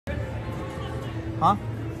Huh?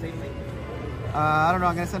 I don't know.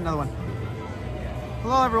 I'm gonna send another one.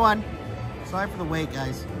 Hello, everyone. Sorry for the wait,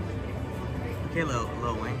 guys. Okay, Lil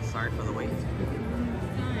Wayne. Sorry for the wait.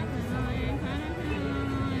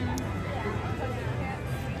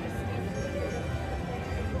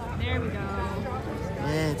 There we go.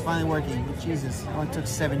 Yeah, it's finally working. Jesus, it only took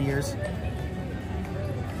 7 years.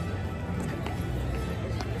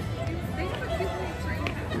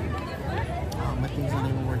 Oh, my thing's not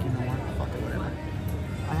even working no more. Fuck it, whatever.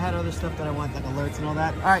 I had other stuff that I want, like alerts and all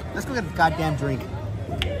that. All right, let's go get a goddamn drink.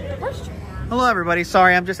 Hello, everybody.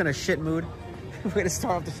 Sorry, I'm just in a shit mood. We're gonna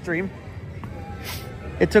start off the stream.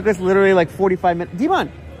 It took us literally like 45 minutes.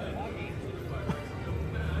 Demon!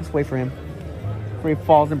 Let's wait for him. Before he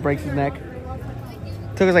falls and breaks his neck.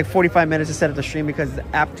 It took us like 45 minutes to set up the stream because the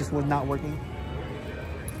app just was not working.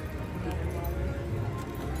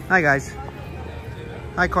 Hi, guys.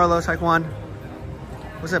 Hi, Carlos. Hi, Juan.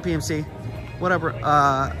 What's up, PMC? What up,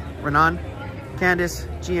 Renan? Candice,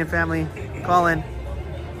 G and family, Colin.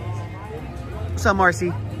 What's up,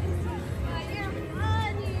 Marcy?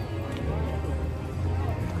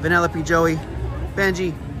 Vanellope, Joey,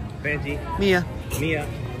 Benji, Mia.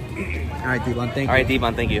 All right, Devon, thank you. All right,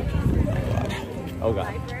 Devon, thank you. Oh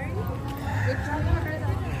God.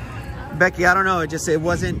 Becky, I don't know. It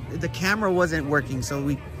wasn't, the camera wasn't working, so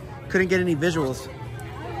we couldn't get any visuals.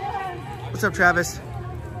 What's up, Travis?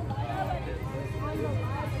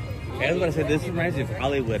 I was gonna say this reminds me of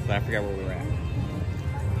Hollywood, but I forgot where we're at.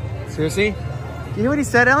 Seriously? Do you hear what he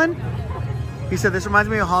said, Ellen? He said this reminds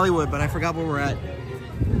me of Hollywood, but I forgot where we're at.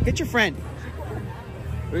 Get your friend.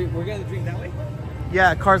 We're gonna drink that way?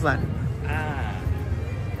 Yeah, Carsland. Ah.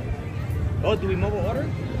 Oh, do we mobile order?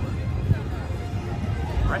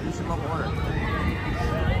 Right, you should mobile order.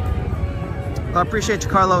 Well, I appreciate you,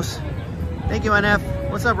 Carlos. Thank you, NF.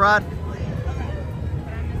 What's up, Rod?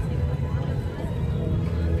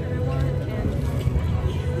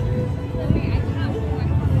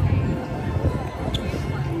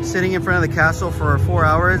 Sitting in front of the castle for 4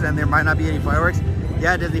 hours and there might not be any fireworks.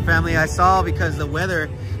 Yeah, Disney family, I saw because the weather,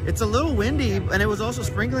 it's a little windy and it was also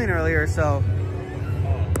sprinkling earlier, so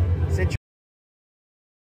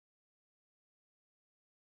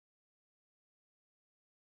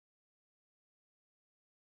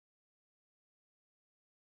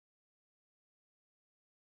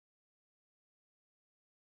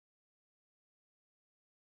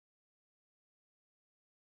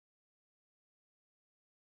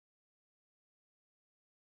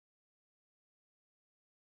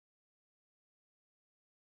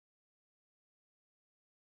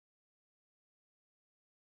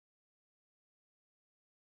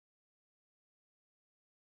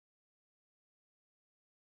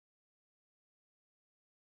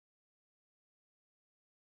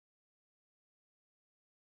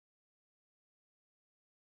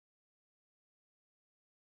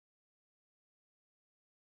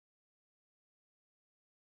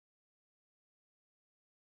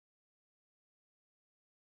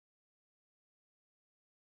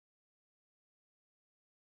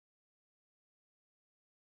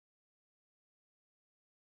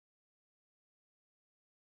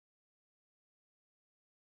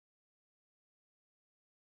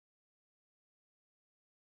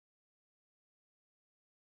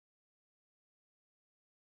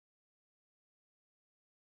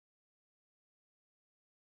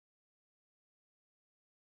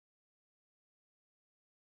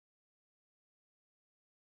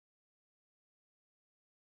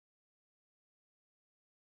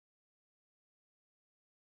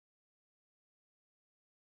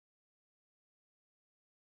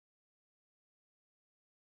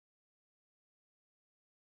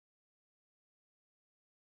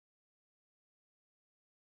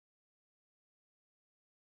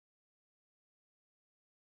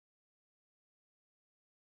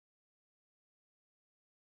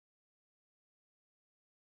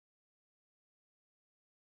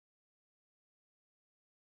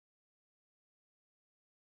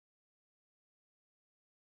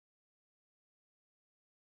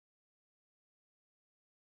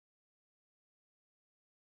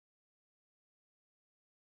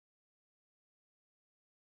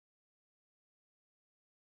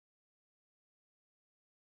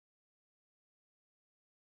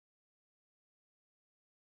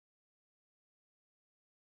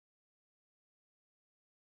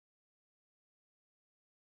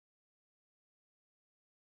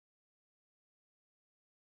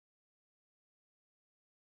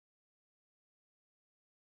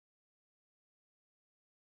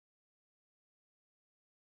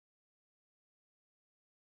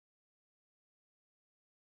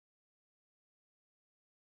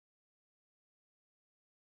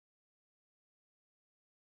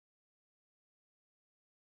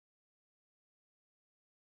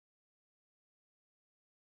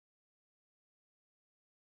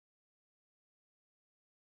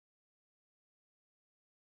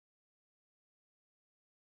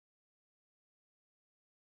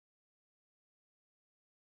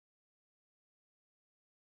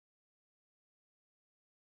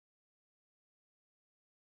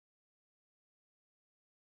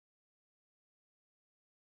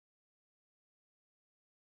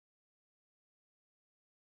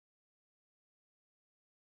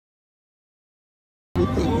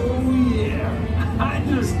Oh yeah, I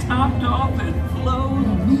just topped off at FLORES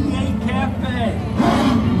VA Cafe.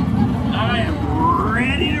 I am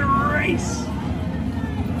ready to race.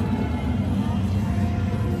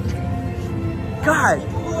 God,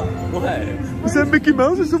 What? is that Mickey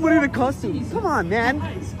Mouse or somebody in a costume? Come on, man.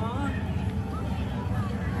 Nice, huh?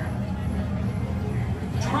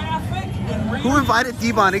 Traffic and rain. Who invited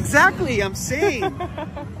Devon? Exactly, I'm saying.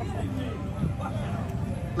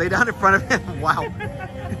 Lay down in front of him. Wow.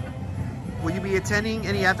 Will you be attending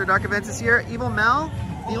any After Dark events this year? Evil Mal,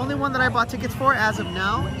 the only one that I bought tickets for as of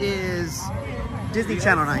now is Disney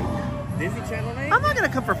Channel night. Disney Channel night? I'm not gonna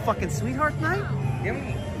come for fucking Sweetheart night. You know how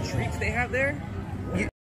many treats they have there?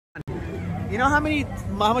 You know how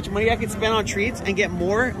much money I could spend on treats and get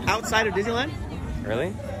more outside of Disneyland?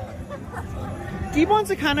 Really? Devon's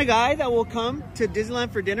the kind of guy that will come to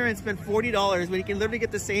Disneyland for dinner and spend $40 when he can literally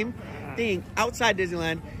get the same thing outside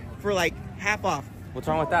Disneyland for like half off. What's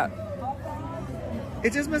wrong with that?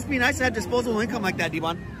 It just must be nice to have disposable income like that,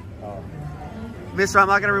 Devon. Oh. Mister, I'm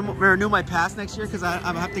not gonna renew my pass next year because I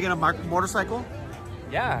have to get a motorcycle.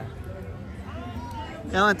 Yeah.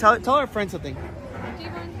 Ellen, tell our friend something.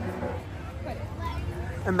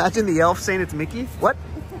 Imagine the elf saying it's Mickey. What?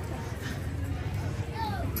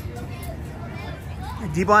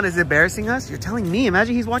 Devon is embarrassing us? You're telling me.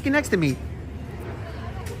 Imagine he's walking next to me.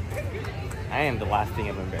 I am the last thing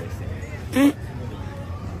of embarrassing.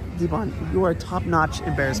 Devon, you are a top-notch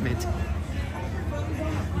embarrassment.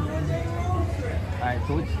 Alright,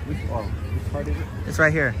 so which part is it? It's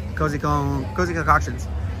right here. Cozy Concoctions.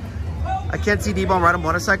 I can't see Devon ride a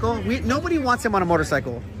motorcycle. Nobody wants him on a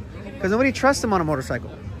motorcycle. Because nobody trusts him on a motorcycle.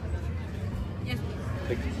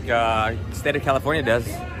 The state of California does.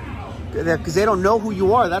 Because they don't know who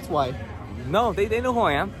you are, that's why. No, they know who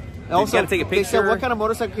I am. Also, gotta take a picture. They said, what kind of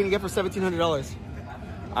motorcycle can you get for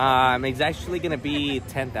 $1,700? It's actually gonna be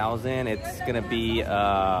 $10,000. It's gonna be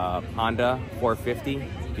Honda 450.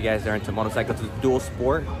 If you guys are into motorcycles, it's dual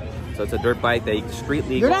sport, so it's a dirt bike that you can street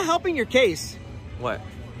legal. You're not helping your case. What?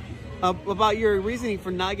 About your reasoning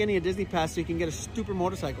for not getting a Disney pass so you can get a stupid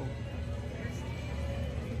motorcycle.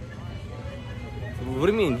 What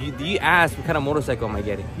do you mean? You asked what kind of motorcycle am I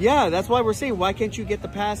getting? Yeah, that's why we're saying, why can't you get the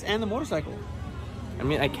pass and the motorcycle? I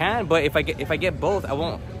mean, I can, but if I get both, I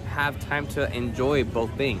won't have time to enjoy both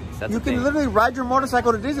things. That's You the can thing. literally ride your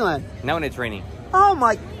motorcycle to Disneyland. Not when it's raining. Oh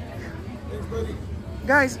my...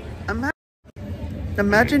 Guys,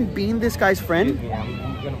 imagine being this guy's friend.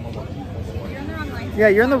 Yeah,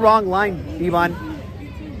 you're in the wrong line, Devon.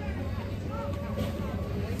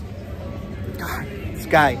 God, this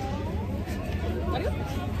guy.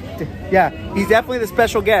 Yeah, he's definitely the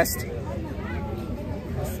special guest.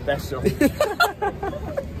 Special.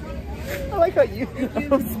 I like how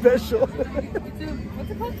I'm special. What's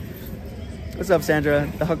it called? What's up, Sandra?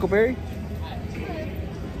 The Huckleberry?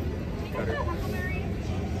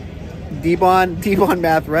 Devon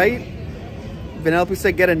math, right? Vanellope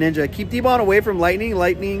said get a ninja. Keep Devon away from lightning.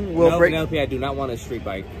 Lightning will break. Vanellope, I do not want a street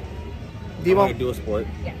bike. Devon, I want to do a sport.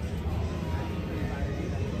 Yeah.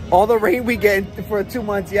 all the rain we get for 2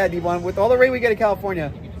 months, yeah, Devon, with all the rain we get in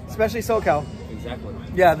California, especially SoCal. Exactly.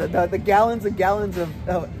 Yeah, the gallons and gallons of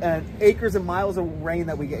acres and miles of rain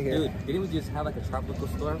that we get here. Dude, didn't we just have like a tropical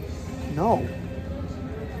storm No.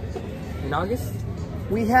 in August?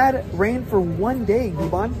 We had rain for 1 day,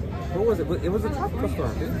 Devon. What was it? It was a tropical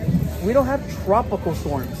storm, dude. We don't have tropical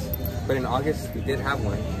storms. But in August, we did have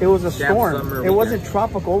one. It was a Damn storm. summer It wasn't weekend.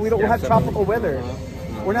 tropical. We don't Damn have summer tropical weather. No.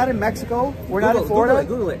 We're not in Mexico. We're not in Florida.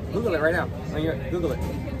 Google it right now. Google it.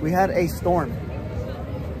 We had a storm.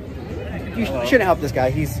 You shouldn't help this guy.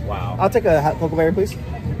 He's Wow. I'll take a Huckleberry, please.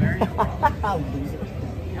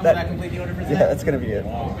 That complete the order for Yeah, today? that's gonna be it.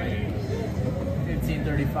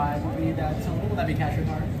 1535 would be that total. Will that be cash or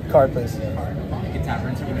card? Card, please. Card. You can tap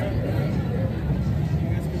rinse or whatever.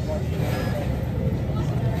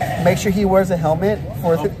 Make sure he wears a helmet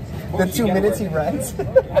for the 2 minutes he rides. I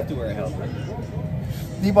have to wear a helmet.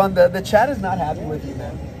 Devon, the chat is not happy with you,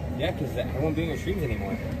 man. Yeah, because I won't be in your streams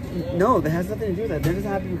anymore. No, that has nothing to do with that. They're just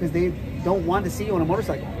happy because they don't want to see you on a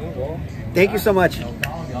motorcycle. Yeah, well, Thank you so much. No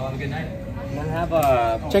problem. Y'all have a good night. I'm gonna have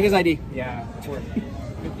a Check his ID. yeah for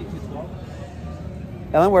 50 to 12.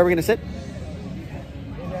 Ellen, where are we gonna sit?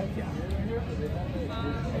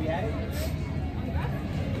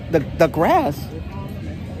 The grass.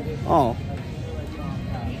 Oh.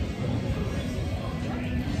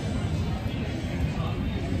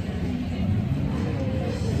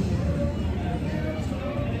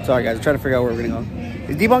 Sorry guys, I'm trying to figure out where we're gonna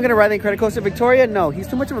go. Is Devon gonna ride the credit coaster Victoria? No, he's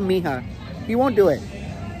too much of a mija. He won't do it.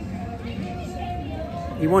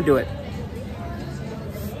 He won't do it.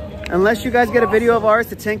 Unless you guys get a video of ours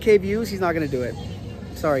to 10K views, he's not gonna do it.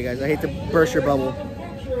 Sorry guys, I hate to burst your bubble.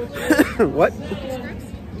 What?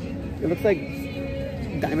 It looks like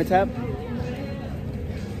Diamond-Tap.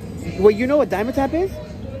 Well, you know what Diamond-Tap is?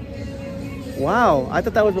 Wow, I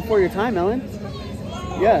thought that was before your time, Ellen.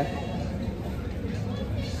 Yeah.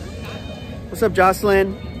 What's up,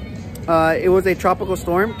 Jocelyn? It was a tropical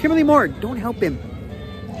storm. Kimberly Moore, don't help him.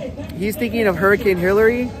 He's thinking of Hurricane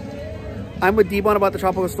Hillary. I'm with D-Bon about the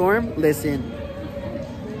tropical storm. Listen.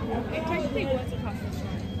 It technically was a tropical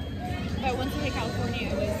storm. But once we hit California,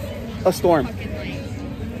 it was A storm. fucking like,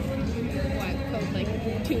 what, code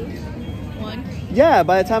like 2, 1? Yeah,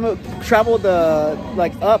 by the time it traveled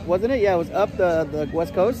like up, wasn't it? Yeah, it was up the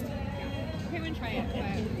west coast. I can't even try it,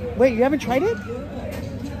 but Wait, you haven't tried it?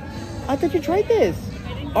 I thought you tried this.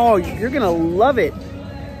 Oh, you're gonna love it. does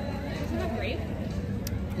it have grape?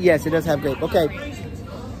 Yes, it does have grape. Okay,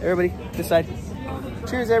 everybody, this side.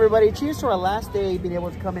 Cheers, everybody. Cheers to our last day being able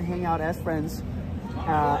to come and hang out as friends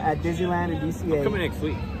at Disneyland and DCA. Coming next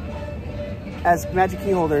week. As magic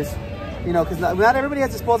key holders, you know, because not everybody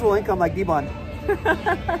has disposable income like D-Bon.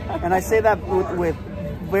 And I say that with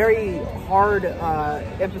very hard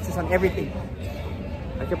emphasis on everything.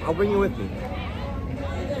 I'll bring you with me.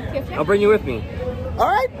 I'll bring you with me. All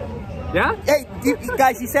right. Yeah? Hey,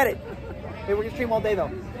 guys, he said it. Hey, we're gonna stream all day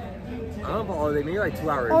though. I don't know, they maybe like 2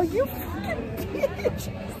 hours. Oh, you fucking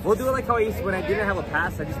bitch. We'll do it like how I used to when I didn't have a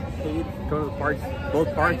pass. I just paid going to the parks,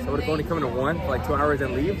 both parks. I would have only come to one for like 2 hours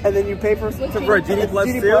and leave. And then you pay for a Genie Plus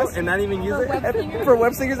too, and not even use it. For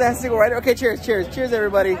web singers that has single rider. Okay, cheers, cheers, cheers,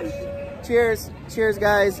 everybody. Cheers, cheers,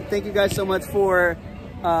 guys. Thank you guys so much for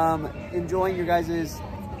enjoying your guys'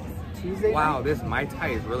 Tuesday. Wow, night? this Mai Tai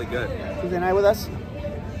is really good. Tuesday night with us.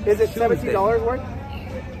 Is it $17 worth?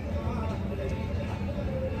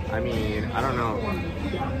 I mean, I don't know.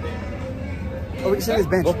 Oh, we can see his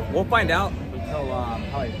bench. We'll find out until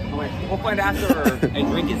we'll find out after I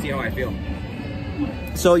drink and see how I feel.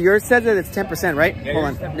 So yours says that it's 10%, right? Yeah, Hold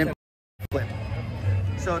on. 10%. Flip.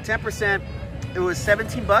 So 10%. It was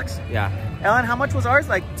 17 bucks. Yeah. Ellen, how much was ours?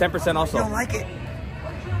 Like 10% also. You don't like it.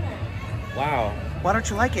 Wow. Why don't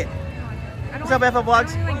you like it? I What's up, FL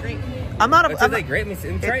Vlogs? don't really like grape. I'm not a. It's like grape. Let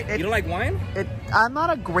me try it. You don't like wine? I'm not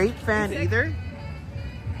a grape fan either.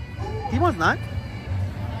 D-Bon's not.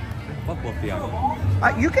 Fuck both of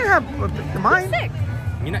y'all. You can have mine. You're sick.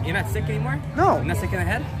 You're not sick anymore? No. You're not sick in the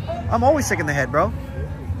head? I'm always sick in the head, bro.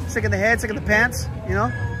 Sick in the head, sick in the pants. You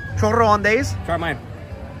know, chorro on days. Try mine.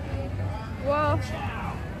 Well,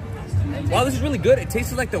 Wow, this is really good. It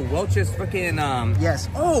tastes like the Welch's freaking Yes.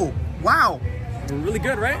 Oh, wow. really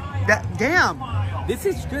good, right? Damn. This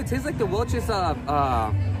is good. It tastes like the Welch's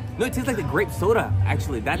no, it tastes like the grape soda,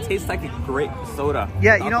 actually. That tastes like a grape soda.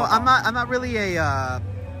 Yeah, you know, I'm not really a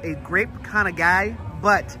grape kind of guy,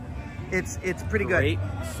 but it's pretty good. Grape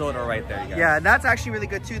soda right there, you guys. Yeah, that's actually really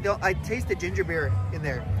good too. I taste the ginger beer in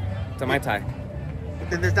there. It's a Mai Tai. But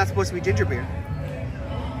then there's not supposed to be ginger beer.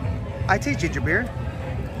 I taste ginger beer.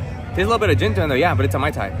 Tastes a little bit of ginger in there, yeah, but it's a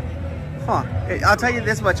Mai Tai. Huh. I'll tell you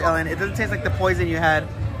this much, Ellen. It doesn't taste like the poison you had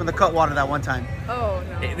from the cut water that one time. oh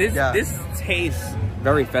no. This tastes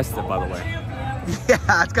very festive, by the way.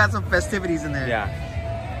 Yeah, it's got some festivities in there. Yeah.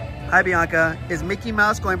 Hi, Bianca. Is Mickey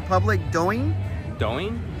Mouse going public doing?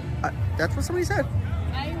 Doing? That's what somebody said.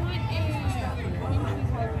 I want a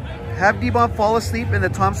Have D-Bon fall asleep in the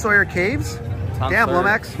Tom Sawyer caves? Damn, Sawyer.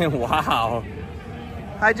 Lomax. Wow.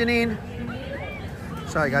 Hi, Janine.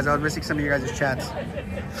 Sorry, guys. I was missing some of your guys' chats.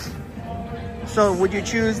 So, would you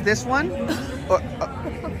choose this one? Or,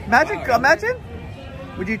 imagine.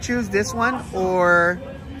 Would you choose this one or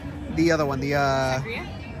the other one? The sangria?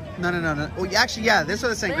 No. Oh, actually, yeah. This or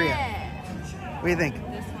the sangria. Yeah. What do you think?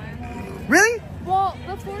 This one. Really? Well,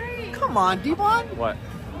 before I Come on, D-Bon. What?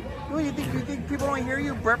 What, you think people don't hear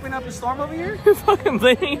you burping up a storm over here? You're fucking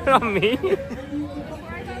blaming it on me. before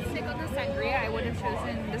I got sick on the sangria, I would have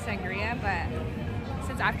chosen the sangria, but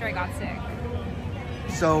since after I got sick,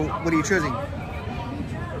 So, what are you choosing?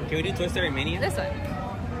 Can we do Toy Story Mania? this one.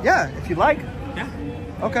 Yeah, if you like. Yeah.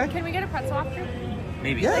 Okay. Can we get a pretzel after?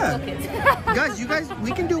 Maybe. Yeah. Little kids. guys,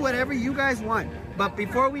 we can do whatever you guys want. But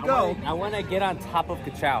before we go, I want to get on top of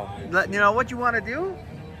Ka-Chow. you know what you want to do?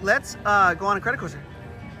 Let's go on a credit coaster.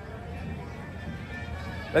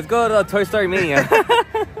 Let's go to Toy Story Mania.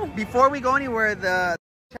 Before we go anywhere, the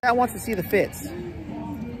chat wants to see the fits.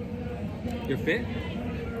 You're fit?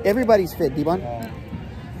 Everybody's fit, D-Bon.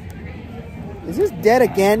 Is this dead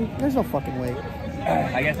again? There's no fucking way.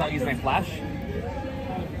 I guess I'll use my flash.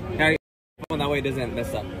 Now, that way it doesn't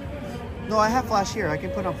mess up. No, I have flash here. I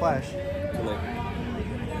can put on flash. Too late.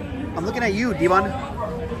 I'm looking at you, D-Bon.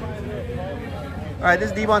 All right,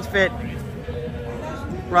 this is Devon's fit.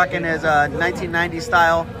 Rocking his 1990s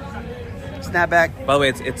style snapback. By the way,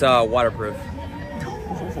 it's waterproof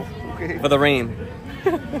Okay. for the rain.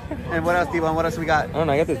 And what else, Devon? What else we got? I don't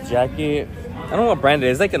know. I got this jacket. I don't know what brand it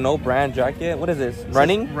is. It's like a no-brand jacket. What is this?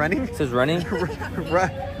 Running? Running? It says running.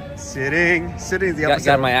 Sitting. Sitting is the opposite.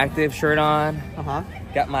 Got my active shirt on. Uh-huh.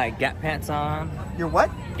 Got my Gap pants on. Your what?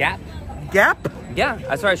 Gap. Gap? Yeah,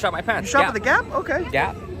 that's where I shot my pants. You shop at the Gap? Okay.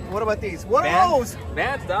 Gap. What about these? What Vans. are those?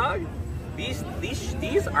 Vans, dog. These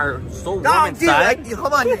are so warm Dog, dude, inside.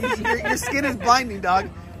 hold on. Your skin is blinding, dog.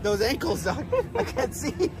 Those ankles, dog. I can't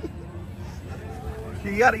see.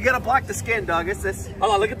 You gotta block the skin, dog. It's this.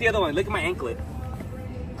 Hold on, look at the other one. Look at my anklet.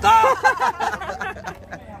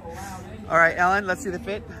 All right, Ellen, let's see the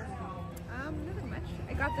fit. Nothing much.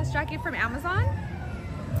 I got this jacket from Amazon.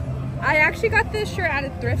 I actually got this shirt at a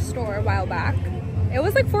thrift store a while back. It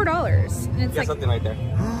was like $4. And it's Got like something right there.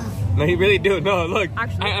 No, you really do. No, look.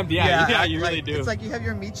 Actually? Yeah, you really do. It's like you have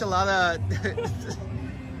your michelada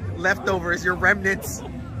leftovers, your remnants.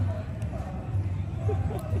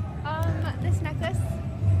 This necklace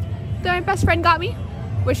that my best friend got me.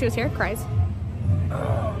 Wish she was here. Cries.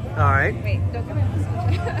 All right. Wait, don't get my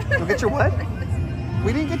mustache. You'll get your what?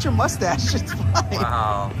 We didn't get your mustache. It's fine.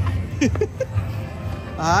 Wow.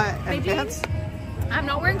 And Maybe. pants? I'm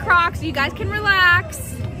not wearing Crocs, so you guys can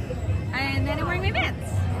relax. And then I'm wearing my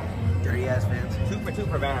Vans. Dirty ass pants. 2 for 2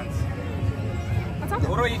 for Vans. What's up?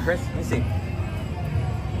 What about you, Chris? Let me see.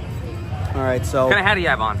 All right, so What kind of hat do you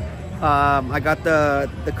have on? I got the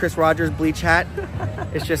Chris Rogers bleach hat.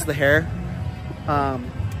 It's just the hair.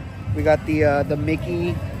 We got the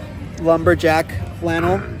Mickey lumberjack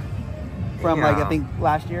flannel from like I think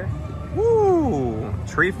last year. Woo!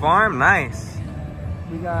 Tree Farm, nice.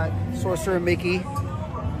 We got Sorcerer Mickey.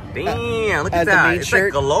 Damn, look as at the that. main It's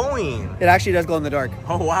shirt. like glowing. It actually does glow in the dark.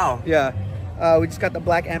 Oh, wow. Yeah. We just got the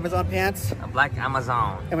black Amazon pants, A black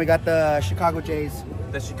Amazon. and we got the Chicago Jays.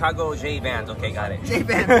 The Chicago J Vans. Okay, got it. J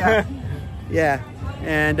Vans, yeah. Yeah.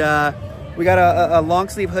 And we got a long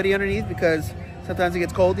sleeve hoodie underneath because sometimes it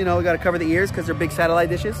gets cold. You know, we got to cover the ears because they're big satellite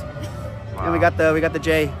dishes. Wow. And we got the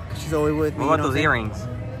J. 'Cause she's always with me. What you about know those I'm saying?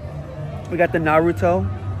 earrings? We got the Naruto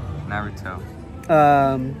Naruto.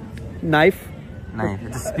 knife. Nice.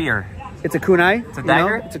 It's a spear. It's a kunai. It's a you know?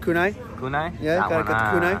 dagger? It's a kunai. Kunai? Yeah, That got one, the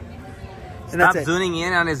kunai. And Stop that's it. zooming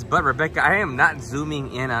in on his butt, Rebecca. I am not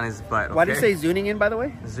zooming in on his butt. Okay? Why do you say zooning in, by the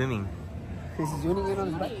way? Zooming. Is he zooning in on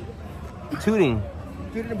his butt? Tooting.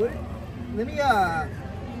 Let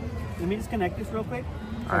me disconnect this real quick so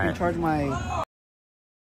I can Alright. charge my.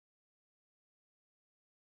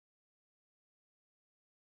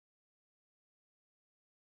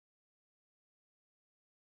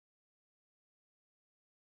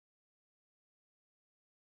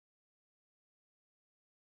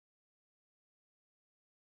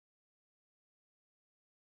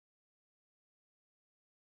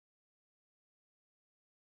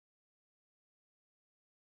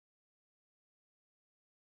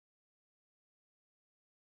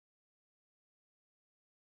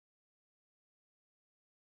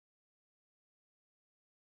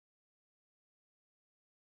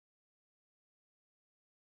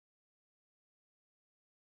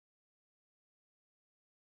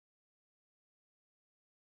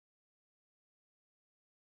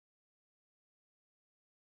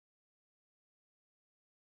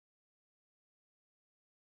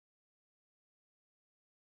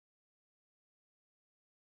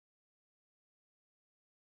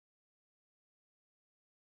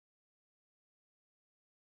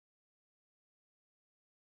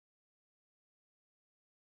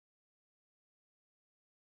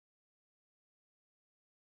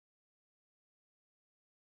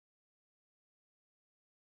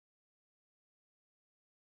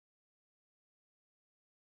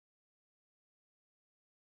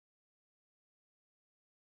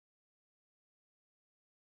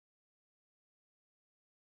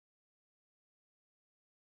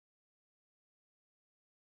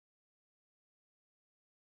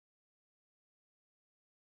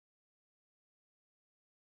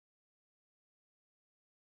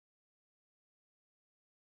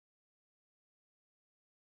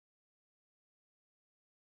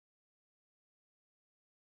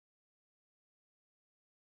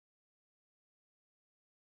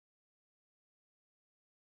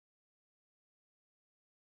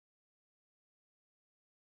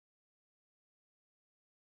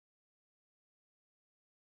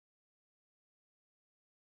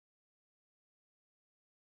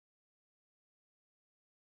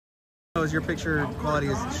 Your picture quality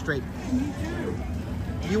is straight.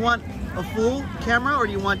 Do you want a full camera or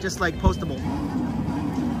do you want just like postable?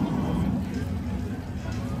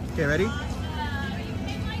 Okay, ready?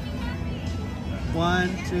 1,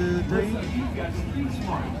 2, 3.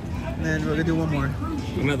 And then we're gonna do one more.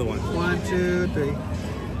 Another one. 1, 2, 3.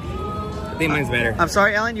 I think mine's better. I'm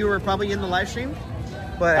sorry, Ellen, you were probably in the live stream,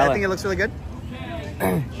 but I think it looks really good.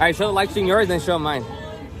 All right, show the live stream yours, then show mine.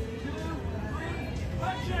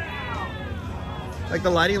 Like the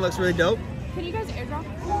lighting looks really dope. Can you guys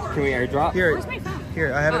airdrop? Can we airdrop? Here, Where's my phone?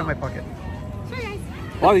 here, I have it in my pocket. Sorry, guys.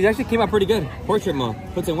 Wow, these actually came out pretty good. Portrait mode,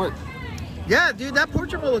 puts in work. Yeah, dude, that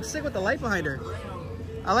portrait mode looks sick with the light behind her.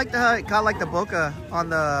 I like how it got like the bokeh on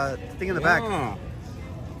the thing in the back.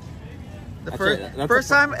 The first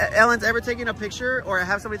time Ellen's ever taken a picture or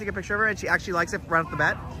have somebody take a picture of her and she actually likes it right off the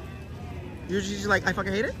bat. Usually she's like, I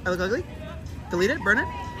fucking hate it. I look ugly. Delete it, burn it. I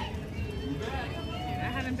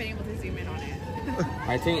haven't been able to zoom in on it.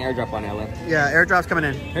 Alright, taking airdrop on Ellen. Yeah, airdrop's coming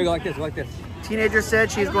in. Here you go, like this, like this. Teenager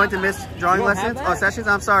said she's going to miss drawing lessons. Oh, sessions?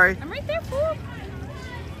 I'm sorry. I'm right there, fool.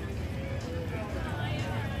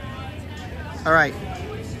 All right.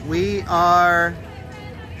 We are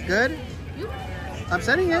good. I'm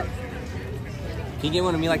sending it. Can you get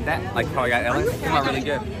one of me like that? Like how I got Ellen? Came out really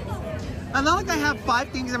good. I'm not like I have 5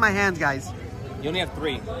 things in my hands, guys. You only have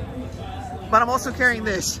 3. But I'm also carrying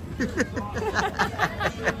this.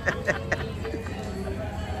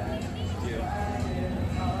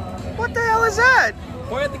 What the hell is that?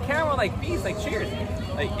 Point at the camera like peace, like cheers.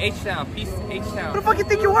 Like H down, peace, H down. What the fuck you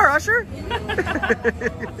think you are, Usher?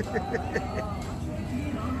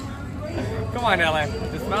 Come on, Ellen.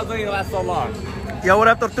 The smells don't even last so long. Yo, what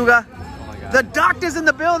up, Tortuga? Oh my God. The doctor's in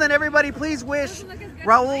the building. Everybody, please wish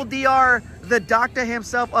Raul DR, the doctor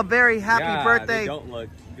himself, a very happy birthday. They don't look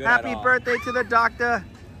good Happy at all. birthday to the doctor.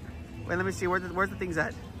 Wait, let me see. Where's the things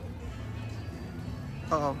at?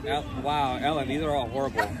 Uh-oh. Wow, Ellen, these are all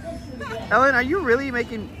horrible. Ellen, are you really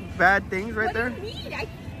making bad things right there? What do you mean?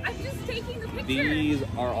 I'm just taking the picture. These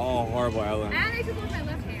are all horrible, Ellen. And I took it with my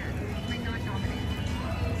left hand. My non-dominant.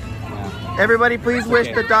 Yeah. Everybody, please wish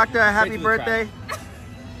Okay. the doctor a happy to the birthday.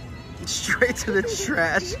 Straight to the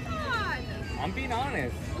trash. Come on. I'm being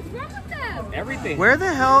honest. What's wrong with them? Everything. Where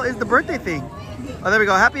the hell is the birthday thing? Oh, there we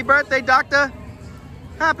go. Happy birthday, doctor.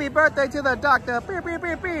 Happy birthday to the doctor. Beep, beep,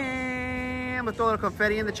 beep, beep. I'm gonna throw a little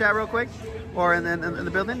confetti in the chat real quick. Or in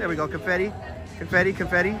the building. There we go. Confetti. Confetti,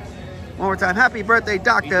 confetti. One more time. Happy birthday, We didn't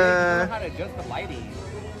know doctor. how to adjust the lighting.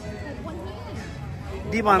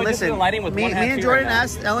 Devon, I'm listen. adjusting the lighting with Me one hand and too Jordan right now.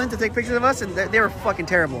 asked Ellen to take pictures of us, and they were fucking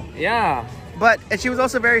terrible. Yeah. And she was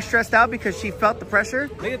also very stressed out because she felt the pressure.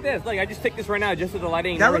 Look at this. Look, I just take this right now just with the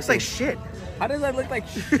lighting. and That looks like everything. shit. How does that look like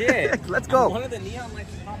shit? Let's go. One of the neon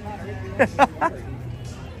lights popped out already.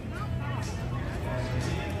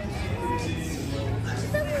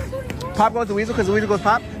 Pop goes the weasel because the weasel goes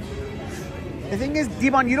pop. The thing is,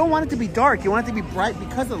 Devon, you don't want it to be dark. You want it to be bright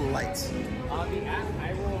because of the lights.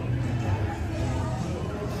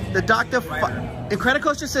 The doctor,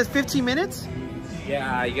 Incredicoaster just says 15 minutes.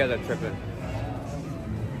 Yeah, you guys are tripping.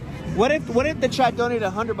 What if the chat donated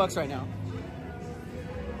 $100 right now?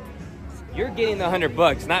 You're getting the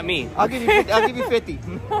 $100, not me. I'll give you 50. I'll give you 50.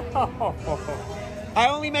 No. I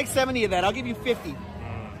only make 70 of that. I'll give you 50.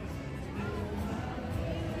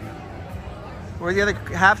 Where's the other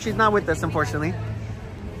half? She's not with us, unfortunately.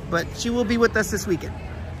 But she will be with us this weekend.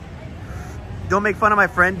 Don't make fun of my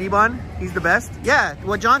friend, Devon. He's the best. Yeah,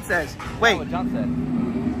 what John says. Wait, What John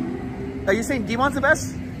said. are you saying Devon's the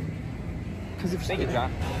best? Thank you,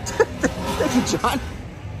 John. Thank you, John.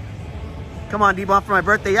 Come on, Devon, for my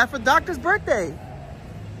birthday. Yeah, for the doctor's birthday.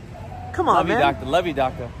 Come on, Love man. you, doctor. Love you,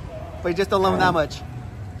 doctor. But you just don't love him that much.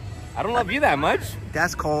 I don't love you that much.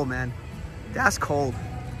 That's cold, man. That's cold.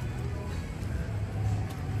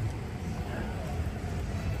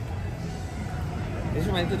 This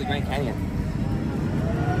reminds me of the Grand Canyon.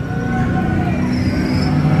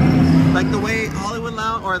 Like the way Hollywood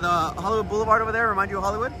Lounge or the Hollywood Boulevard over there remind you of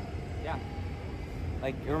Hollywood? Yeah.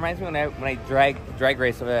 Like it reminds me when I drag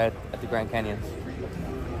race over at the Grand Canyon.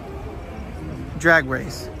 Drag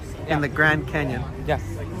race Yeah. in the Grand Canyon. Yeah.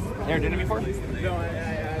 You ever done it before?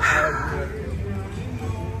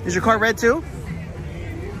 Is your car red too?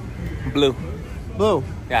 Blue. Blue.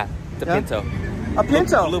 Yeah. It's a Yeah? Pinto. A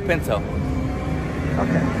Pinto? Blue Pinto.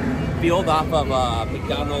 Okay. Fueled off of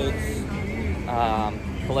McDonald's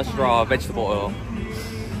cholesterol vegetable oil.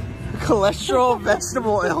 Cholesterol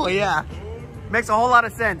vegetable oil, yeah. Makes a whole lot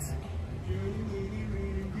of sense.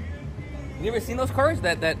 You ever seen those cars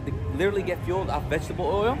that literally get fueled off vegetable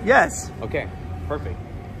oil? Yes. Okay, perfect.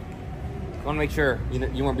 I want to make sure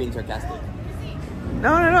you weren't being sarcastic.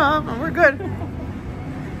 No, we're good.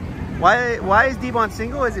 Why is Devon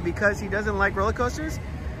single? Is it because he doesn't like roller coasters?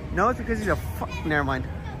 No, it's because he's a never mind.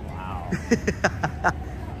 Wow.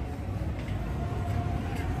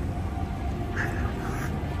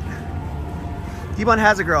 D-Bon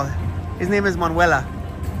has a girl. His name is Manuela.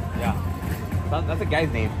 Yeah. That's a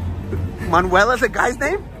guy's name. Manuela's a guy's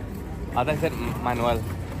name? I thought I said Manuel.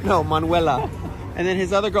 No, Manuela. And then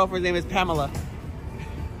his other girlfriend's name is Pamela.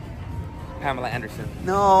 Pamela Anderson.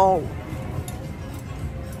 No. All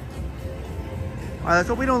right, let's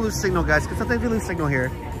hope we don't lose signal, guys, because sometimes we lose signal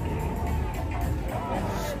here.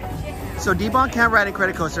 So D-Bon can't ride a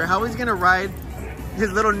credit coaster. How is he gonna ride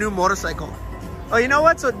his little new motorcycle? Oh, you know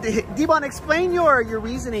what? So D-Bon, explain your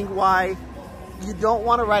reasoning why you don't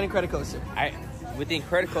want to ride a credit coaster. With the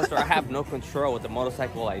credit coaster, I have no control. With the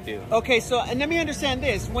motorcycle, I do. Okay, so and let me understand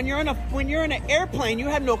this: when you're in an airplane, you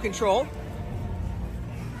have no control.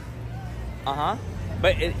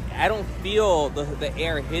 But I don't feel the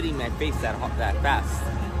air hitting my face that fast.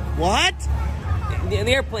 What? In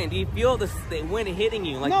the airplane, do you feel the wind hitting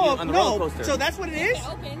you like on the roller coaster? So that's what it is? It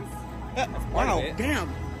opens. Wow,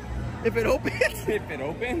 damn. If it opens? If it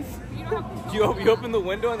opens? You don't have You open the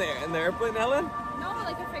window in the airplane, Ellen? No,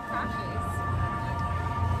 like if it crashes.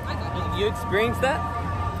 You experienced that?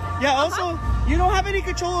 Yeah, also, you don't have any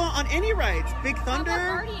control on any rides. Big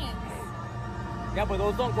Thunder. Yeah, but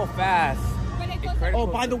those don't go fast. But it goes Oh,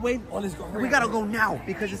 by the way, we gotta go now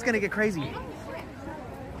because it's gonna get crazy.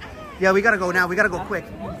 Yeah, we gotta go now. We gotta go quick.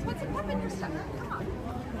 What's the pep in your stuff? Come on.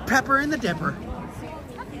 Pepper in the Dipper.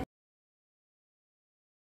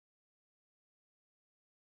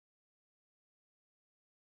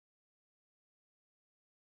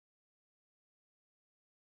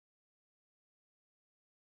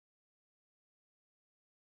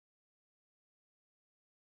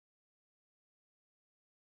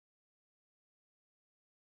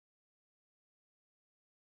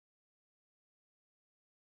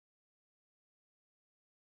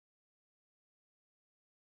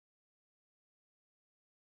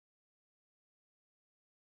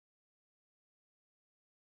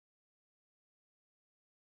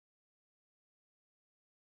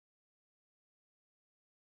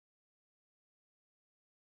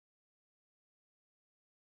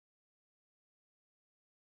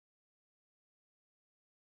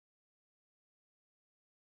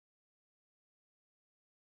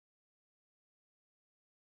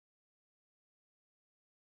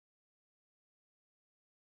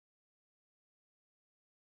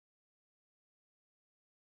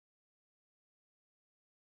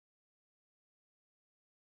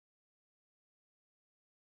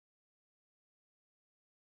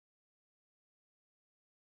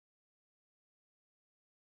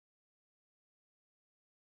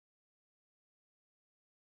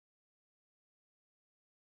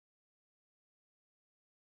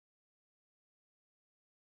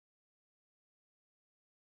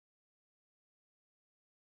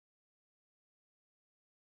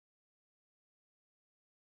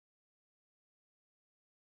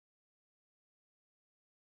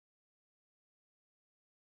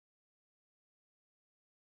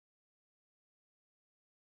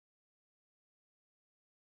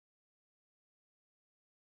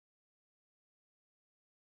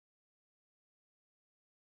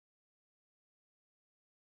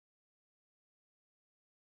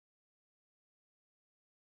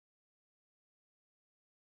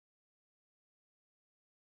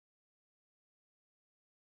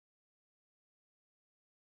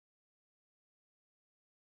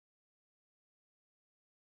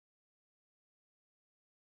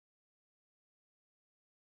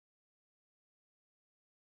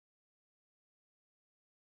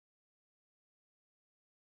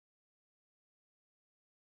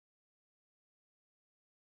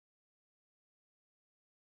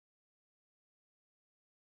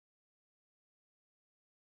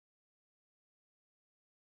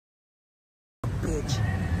 Bitch.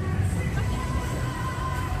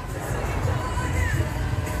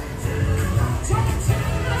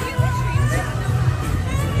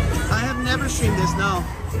 I have never streamed this, no.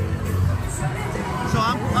 So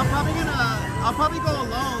I'll probably go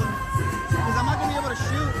alone because I'm not gonna be able to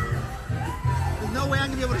shoot. There's no way I'm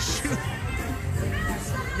gonna be able to shoot.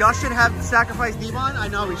 Y'all should have sacrificed D-Bon. I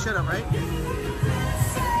know we should have, right?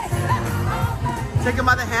 Take him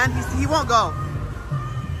by the hand. He won't go.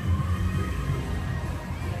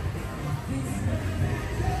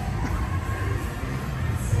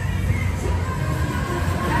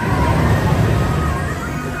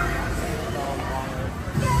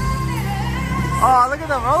 Oh, look at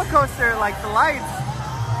the roller coaster, like the lights.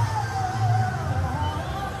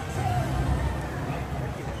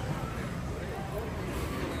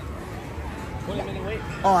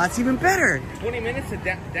 Oh, that's even better. 20 minutes to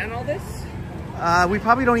down all this? We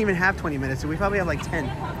probably don't even have 20 minutes. So we probably have like 10.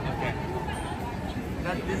 Okay.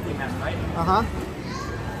 That's Disneyland, right? Uh-huh.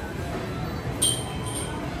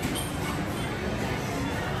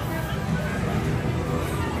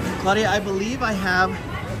 Claudia, I believe I have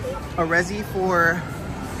a resi for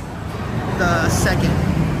the second.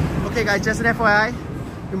 Okay guys, just an FYI,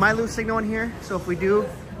 we might lose signal in here, so if we do,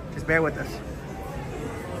 just bear with us.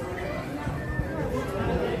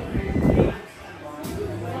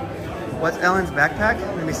 What's Ellen's backpack?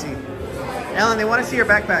 Let me see. Ellen, they want to see your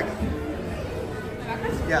backpack.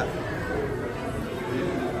 Yeah.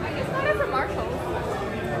 I just got it from Marshalls.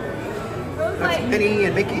 It was That's like, Minnie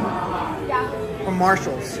and Mickey yeah, from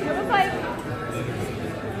Marshalls. it was like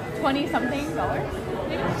 $20-something.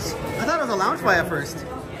 Maybe. I thought it was a Loungefly at first.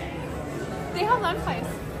 They have lunch pies.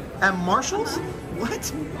 At Marshalls?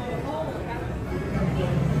 What?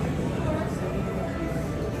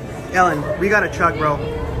 Ellen, we got a chug, bro.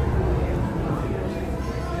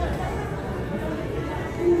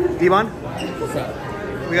 Devon? What's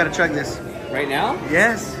up? We gotta chug this. Right now?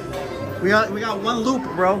 Yes. We got one loop,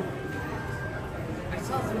 bro.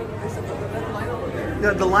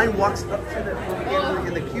 The line walks up to the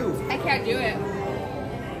in the queue. I can't do it.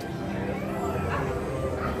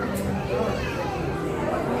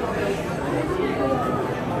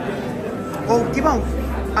 Oh, Devon,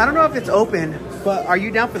 I don't know if it's open, but are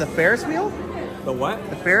you down for the Ferris wheel? The what?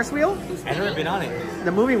 The Ferris wheel? I've never been on it.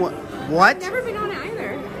 The moving one. What? Never been on it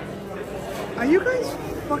either. Are you guys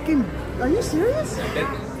fucking... Are you serious?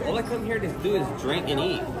 All I come here to do is drink and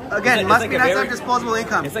eat. Again, It's must like be a nice to very- have disposable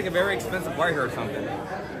income. It's like a very expensive bar here or something.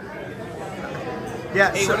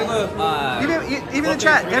 Yeah, Hey, so, what about, even the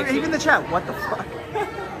chat, even the chat, what the fuck? Well,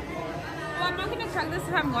 I'm not gonna chug this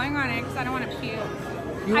if I'm going on it because I don't want to puke.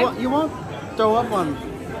 You won't throw up on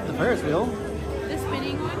the Ferris wheel. The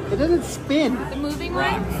spinning one? It doesn't spin. The moving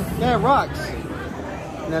one? Yeah, it rocks.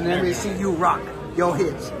 And then let me see you rock your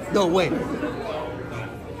hips. No way.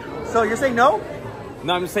 So you're saying no?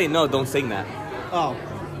 No, I'm just saying no, don't sing that. Oh,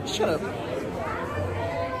 shut up.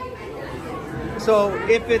 So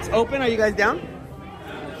if it's open, are you guys down?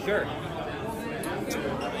 Sure.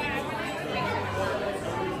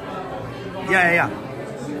 Yeah.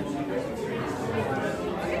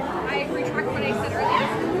 I retract what I said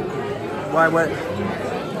earlier. Why?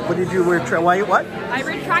 What did you? Why? What? I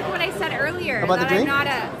retract what I said earlier. About the that drink? I'm not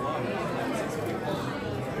a...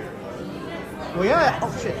 Well, yeah.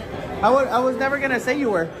 Oh shit. I was never gonna say you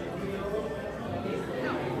were.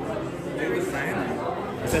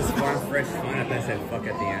 It says farm fresh fun, and then said fuck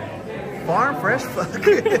at the end. Farm fresh fuck.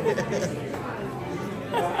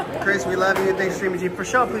 Chris, we love you. Thanks for streaming, G. For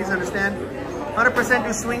sure, please understand. 100%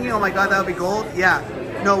 do swinging. Oh my god, that would be gold. Yeah.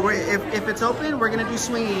 No, if it's open, we're gonna do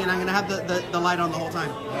swinging, and I'm gonna have the light on the whole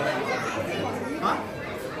time. Huh?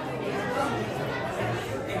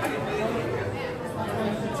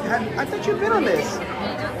 I thought you'd been on this.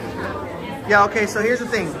 Yeah. Okay. So here's the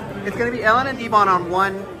thing. It's gonna be Ellen and Devon on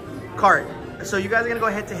one cart. So you guys are gonna go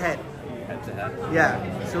head to head. Head to head. Yeah.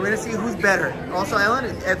 So we're gonna see who's better. Also,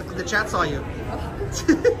 Ellen, the chat saw you.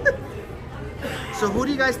 So who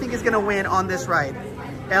do you guys think is gonna win on this ride,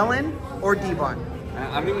 Ellen or Devon?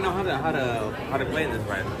 I don't even know how to play in this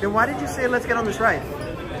ride. Then why did you say let's get on this ride?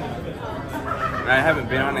 I haven't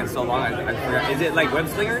been on it in so long. I forgot. Is it like web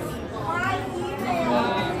slingers?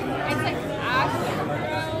 It's like Astro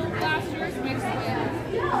Blasters mixed with...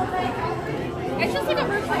 It's just like a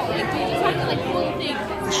virtual link. You just have to like pull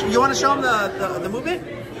things. You want to show them the movement?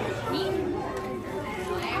 Me?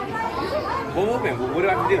 What movement? What do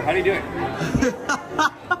I have to do? How do you do it?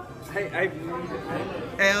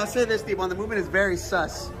 Hey, I'll say this, Devon. The movement is very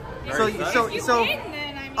sus. Very sus? So If you win,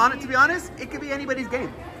 then I mean... to be honest, it could be anybody's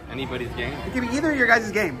game. Anybody's game? It could be either of your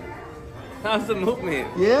guys' game. How's the movement?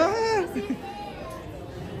 Yeah.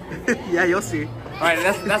 Yeah, you'll see. All right,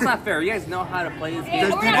 that's not fair. You guys know how to play this game.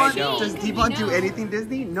 Does Devon do anything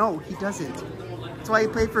Disney? No, he doesn't. That's why he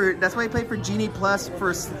played for Genie Plus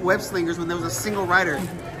for Web Slingers when there was a single rider.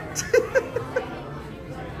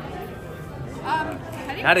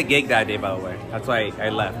 I had a gig that day, by the way. That's why I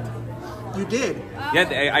left. You did?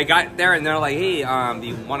 Yeah, I got there and they're like, hey, do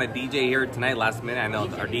you want a DJ here tonight last minute? I know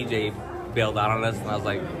our DJ bailed out on us, and I was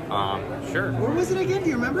like, sure. Where was it again? Do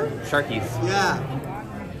you remember? Sharkies. Yeah.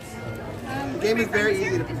 The game is very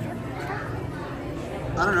easy to...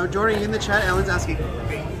 I don't know. Jordan, you in the chat? Ellen's asking.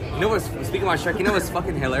 You know what's, speaking about Shark, you know what's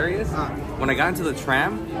fucking hilarious? When I got into the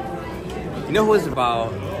tram, you know who was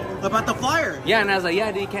about the flyer? Yeah, and I was like,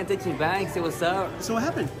 yeah, dude, you can't take me back. Say what's up. So what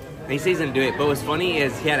happened? And he says he didn't do it. But what's funny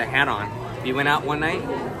is he had a hat on. He went out one night.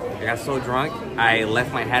 I got so drunk, I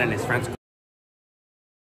left my hat in his friend's car.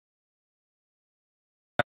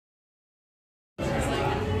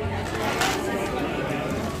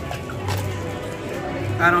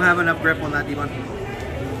 I don't have enough grip on that, Devon.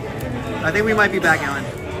 I think we might be back, Alan.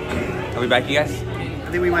 Are we back, you guys?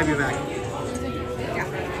 I think we might be back. Yeah.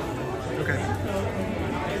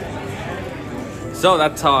 So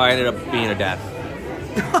that's how I ended up being a dad.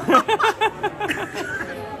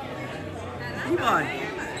 Devon.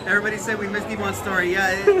 Everybody said we missed Devon's story.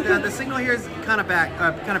 Yeah, the signal here is kind of bad,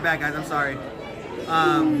 guys. I'm sorry.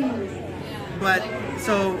 But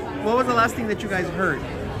so, what was the last thing that you guys heard?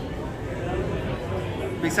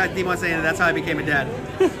 Besides Devon saying that that's how I became a dad.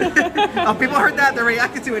 Oh, people heard that. They're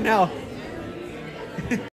reacting to it now.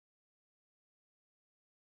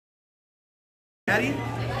 Daddy?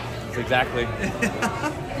 That's exactly.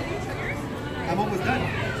 I'm almost done.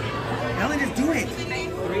 Ellen, just do it.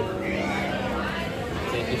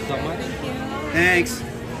 Thank you so much. Thanks.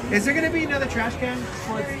 Is there going to be another trash can?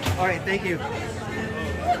 All right, thank you.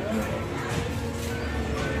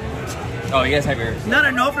 Oh, you guys have yours. Not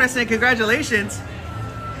a no for saying congratulations.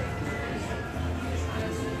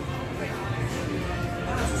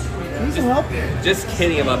 Need some help? Just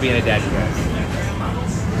kidding about being a dad, you guys.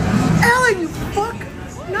 Ellen, you fuck!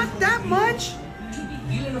 Not that much!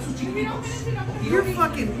 You're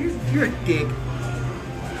fucking, you're a dick.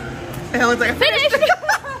 Ellen's like, Finish!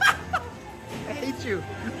 I hate you.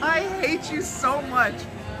 I hate you so much.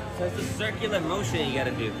 So it's a circular motion you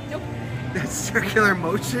gotta do. Nope. That circular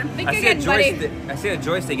motion? Think I see again, a buddy. joystick. I see a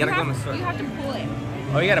joystick. You gotta go in the You circle. have to pull it.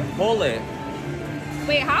 Oh, you gotta pull it.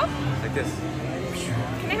 Wait, how? Like this.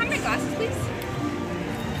 Can I have my glasses, please?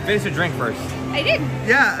 Finish your drink first. I did.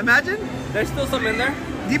 Yeah, imagine. There's still some in there.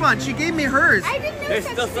 Devon, she gave me hers. I didn't know There's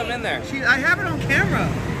such still thing. some in there. I have it on camera.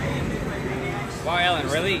 Wow, Ellen,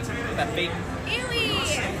 really? That fake. Ewy.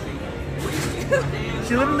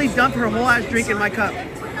 She literally dumped her whole ass drink in my cup. Right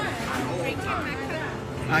here, my cup.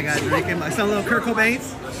 I got a drink in my, some little Kurt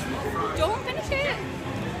Cobain's. Don't finish it.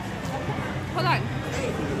 Hold on.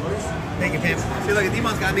 Thank you, Pam. See, look,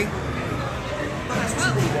 Devon's got me.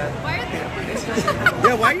 Oh, why are they?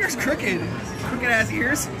 Yeah, why are yours crooked? Crooked ass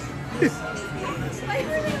ears. Why are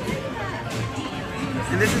they like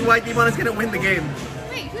that? And this is why Devon is gonna win the game.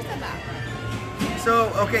 Wait, who said that?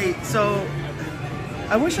 So, okay, so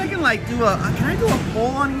I wish I can like do a, can I do a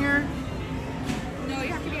poll on here? No, you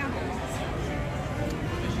have to be on hold.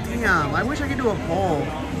 Damn, I wish I could do a poll.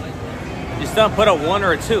 You still put a 1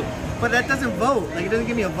 or a 2. But that doesn't vote. Like, it doesn't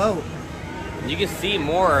give me a vote. You can see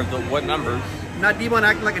more of the what numbers. Not Devon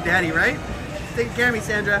acting like a daddy, right? Take care of me,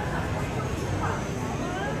 Sandra.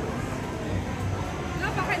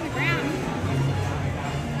 Not behind the ground.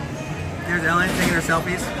 There's Ellen taking her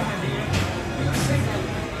selfies.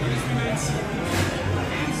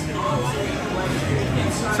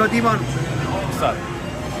 So, Devon, What's up?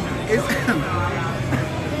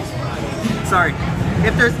 sorry.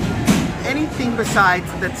 If there's anything besides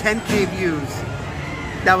the 10K views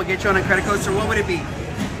that would get you on a credit coaster, what would it be?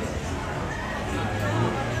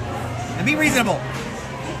 And be reasonable.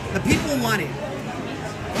 The people want it.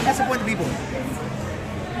 Let's support the people.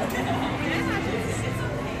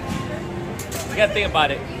 You gotta think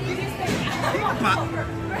about it.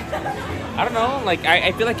 I don't know, like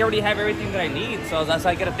I feel like I already have everything that I need, so that's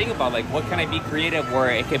what I gotta think about. Like, what can I be creative where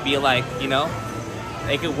it could be like, you know,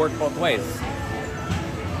 it could work both ways.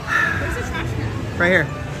 Where's the trash can? Right here.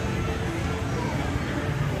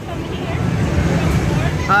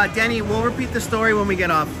 Danny, we'll repeat the story when we get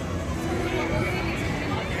off.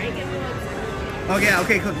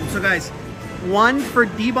 Okay, cool. So guys, 1 for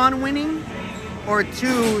Devon winning or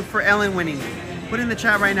 2 for Ellen winning? Put in the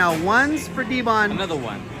chat right now. 1's for Devon, Another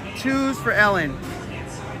one. 2's for Ellen.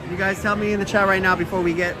 You guys tell me in the chat right now before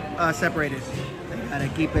we get separated. You gotta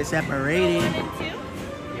keep it separated.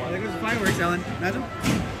 There goes the fireworks, Ellen. Imagine.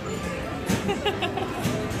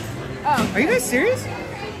 Oh. Are you guys serious?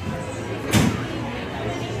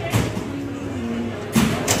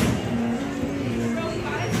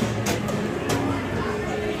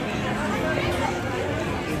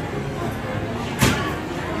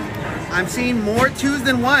 I'm seeing more 2's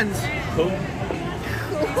than 1's. Cool.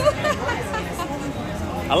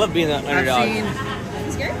 I love being an underdog. You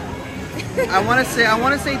scared? I want to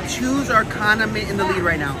say 2's are kind of in the lead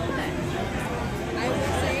right now. I would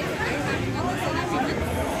say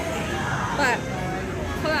but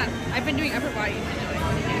hold on, I've been doing upper body.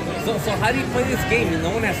 So how do you play this game? No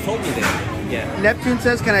one has told me that yet. Neptune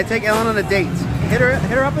says, "Can I take Ellen on a date?" Hit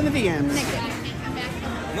her up in the DMs.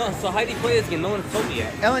 No, so how do you play this game? No one has told me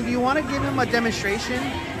yet. Ellen, do you want to give him a demonstration?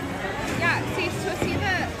 Yeah, see in the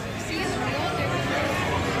wheel there's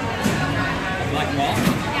Black ball?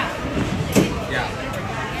 yeah. Yeah.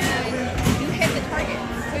 And you hit the target.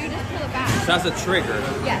 So you just pull it back. So that's a trigger.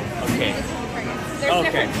 Yes. Okay. This is the target. There's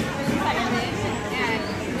Okay. different types of it, and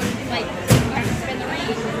like you have to spin the ring, so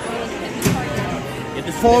you hit the target. You have to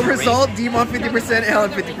just Full in a result, ring? D1 50%, L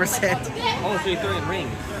 50%. Oh, so you're throwing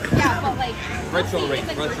rings. Yeah, but like Retro rings,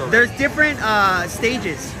 retro rings. There's different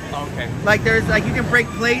stages. Okay. Like there's like you can break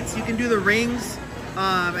plates, you can do the rings,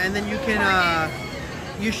 and then you can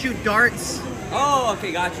you shoot darts. Oh,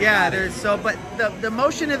 okay, gotcha. Yeah, got it. there's so, but the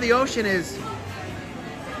motion of the ocean is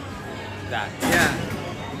that. yeah.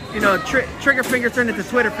 You know, trigger fingers turn into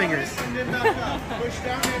Twitter fingers. Push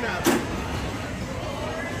down and up.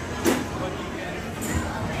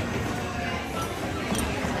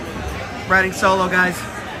 Riding solo, guys.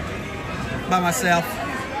 By myself.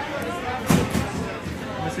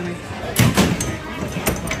 Listen to me.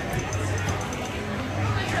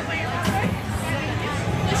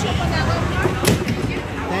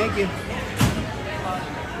 Thank you.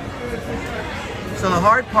 So the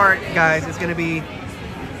hard part, guys, is going to be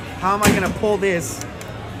how am I going to pull this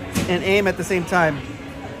and aim at the same time?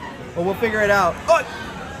 But we'll figure it out. Oh!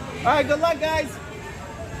 All right, good luck, guys.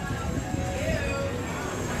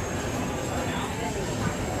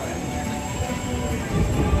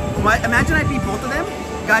 Imagine I beat both of them.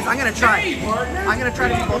 Guys, I'm going to try. I'm going to try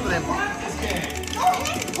to beat both of them.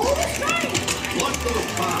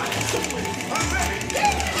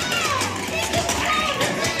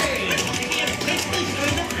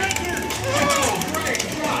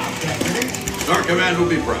 Our command will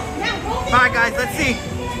be proud. All right, guys, let's see.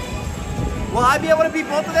 Will I be able to beat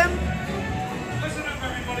both of them? Listen up,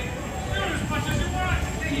 everybody. Do as much as you want.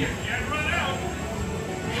 You can't run out.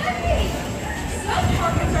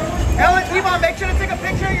 Ellen, T-Bone, make sure to take a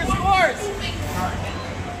picture of your scores.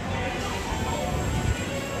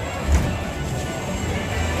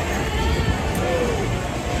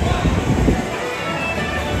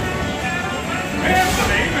 Where's the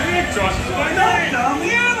name? It tosses my name. Down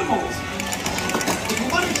the animals. If you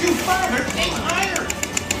want to shoot farther, aim higher.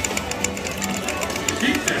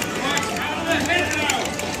 Keep that box out of the head now.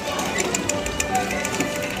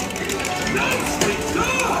 Nicely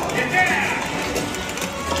done. Yeah.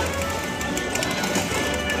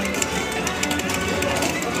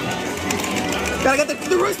 Gotta get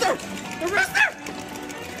the rooster. The rooster.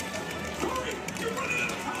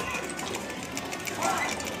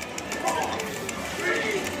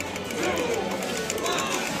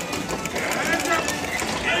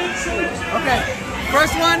 Okay,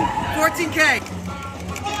 first one, 14K.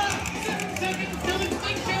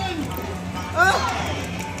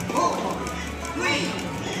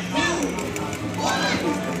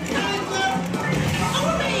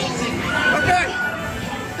 Okay,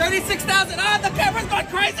 36,000. Ah, the camera's going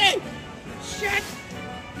crazy. Shit.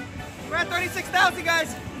 We're at 36,000,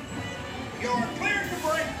 guys. You're cleared to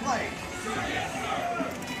break play.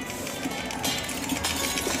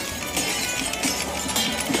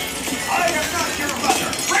 I am not your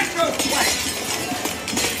mother. Break those plates.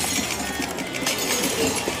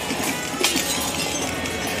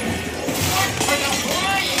 For the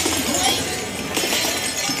flying plate.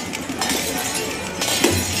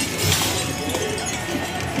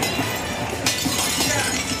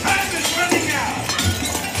 Time is running out.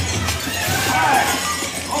 5,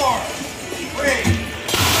 4, 3,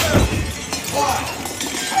 2, 1.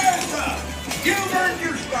 Hands up. You've earned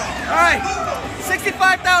your spot. All right,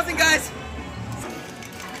 65,000, guys.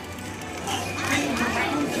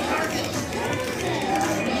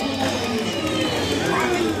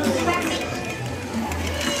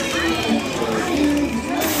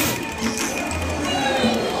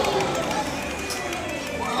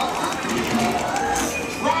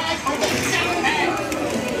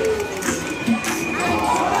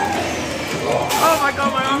 Oh my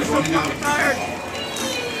God, my arm's so fucking tired.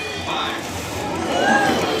 5, 4,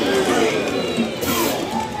 3, 2,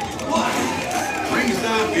 1. Rings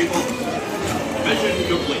down, people. Mission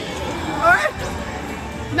complete. All right,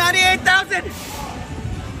 98,000.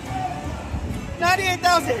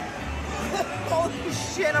 98,000. Holy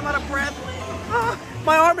shit, I'm out of breath. Ah,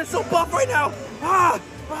 my arm is so buff right now. Ah,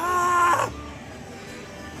 ah.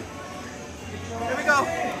 Here we go.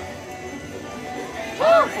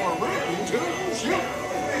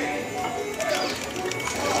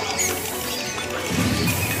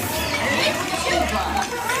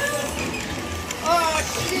 Oh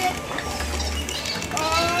shit.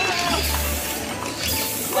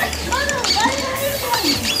 What tunnel? Why are you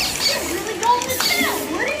doing? You're really going to jail,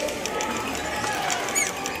 Woody?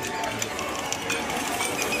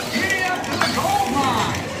 Giddy up to the gold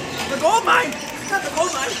mine. The gold mine. It's not the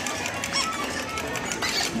gold mine.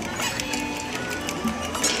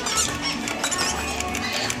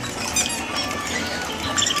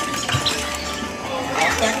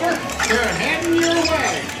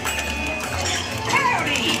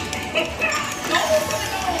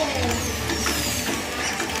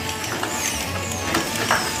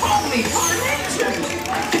 me.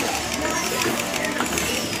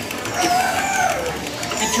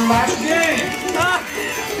 It's your last game.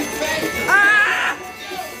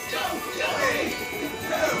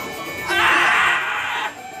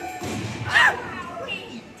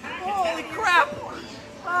 Holy crap!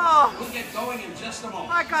 Oh. We'll get going in just a moment.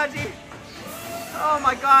 Hi, Kaji. Oh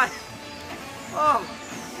my God. Oh.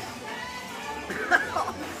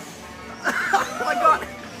 Oh my God.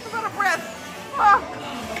 I'm out of breath. Oh.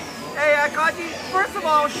 Hey, Kaji, first of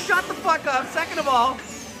all, shut the fuck up. Second of all,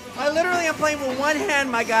 I literally am playing with one hand,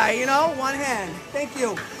 my guy, you know? One hand. Thank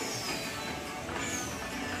you.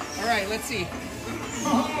 All right, let's see.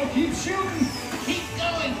 Oh, keep shooting. Keep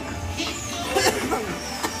going. Keep going.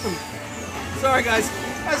 Sorry, guys.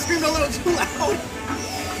 I screamed a little too loud.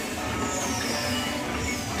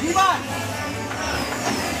 Devon,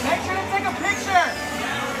 make sure to take a picture.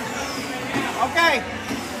 Okay.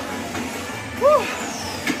 Whew.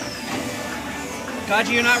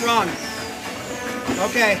 Kaji, you're not wrong.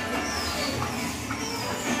 Okay.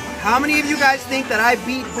 How many of you guys think that I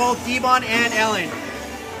beat both Devon and Ellen?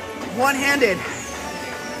 One-handed.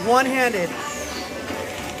 One-handed.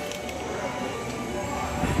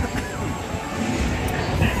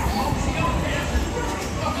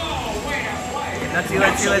 Let's see. And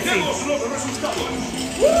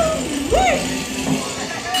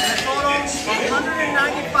a total of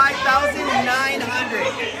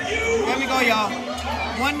 195,900. There we go, y'all.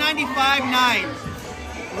 195,900.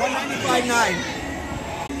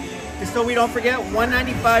 195,900. Just so we don't forget,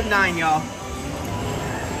 195,900, y'all.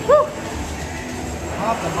 Woo!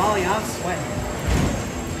 Off the molly, I'm sweating.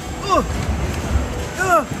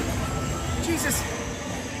 Jesus.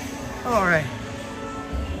 All right.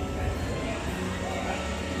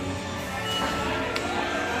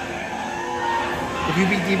 If you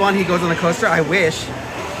beat Devon, he goes on the coaster. I wish.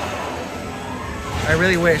 I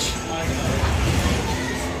really wish.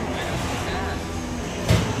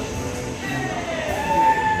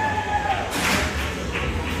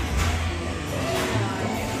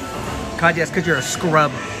 God, yes, because you're a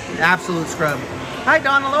scrub. An absolute scrub. Hi,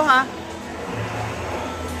 Don. Aloha.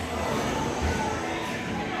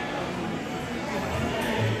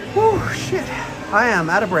 Whew, shit. I am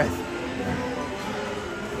out of breath.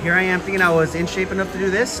 Here I am thinking I was in shape enough to do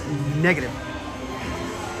this. Negative.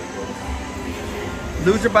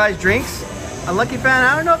 Loser buys drinks. A lucky fan.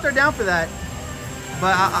 I don't know if they're down for that,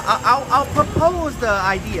 but I'll propose the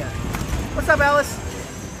idea. What's up, Alice?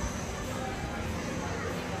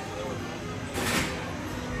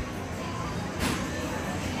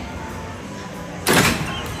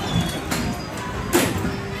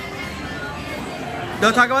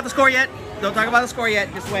 Don't talk about the score yet. Don't talk about the score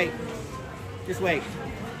yet. Just wait. Just wait.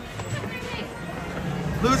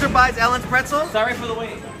 Loser buys Ellen's pretzel. Sorry for the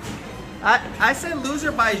wait. I said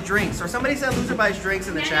loser buys drinks, or somebody said loser buys drinks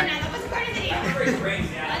in the chat. No, that was part of the video. No,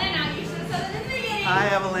 you should have said it in the beginning. Hi,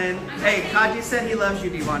 Evelyn. Hey, Kaji said he loves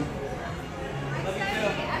you, Devon.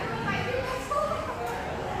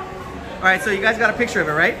 All right, so you guys got a picture of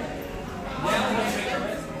it, right?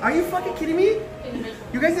 Are you fucking kidding me?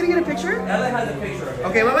 You guys didn't get a picture? Ellen has a picture of it.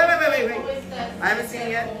 Okay, wait. I haven't seen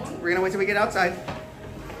it yet. We're gonna wait till we get outside.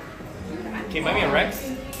 Can you buy me a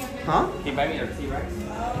Rex? Huh? Can you buy me a T-Rex?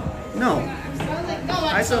 No.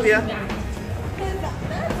 Hi, Sylvia.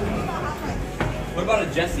 What about a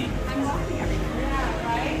Jessie?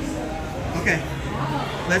 Okay.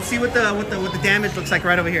 Let's see what the damage looks like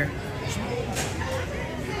right over here.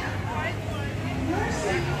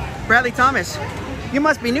 Bradley Thomas, you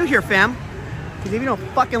must be new here, fam. Because if you don't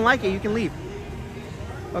fucking like it, you can leave.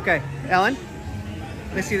 Okay, Ellen,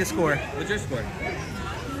 let's see the score. What's your score?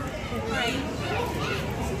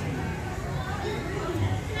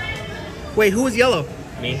 Wait, who was yellow?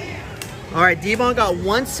 Me. All right, Devon got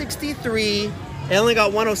 163. Ellen got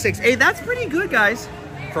 106. Hey, that's pretty good, guys.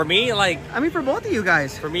 For me, like... I mean, for both of you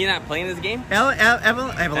guys. For me not playing this game?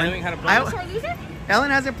 Evelyn. Knowing how to play Sore loser? Ellen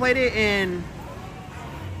hasn't played it in...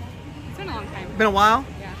 It's been a long time. Been a while?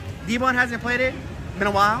 Yeah. Devon hasn't played it? Been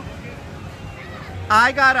a while?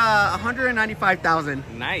 I got 195,000.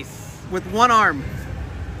 Nice. With one arm.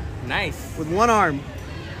 Nice. With one arm.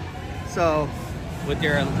 So... With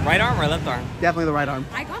your right arm or left arm? Definitely the right arm.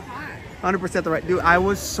 I got hot. 100% the right. Dude, I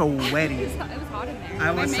was sweaty. It was hot in there.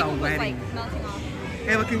 I was My makeup sweating. was like melting off.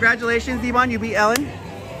 Hey, well, congratulations, Devon. You beat Ellen.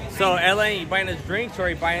 So, Ellen, you buying us drinks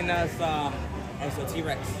or you buying us a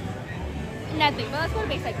T-Rex? Nothing, but let's go to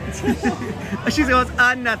basic. She goes,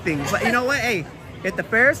 nothing. But you know what? Hey, if the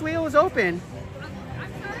Ferris wheel was open...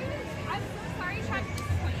 I'm so sorry, Chuck.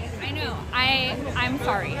 I know. I'm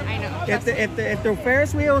sorry. I know. If the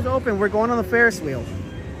Ferris wheel is open, we're going on the Ferris wheel.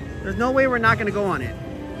 There's no way we're not going to go on it.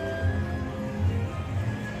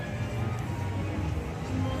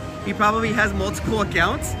 He probably has multiple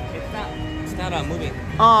accounts. It's not moving.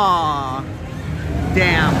 Aw.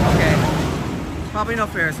 Damn, okay. Probably no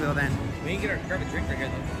Ferris wheel then. We can get our grab a drink right here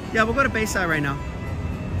though. Yeah, we'll go to Bayside right now.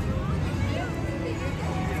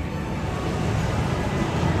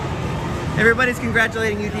 Everybody's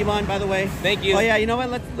congratulating you, Devon, by the way. Thank you. Oh yeah, you know what?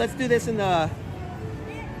 Let's do this in the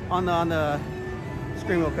on the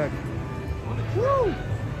screen real quick. Woo!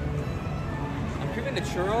 I'm craving a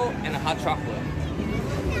churro and a hot chocolate.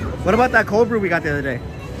 What about that cold brew we got the other day?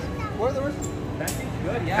 What are the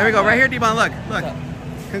good, yeah. There we go, right here, Devon. Look.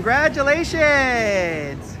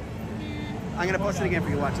 Congratulations! I'm gonna post it again for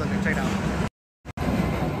you. Watch. Look, check it out.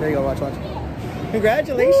 There you go. Watch.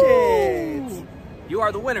 Congratulations! Woo! You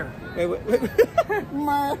are the winner. Wait.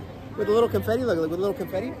 With a little confetti. Look, with a little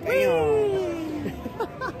confetti.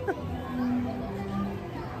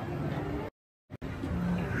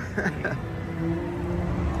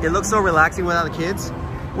 It looks so relaxing without the kids.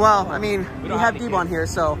 Well, I mean, we have Devon here,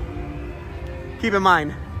 so keep in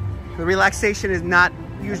mind, the relaxation is not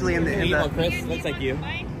usually in the. Chris, looks like you.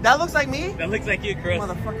 That looks like me? That looks like you, Chris.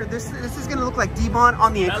 Motherfucker, this is gonna look like Devon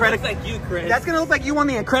on the Incredicoaster. That looks like you, Chris. That's gonna look like you on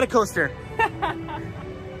the Incredicoaster.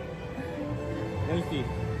 Let me see.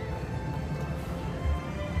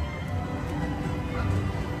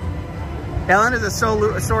 Ellen is a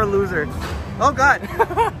sore loser. Oh God!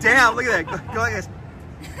 Damn! Look at that. Go like this.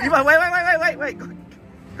 Devon, wait.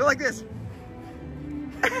 Go like this.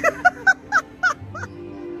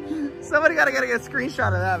 Somebody gotta get a screenshot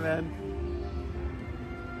of that, man.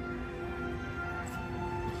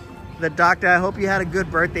 The doctor, I hope you had a good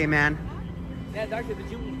birthday, man. Yeah, doctor, did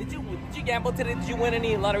you gamble today? Did you win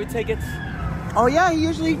any lottery tickets? Oh yeah,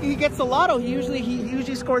 he gets the lotto. He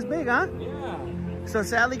usually scores big, huh? Yeah. So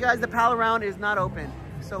sadly, guys, the pal around is not open,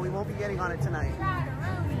 so we won't be getting on it tonight.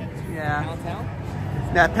 Yeah. Pound Town?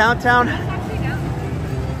 That Pound Town.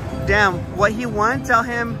 Damn, what he won? Tell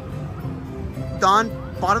him, Don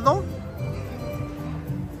Bardo?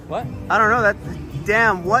 What? I don't know that.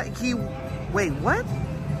 Damn, what he? Wait, what?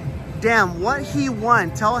 Damn, what he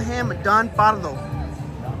won? Tell him, Don Bardo.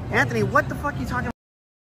 Anthony, what the fuck are you talking about?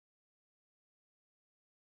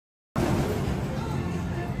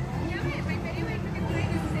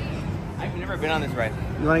 I've never been on this ride.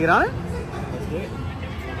 You want to get on it? Let's do it.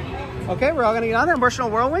 Okay, we're all going to get on it. Emotional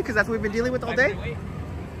whirlwind, because that's what we've been dealing with all day.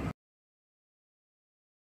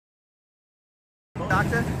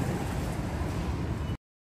 Doctor?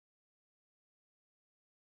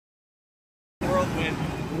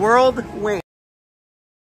 Whirlwind.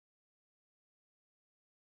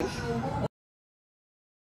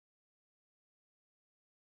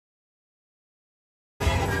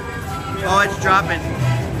 Oh, it's dropping.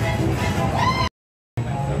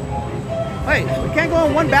 Wait, we can't go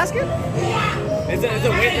in one basket? It's a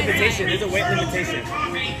weight limitation. There's a weight limitation.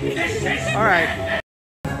 All right.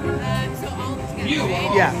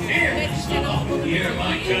 Yeah.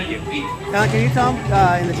 Can you tell him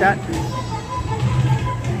in the chat?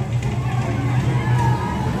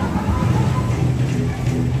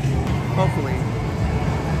 Hopefully.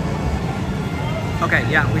 Okay,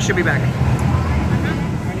 yeah, we should be back.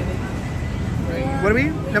 What are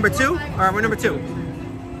we? Number 2? All right, we're number 2.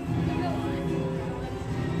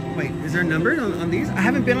 Wait, is there a number on these? I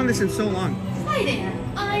haven't been on this in so long. Hi there.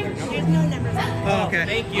 There's no numbers. Oh, okay.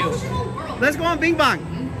 Thank you. Let's go on Bing Bong.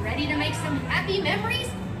 Ready to make some happy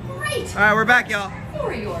memories? Great. All right, we're back, y'all.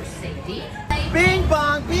 For your safety. Bing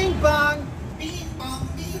Bong, Bing Bong.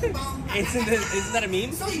 Isn't that a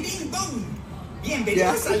meme? Soy Bing Bong.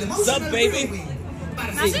 Bienvenidos al What's up, baby?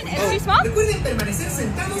 Imagine, is she small? Recuerden permanecer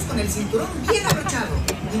sentados con el cinturón bien abrochado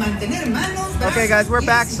y mantener manos, brazos, Okay, guys, we're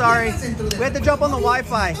back. pies y Sorry. piernas dentro del We had to jump on the automóvil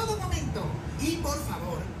Wi-Fi. en todo momento. Y por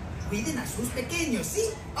favor, cuiden a sus pequeños, ¿sí?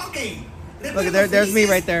 Okay. Look, there's me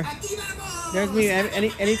right there. Aquí vamos. There's me.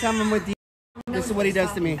 Anytime I'm with you, this is what he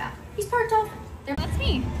does to me. He's parked off. That's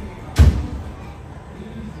me.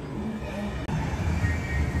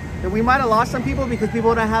 And we might have lost some people because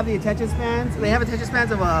people don't have the attention spans. They have attention spans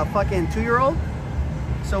of a fucking 2-year-old.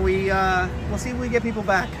 So we'll see if we get people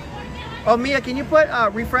back. Oh, Mia, can you put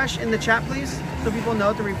refresh in the chat, please? So people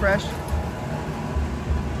know to refresh.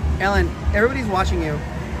 Ellen, everybody's watching you.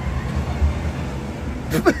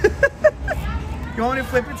 You want me to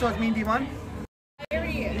flip it so it's me and Devon?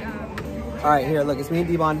 All right, here, look, it's me and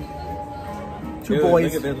Devon. Two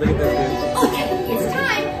boys. Look at this, dude. Okay, it's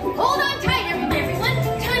time. Hold on tight, everyone.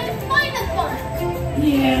 Time to find the fun.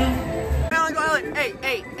 Yeah. Ellen, go Ellen. Hey.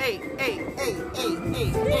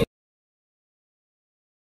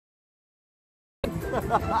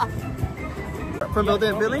 From Build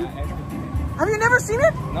It Billy? Have you never seen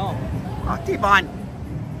it? No. Oh, Devon.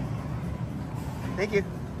 Thank you.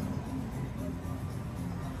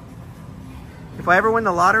 If I ever win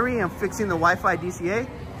the lottery, I'm fixing the Wi-Fi DCA.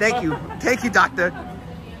 Thank you. Thank you, doctor.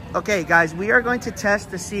 Okay, guys, we are going to test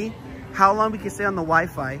to see how long we can stay on the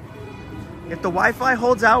Wi-Fi. If the Wi-Fi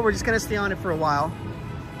holds out, we're just going to stay on it for a while.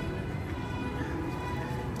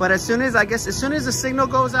 But as soon as the signal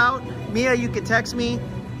goes out, Mia, you can text me.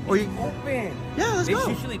 Or you... Open. Yeah, let's go. It's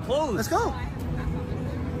usually closed. Let's go.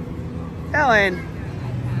 Ellen.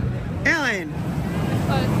 Ellen.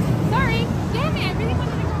 Sorry. Damn it, I really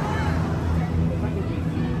wanted to go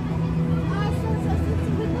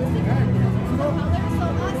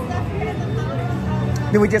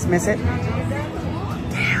Did we just miss it?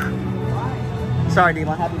 Damn. Sorry,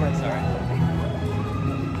 Devon. Happy birthday. Sorry.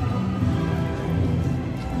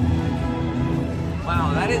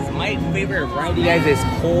 Wow, that is my favorite ride, you guys. Is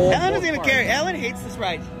cold. Ellen doesn't even care. Ellen hates this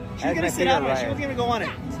ride. She's gonna sit out on it. She wasn't gonna go on it.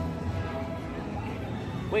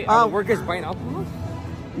 Wait, are the workers buying alcohol?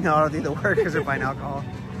 No, I don't think the workers are buying alcohol.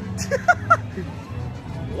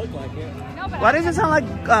 Look like it. No, but Why does it sound like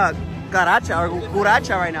garacha or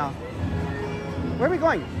curacha right now? Where are we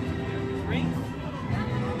going?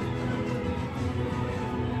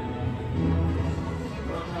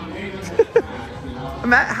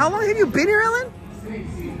 Matt, how long have you been here, Ellen?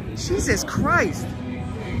 Jesus Christ.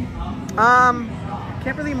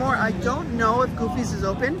 Kimberly Moore, I don't know if Goofy's is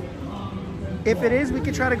open. If it is, we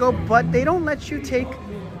could try to go, but they don't let you take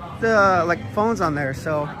the phones on there,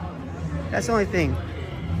 so that's the only thing.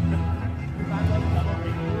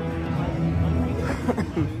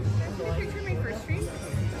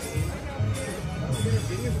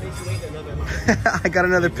 I got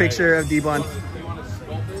another picture of Devon.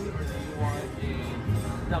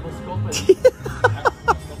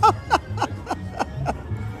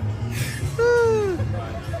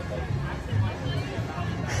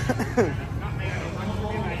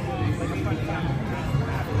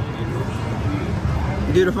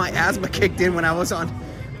 Dude, if my asthma kicked in when I was on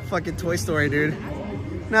fucking Toy Story, dude.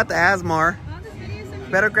 Not the asthma.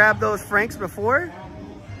 Better grab those Franks before.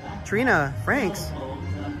 Trina, Franks.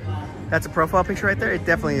 That's a profile picture right there? It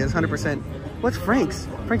definitely is, 100%. What's Frank's?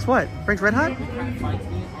 Frank's what? Frank's Red Hot?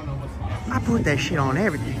 I put that shit on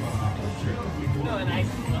everything.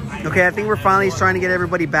 Okay, I think we're finally trying to get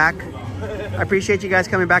everybody back. I appreciate you guys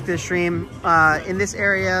coming back to the stream. In this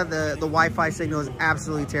area, the Wi-Fi signal is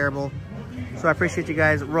absolutely terrible. So I appreciate you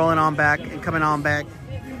guys rolling on back and coming on back,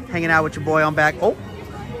 hanging out with your boy on back. Oh,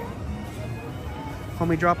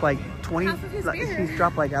 homie dropped like 20. He's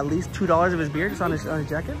dropped like at least $2 of his beer just on his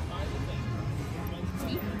jacket.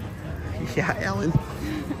 Yeah, Ellen.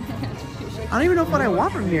 I don't even know what I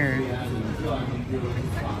want from here.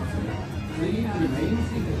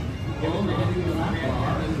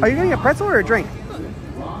 Are you getting a pretzel or a drink?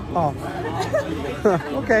 Oh.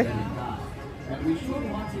 Okay.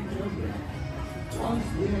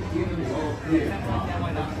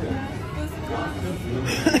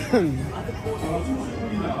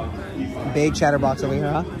 Big chatterbox over here,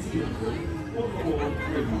 huh?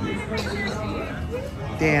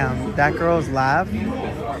 Damn, that girl's laugh.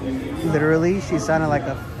 Literally, she sounded like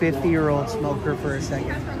a 50-year-old smoker for a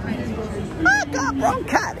second. I got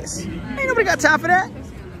bronchitis. Ain't nobody got time for that.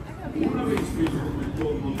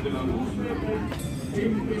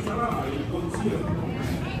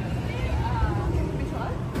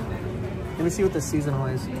 Let me see what the seasonal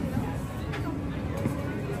is.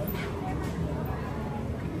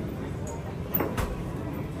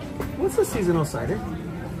 What's the seasonal cider?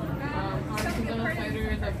 Seasonal cider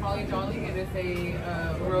is a Polly Jolly. It is a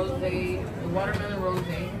rosé, watermelon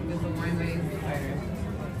rosé. It's a wine-based cider.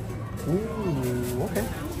 Ooh, okay.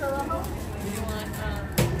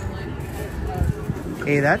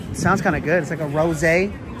 Hey, that sounds kind of good. It's like a rosé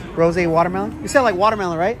watermelon. You said like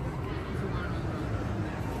watermelon, right?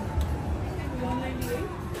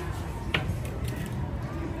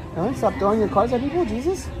 No, stop throwing your cards at people,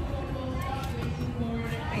 Jesus.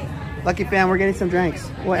 Lucky fam, we're getting some drinks.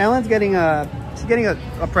 Well, Ellen's getting a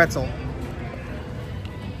pretzel.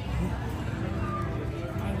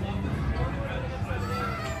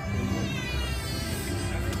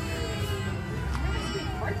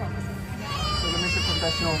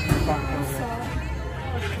 Professional.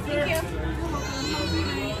 Thank you.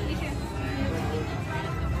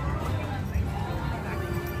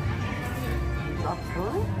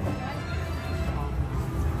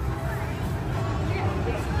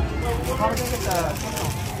 How are we gonna get the...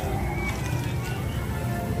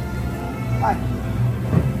 Hi.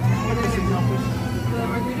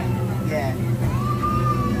 Yeah.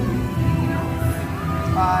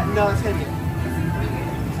 No, it's gonna be...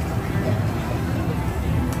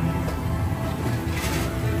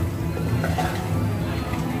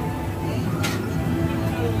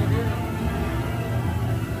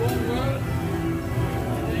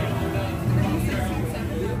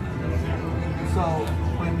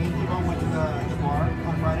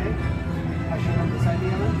 I showed him this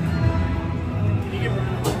idea.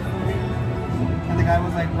 And the guy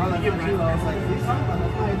was like, bro, that's not you. I was like, what are you talking about?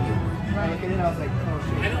 That's my idea. I look at it, I was like, oh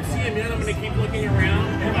shit. I don't see him yet. I'm going to keep looking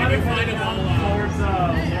around. If I do find him, I'll towards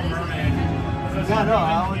Mermaid. Yeah, no,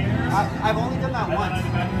 I've only done that once.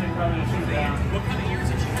 What kind of ears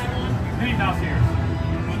did you have on? Minnie Mouse ears.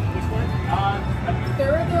 Which one?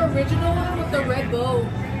 They're the original one with the red bow.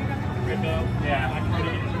 Red bow? Yeah.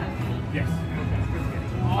 Yes.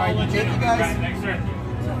 All right, thank you guys. Thanks, sir.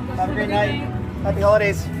 Have a great night. Happy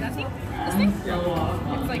holidays. That thing? This thing?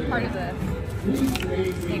 It's like part of the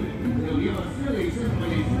thing.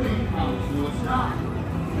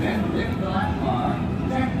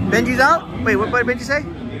 Benji's out? Wait, what did Benji say?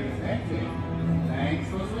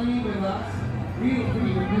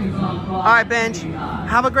 All right, Benj.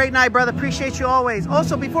 Have a great night, brother. Appreciate you always.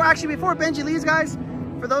 Also, before Benji leaves, guys,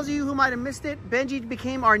 for those of you who might have missed it, Benji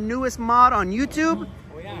became our newest mod on YouTube.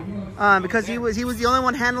 Because he was the only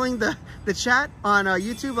one handling the chat on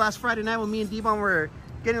YouTube last Friday night when me and D-Bon were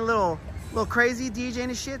getting a little crazy DJing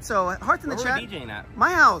and shit. So hearts in the chat. Where were we DJing at?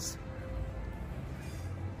 My house.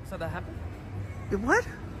 So that happened? What?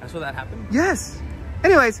 That's where that happened? Yes.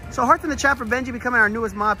 Anyways, so hearts in the chat for Benji becoming our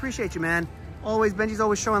newest mod. Appreciate you, man. Always, Benji's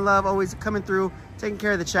always showing love, always coming through, taking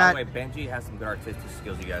care of the chat. By the way, Benji has some good artistic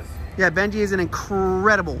skills, you guys. Yeah, Benji is an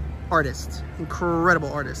incredible artist.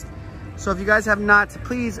 Incredible artist. So if you guys have not,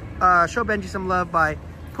 please show Benji some love by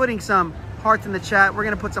putting some hearts in the chat. We're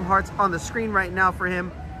going to put some hearts on the screen right now for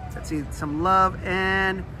him. Let's see, some love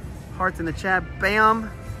and hearts in the chat.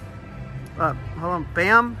 Bam. Hold on.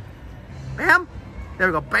 Bam. Bam. There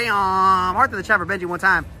we go. Bam. Heart in the chat for Benji one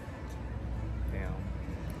time. Damn.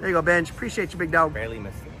 There you go, Benj. Appreciate you, big dog. Barely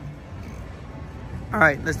missed it. All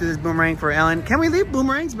right, let's do this boomerang for Ellen. Can we leave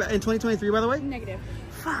boomerangs in 2023, by the way? Negative.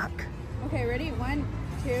 Fuck. Okay, ready? 1,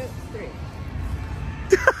 2, 3.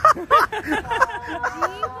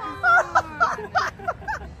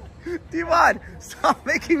 D-Mod, stop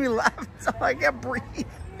making me laugh. So I can't breathe.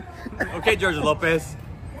 Okay, George Lopez.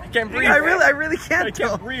 I can't breathe. I really can't. I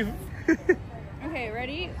can't breathe. Okay,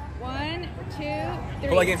 ready? 1, 2, 3.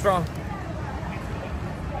 Pull again strong.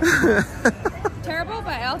 Terrible,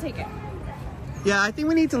 but I'll take it. Yeah, I think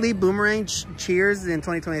we need to leave boomerang cheers in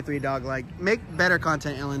 2023, dog. Like, make better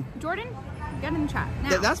content, Ellen. Jordan, get in the chat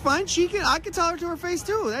now. That's fine. I can tell her to her face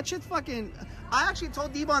too. That shit's fucking. I actually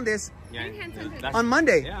told D-Bon this on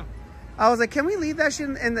Monday. Yeah. I was like, can we leave that shit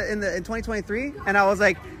in 2023? And I was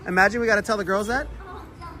like, imagine we got to tell the girls that.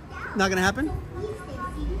 Not gonna happen.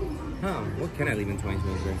 Huh? What can I leave in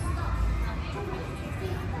 2023?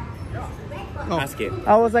 Oh. Ask it.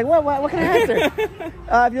 I was like, what can I answer?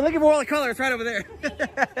 If you're looking for all the color, it's right over there.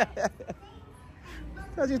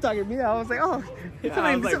 As you're talking to me, I was like, oh,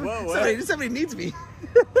 yeah, somebody needs me.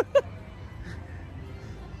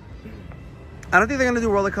 I don't think they're gonna do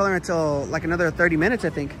roller color until like another 30 minutes, I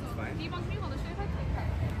think.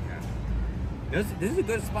 This is a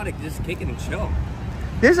good spot to just kick it and chill.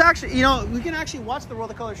 There's actually, you know, we can actually watch the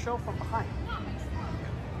roller color show from behind.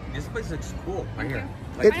 This place looks cool right here.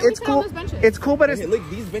 Like, it's cool. It's cool, but it's look,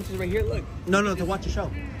 these benches right here. Look. No, to watch the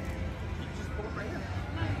show.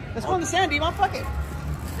 Let's go on the sand, D-Mon. Fuck it.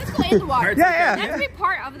 Let's go in the water. Yeah. That's be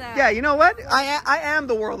part of the. Yeah, you know what? I am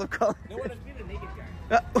the world of color. No one has been a naked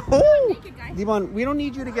guy. Oh, D-Mon, we don't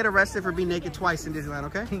need you to get arrested for being naked twice in Disneyland,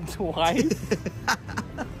 okay? Twice?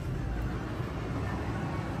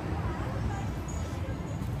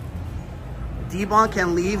 D-Bon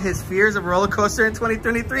can leave his fears of roller coaster in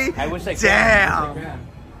 2023. I wish I could. Damn.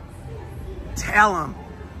 Tell him,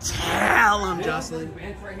 Jocelyn.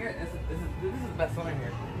 This is the best one right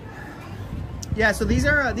here. Yeah, so these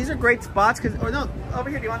are great spots because. Oh no, over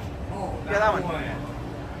here, D-Bon. Oh, yeah, that one.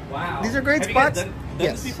 Wow. These are great Have spots. You guys done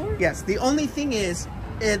this before? Yes. The only thing is,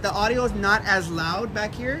 the audio is not as loud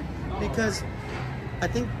back here because I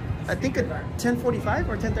think at 10:45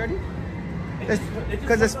 or 10:30.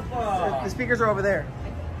 Because the speakers are over there.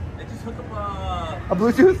 They just hook up a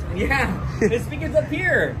Bluetooth? Yeah, the speakers up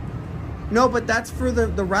here. No, but that's for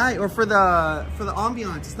the ride or for the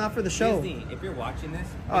ambiance. It's not for the show. Disney, if you're watching this,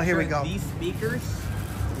 here we go. These speakers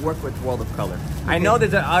work with World of Color. Okay. I know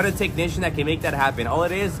there's an audio technician that can make that happen. All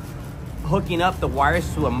it is, hooking up the wires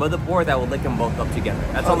to a motherboard that will link them both up together.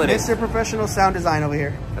 That's all it is. Mr. Professional Sound Design over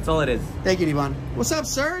here. That's all it is. Thank you, D-Bon. What's up,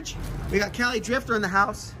 Serge? We got Cali Drifter in the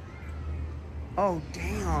house. Oh,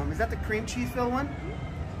 damn. Is that the cream cheese filled one?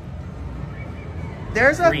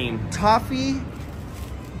 There's a toffee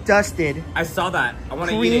dusted. I saw that. I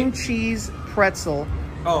want to eat it. Cream cheese pretzel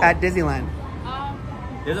at Disneyland.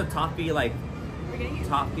 There's a toffee,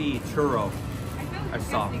 toffee churro. I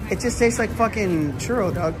saw. It just tastes like fucking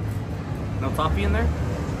churro, dog. No toffee in there?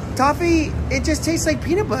 Toffee, it just tastes like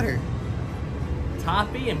peanut butter.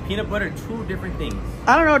 Toffee and peanut butter, two different things.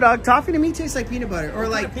 I don't know, dog. Toffee to me tastes like peanut butter. Or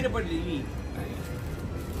What like, kind of peanut butter do you eat?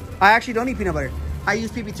 I actually don't eat peanut butter. I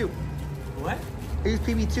use PB2. What? I use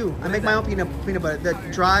PB2. I What make is my that? own peanut butter. The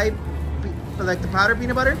dry, like the powdered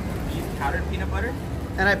peanut butter. You use powdered peanut butter?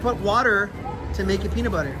 And I put water to make it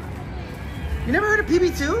peanut butter. You never heard of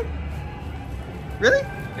PB2? Really?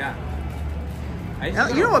 Yeah.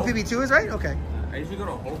 You know what PB2 is, right? Okay. I usually go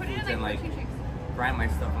to Whole Put it in Foods like and like protein shakes. grind my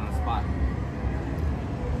stuff on the spot.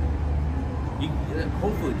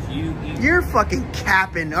 Whole Foods, You're fucking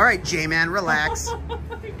capping. All right, J-Man, relax. Oh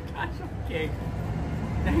my gosh, okay.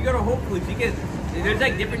 Now you go to Whole Foods, you get, there's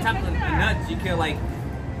like different types of nuts. You can like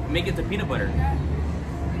make it to peanut butter.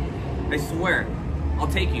 I swear, I'll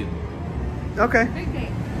take you. Okay. Big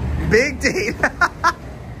day. Big date.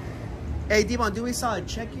 Hey, Devon, do we saw it?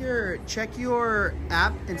 Check your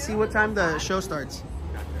app and see what time the show starts.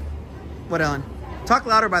 Gotcha. What, Ellen? Talk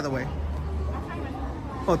louder, by the way.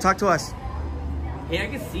 Oh, talk to us. Hey, I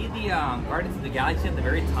can see the Guardians of the Galaxy at the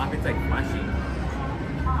very top. It's like flashing.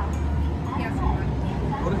 Yes.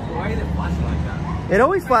 Why is it flashing like that? It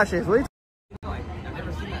always flashes. What are you I've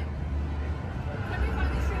never seen that.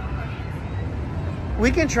 We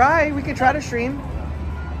can try. We can try to stream.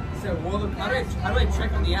 So, how do I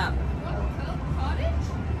check on the app?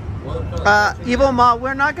 Evil Ma,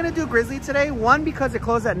 we're not going to do Grizzly today. One, because it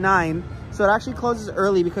closed at 9. So it actually closes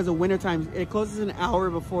early because of winter time. It closes an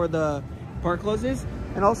hour before the park closes.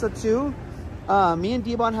 And also, two, me and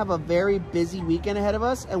Devon have a very busy weekend ahead of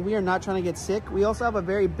us. And we are not trying to get sick. We also have a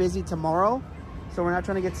very busy tomorrow. So we're not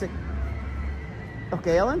trying to get sick.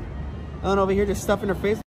 Okay, Ellen? Ellen over here just stuffing her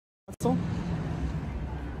face.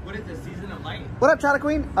 What is the Season of Light? What up, Chata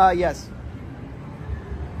Queen? Yes.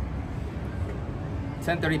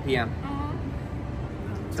 10:30 p.m.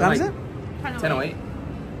 What time is it? 10:08.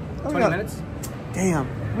 20 minutes. Damn.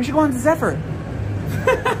 We should go on to Zephyr.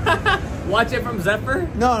 Watch it from Zephyr?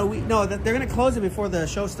 No, they're gonna close it before the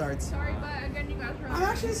show starts. Sorry, but again, you guys were I'm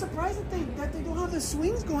actually surprised that they don't have the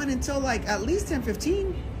swings going until like at least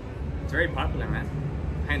 10:15. It's very popular, man.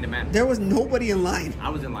 High in demand. There was nobody in line. I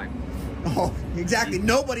was in line. Oh, exactly.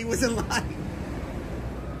 Nobody was in line.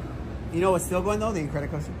 You know what's still going though? The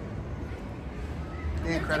Incredicoaster. The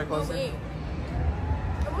Incredicoaster.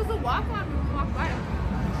 It was a walk on when we walked by.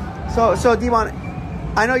 So Devon,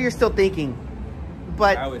 I know you're still thinking,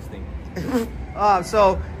 but I was thinking.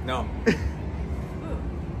 so No.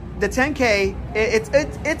 the 10K,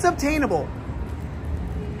 it's obtainable,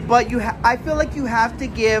 but I feel like you have to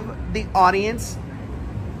give the audience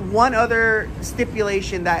one other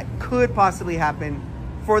stipulation that could possibly happen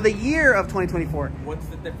for the year of 2024. What's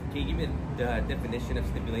can you give me the definition of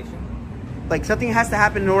stipulation? Like something has to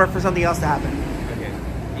happen in order for something else to happen. Okay.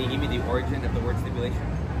 Can you give me the origin of the word stipulation?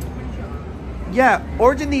 Yeah,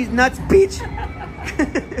 origin these nuts, bitch.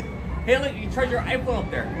 Hey, look, you charge your iPhone up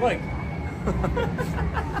there. Look.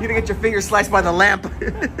 You're gonna get your finger sliced by the lamp.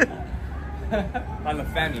 On the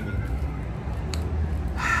fan, you mean?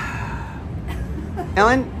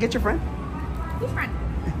 Ellen, get your friend. Who's friend?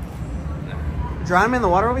 Drown him in the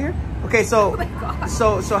water over here. Okay, so Oh my God.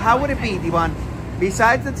 so how would it be, Devon?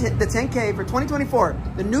 Besides the 10K for 2024,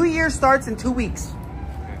 the new year starts in 2 weeks.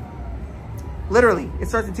 Literally, it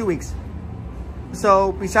starts in 2 weeks.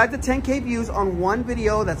 So besides the 10K views on one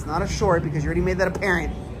video, that's not a short because you already made that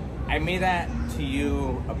apparent. I made that to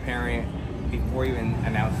you apparent before you even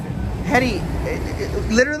announced it. Hetty,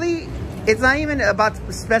 literally, it's not even about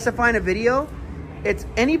specifying a video. It's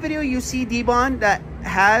any video you see, Devon, that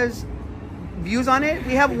has views on it.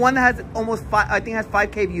 We have one that has almost 5, I think has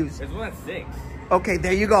 5K views. There's one at 6. Okay,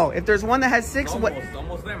 there you go. If there's one that has 6,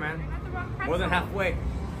 Almost there, man. More than halfway.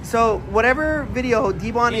 So whatever video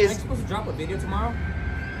Devon Hey, am I is, supposed to drop a video tomorrow?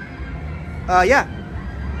 yeah.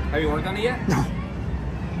 Have you worked on it yet? No.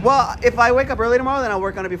 Well, if I wake up early tomorrow, then I'll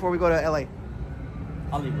work on it before we go to LA.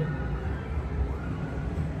 Hollywood.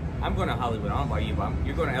 I'm going to Hollywood. I don't know about you, but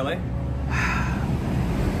you're going to LA?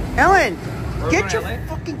 Ellen, We're get your going to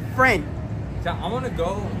LA? fucking friend. So I want to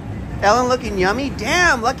go. Ellen looking yummy.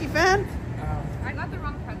 Damn, lucky fan. I got the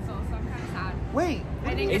wrong pretzel, so I'm kind of sad. Wait. I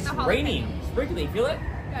didn't get It's the jalapeno. raining. Sprinkly. Feel it?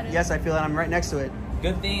 Got it. Yes, I feel it. I'm right next to it.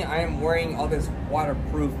 Good thing I am wearing all this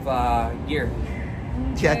waterproof gear.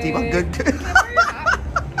 Yeah, Devon, good.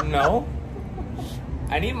 No.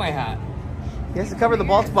 I need my hat. He has to cover the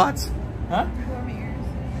bald spots. Huh? Blow my ears.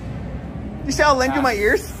 You see how I'll lend you my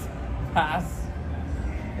ears? Pass.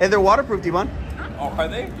 Hey, they're waterproof, Devon. Oh, are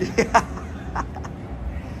they?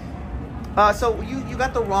 Yeah. So you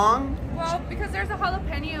got the wrong. Well, because there's a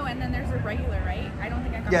jalapeno and then there's a regular, right? I don't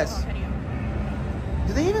think I got Yes. the jalapeno.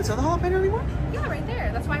 Do they even sell the jalapeno anymore? Yeah, right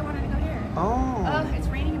there. That's why I wanted to go here. Oh. Ugh, it's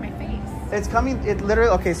raining in my face. It's coming, it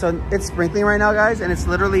literally, okay, so it's sprinkling right now, guys, and it's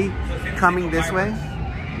literally coming this way.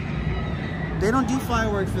 They don't do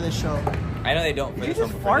fireworks for this show. I know they don't. Did you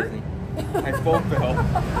just fart? I spoke, Phil.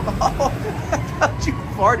 Oh, I thought you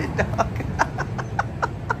farted, dog.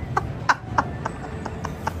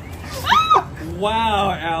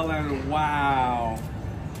 Wow, Alan, wow.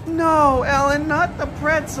 No, Ellen, not the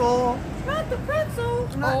pretzel. Not the pretzel.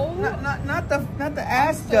 Not the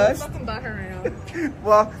ass dust. I'm fucking butthurt right now.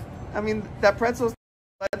 Well, I mean, that pretzel's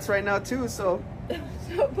nuts right now too, so.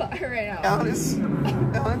 So butthurt right now.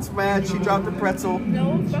 Ellen's mad. She dropped the pretzel.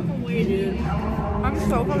 No fucking way, dude. I'm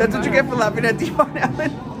so fucking That's what you get for laughing at Devon,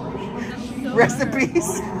 Ellen. Rest in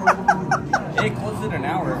peace. It closed in an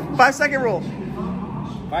hour. 5-second rule.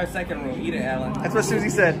 5-second rule. Eat it, Alan. That's what Susie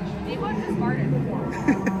said. Devon just farted.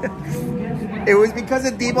 It was because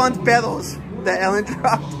of Devon's pedos that Ellen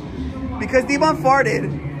dropped. Because Devon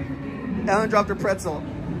farted, Ellen dropped her pretzel.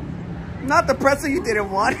 Not the pretzel you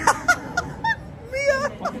didn't want.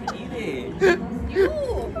 Mia. Eat it.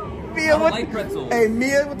 Mia, I don't like pretzels. Hey,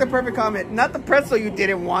 Mia with the perfect comment. Not the pretzel you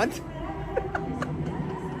didn't want.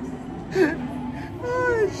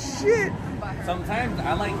 Oh, shit. Sometimes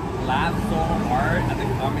I like laugh so hard at the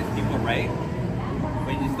comments people write,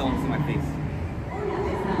 but you just don't see my face.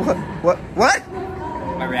 What?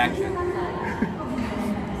 My reaction.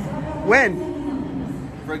 When?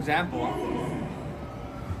 For example.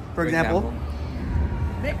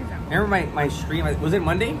 Remember my stream? Was it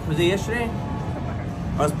Monday? Was it yesterday?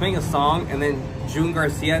 I was playing a song and then June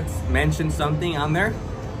Garcia mentioned something on there.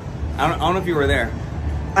 I don't know if you were there.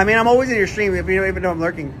 I mean, I'm always in your stream if you don't even know I'm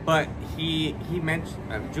lurking. But he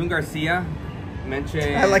mentioned June Garcia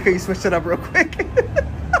mentioned. I like how you switched it up real quick.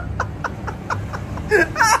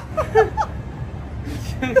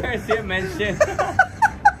 June Garcia mentioned.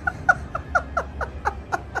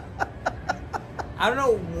 I don't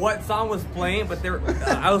know what song was playing, but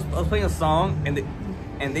I was playing a song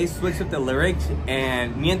and they switched up the lyrics,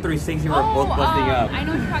 and me and 360 were both busting up. I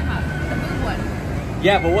know what you're talking about. The boo one.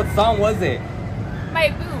 Yeah, but what song was it? My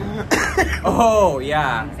boo. Oh,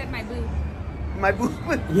 yeah. He said my boo. My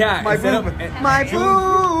boob. Yeah. My boob. My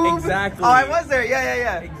boob. Exactly. Oh, I was there.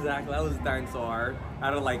 Yeah. Exactly. I was dying so hard. I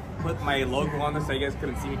had to like put my logo on there so you guys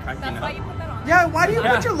couldn't see me cracking up. That's why you put that on. Yeah, why do you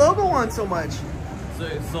put your logo on so much?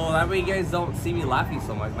 So that way you guys don't see me laughing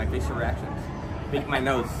so much, my facial reactions. Make my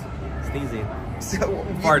nose sneezing. So,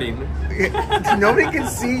 farting. Nobody can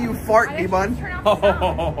see you fart, Devon.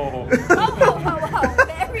 Oh.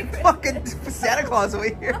 Very good. Fucking Santa Claus over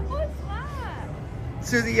here. What's that?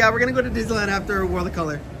 Susie, yeah, we're gonna go to Disneyland after World of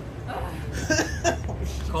Color.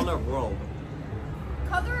 Color of World.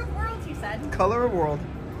 Color of Worlds, you said. Color of World.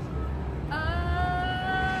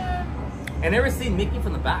 I never seen Mickey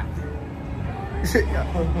from the back.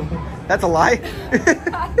 That's a lie.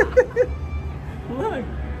 Look.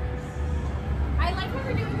 I like how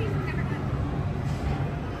we're doing things we've never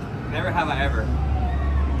done. Never have I ever.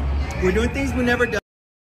 We're doing things we've never done.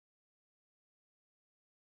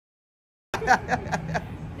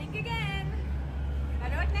 Think again.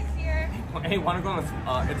 Better luck next year. Hey, wanna go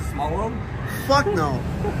on It's a Small World? Fuck no.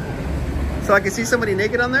 So I can see somebody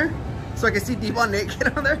naked on there? So I can see Devon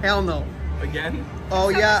naked on there? Hell no. Again? Oh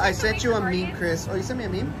yeah, I sent you a meme, Chris. Oh, you sent me a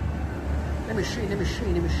meme? Let me see.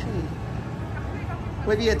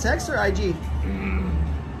 Wait, via text or IG?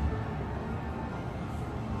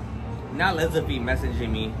 Now LIZZAY messaging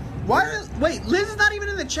me. Why? Wait, Liz is not even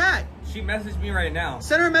in the chat. She messaged me right now.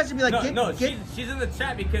 Send her a message and be like, she's in the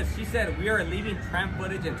chat because she said we are leaving tramp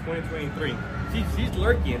footage in 2023. She's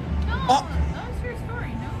lurking. No, that was her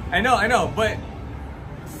story, no? I know, but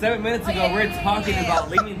 7 minutes ago we were talking about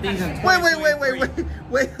leaving things in 2023.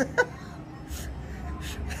 Wait.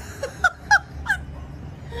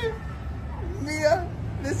 Mia,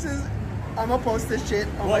 this is, I'm gonna post this shit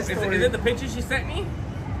on my story. Is it the picture she sent me?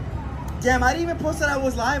 Damn, I didn't even post that I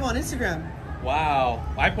was live on Instagram. Wow,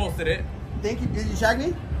 I posted it. Thank you. Did you tag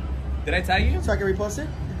me? Did I tag you? So I can repost it?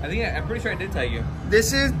 I'm pretty sure I did tag you.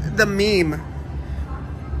 This is the meme.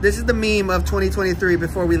 This is the meme of 2023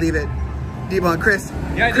 before we leave it. Devon, Chris.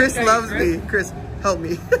 Yeah, Chris loves me. Chris, help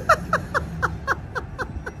me.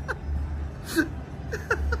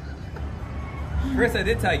 Chris, I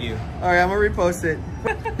did tag you. All right, I'm gonna repost it.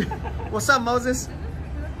 What's up, Moses?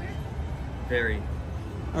 Very.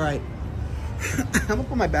 All right. I'm gonna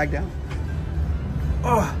put my bag down.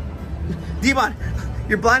 Oh, Devon,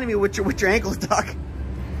 you're blinding me with your ankles, doc.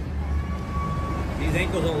 These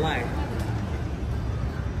ankles don't lie.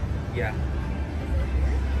 Yeah.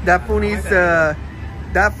 That fool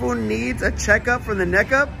needs a checkup from the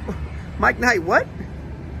neck up. Mike Knight, what?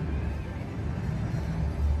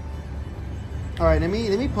 All right, let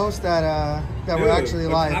me post that that Dude, we're actually the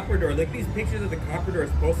live. Copper door. Look at these pictures of the Copper door is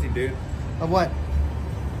posting, dude. Of what?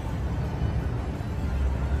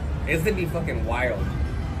 It's gonna be fucking wild.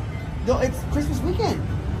 No, it's Christmas weekend.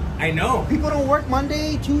 I know. People don't work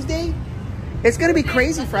Monday, Tuesday. It's gonna be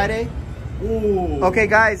crazy Friday. Ooh. Okay,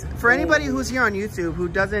 guys, for anybody who's here on YouTube who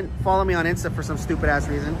doesn't follow me on Insta for some stupid ass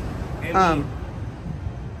reason,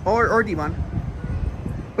 or Devon.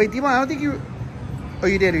 Wait, Devon, I don't think you. Oh,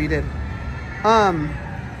 you did, or you did.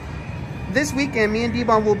 This weekend, me and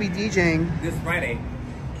Devon will be DJing. This Friday.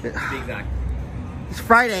 To be exact. It's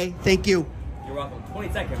Friday. Thank you. You're welcome.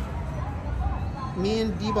 20 seconds. Me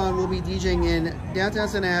and Devon will be DJing in downtown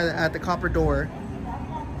Cincinnati at the Copper Door.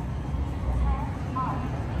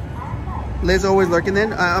 Liz always lurking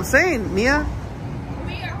then. I'm saying, Mia.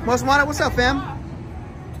 Most Wanted, what's up, fam?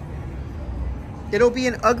 It'll be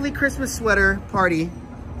an ugly Christmas sweater party.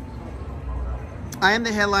 I am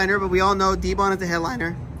the headliner, but we all know Devon is the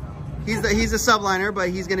headliner. He's the subliner, but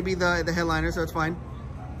he's gonna be the headliner, so it's fine.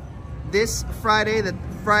 This Friday,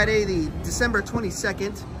 the December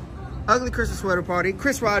 22nd, ugly Christmas sweater party.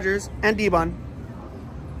 Chris Rogers and Devon.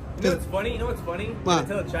 You know what's funny? What? Can I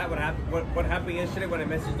tell the chat what happened yesterday when I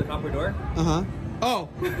messaged the Copper door? Oh.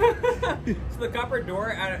 So the Copper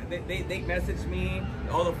door, they messaged me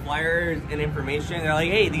all the flyers and information. They're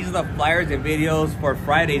like, hey, these are the flyers and videos for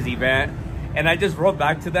Friday's event. And I just wrote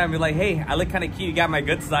back to them. Be like, hey, I look kind of cute. You got my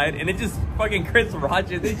good side. And it just fucking Chris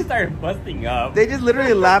Rogers. They just started busting up. They just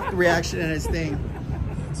literally laughed reaction at his thing.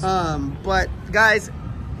 But guys,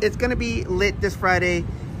 it's gonna be lit this Friday.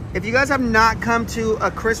 If you guys have not come to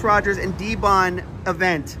a Chris Rogers and Devon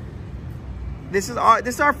event, this is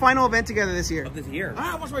our final event together this year. Of this year.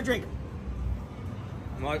 What's my drink?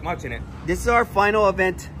 I'm watching it. This is our final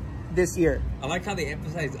event this year. I like how they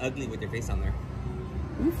emphasize ugly with your face on there.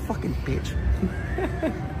 You fucking bitch.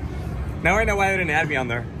 Now I know why they didn't add me on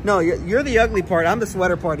there. No, you're the ugly part. I'm the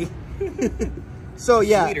sweater party. So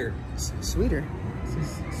yeah. Sweeter.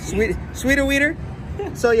 Sweeter weeder.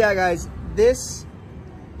 So yeah, guys, this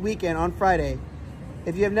weekend on Friday,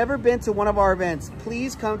 if you have never been to one of our events,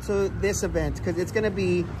 please come to this event because it's gonna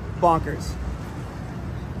be bonkers.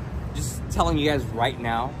 Just telling you guys right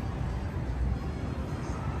now.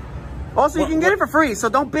 Also, you can get it for free, so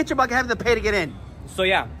don't bitch about having to pay to get in. So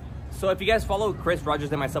yeah, so if you guys follow Chris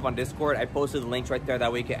Rogers and myself on Discord, I posted the links right there.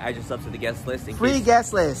 That way you can add yourself to the guest list. Free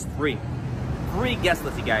guest list. Free guest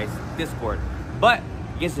list, you guys. Discord. But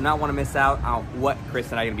you guys do not want to miss out on what Chris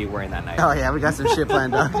and I are going to be wearing that night. Oh yeah, we got some shit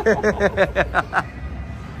planned out.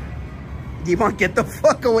 Devon, get the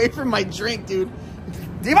fuck away from my drink, dude.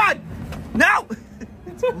 Devon! No!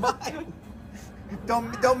 It's mine.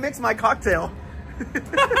 Don't mix my cocktail.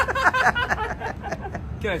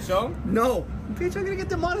 Can I show him? No. Bitch, I'm gonna get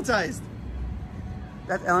demonetized.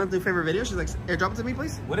 That's Ellen's new favorite video. She's like, airdrop it to me,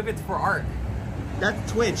 please. What if it's for art?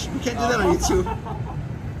 That's Twitch. You can't do that on YouTube.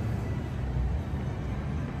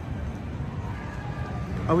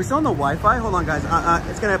 Are we still on the Wi-Fi? Hold on, guys.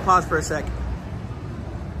 It's gonna pause for a sec.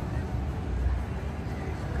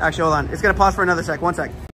 Actually, hold on. It's gonna pause for another sec. 1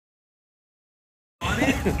 sec. On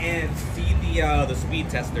it and see the speed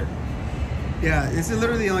tester. Yeah, this is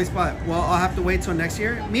literally the only spot. Well, I'll have to wait till next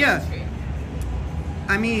year. Mia,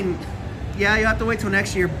 I mean, yeah, you have to wait till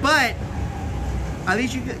next year, but at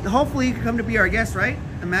least you could, hopefully you can come to be our guest, right?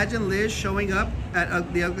 Imagine Liz showing up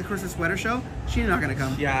at the Ugly Christmas Sweater Show. She's not gonna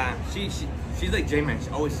come. Yeah, she's like J-Man. She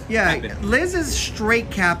always capping. Liz is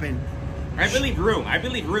straight capping. I believe Rue.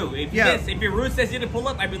 If your Rue says you didn't pull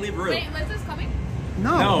up, I believe Rue. Wait, Liz is coming?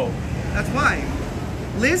 No. That's why.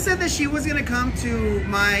 Liz said that she was gonna come to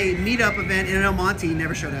my meetup event in El Monte,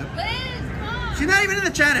 never showed up. Liz, come! She's not even in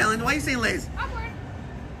the chat, Ellen. Why are you saying Liz? Awkward.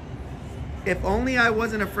 If only I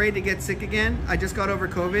wasn't afraid to get sick again. I just got over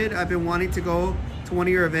COVID. I've been wanting to go to one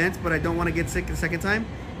of your events, but I don't want to get sick the second time.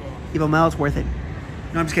 Evo Mel, it's worth it.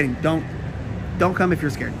 No, I'm just kidding. Don't come if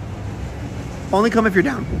you're scared. Only come if you're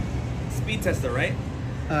down. Speed tester, right?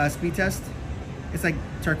 Speed test. It's like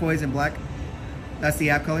turquoise and black. That's the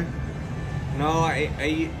app color. No,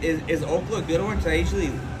 is Okla a good one? Because I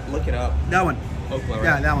usually look it up. That one. Okla, right?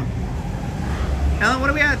 Yeah, that one. Ellen, what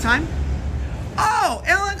are we at time? Oh,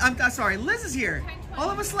 Ellen, I'm sorry. Liz is here. All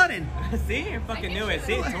of a sudden. See? I fucking knew it.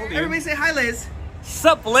 See, I told you. Everybody say hi, Liz.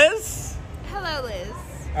 Sup, Liz? Hello, Liz.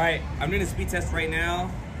 All right, I'm doing a speed test right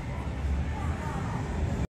now.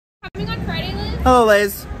 Coming on Friday, Liz? Hello,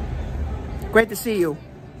 Liz. Great to see you.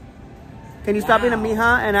 Can you stop being a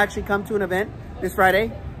mija and actually come to an event this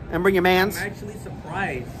Friday and bring your mans? I'm actually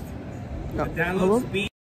surprised. No. The download speed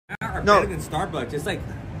are better than Starbucks. It's like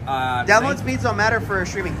download speeds don't matter for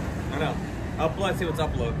streaming. I know. Upload. See what's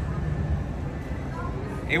upload.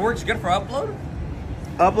 It works good for upload.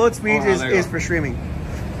 Upload speed is for streaming.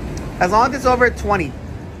 As long as it's over 20.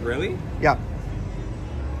 Really? Yeah.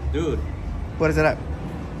 Dude. What is it at?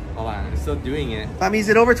 Hold on, it's still doing it. That means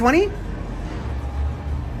it over 20?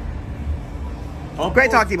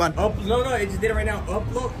 Great talk, T-Bun. No, it just did it right now.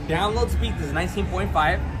 Download speed is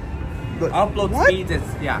 19.5. But Upload what? speed is,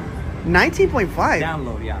 yeah. 19.5?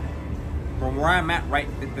 Download, yeah. From where I'm at, right,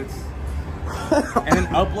 this. And then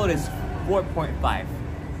upload is 4.5.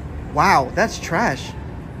 Wow, that's trash.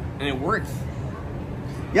 And it works.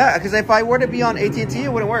 Yeah, because if I were to be on AT&T,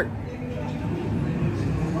 it wouldn't work.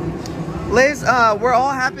 Liz, we're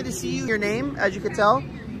all happy to see you. Your name, as you can tell.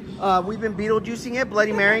 We've been Beetlejuicing it,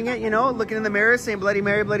 Bloody Marying it, you know, looking in the mirror, saying Bloody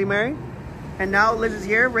Mary, Bloody Mary. And now Liz is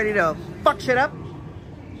here, ready to fuck shit up.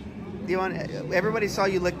 Everybody saw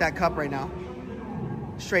you lick that cup right now.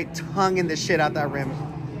 Straight tonguing the shit out that rim.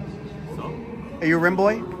 So? Are you a rim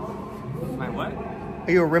boy? My what?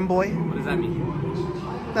 Are you a rim boy? What does that mean?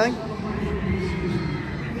 Nothing.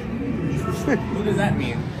 What does that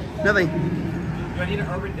mean? Nothing. Do I need an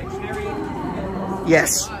Urban Dictionary?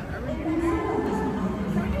 Yes.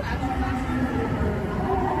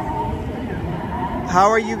 How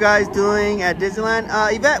are you guys doing at Disneyland?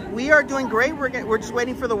 Yvette, we are doing great. We're just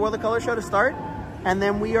waiting for the World of Color show to start. And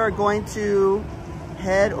then we are going to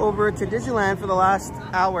head over to Disneyland for the last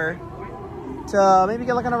hour to maybe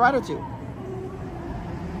get like on a ride or two.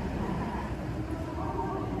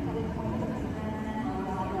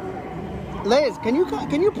 Liz, can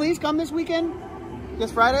you please come this weekend?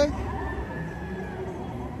 This Friday?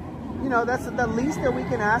 You know, that's the least that we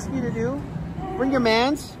can ask you to do. Bring your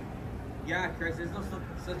mans. Yeah, Chris, there's no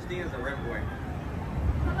such thing as a rim boy.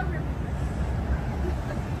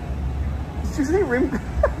 Did you say rim?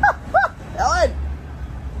 Ellen!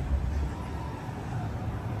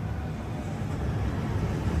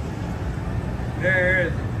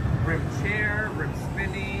 There's rim chair, rim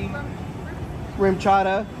spinning, Rim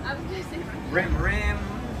chata. I was gonna say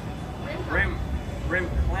rim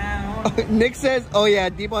clown. Nick says, oh yeah,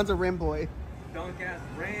 Deebon's a rim boy. Dunk ass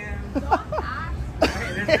rim.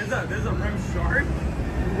 Hey, there's a rim shark.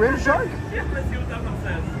 Rim shark? Yeah, let's see what that one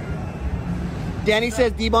says. Danny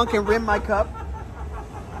says Deebon can rim my cup.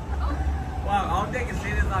 Wow, I don't think I can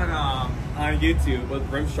say this on YouTube what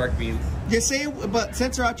rim shark means. You say it, but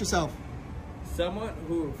censor out yourself. Someone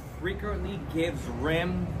who frequently gives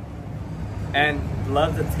rim and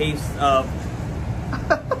loves the taste of.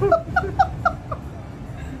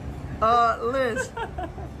 Liz.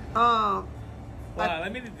 Wow,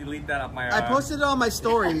 let me delete that off my. I posted it on my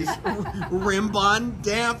stories. Rimbon.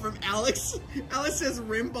 Damn, from Alex. Alex says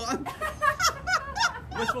Rimbon.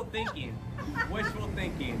 Wishful thinking. Wishful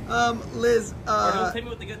thinking. Liz. Or don't take me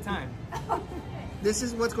with a good time. This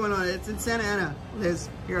is what's going on. It's in Santa Ana. Liz,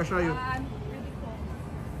 here, I'll show you. really cool.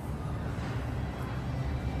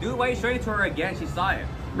 Dude, why are you showing it to her again? She saw it.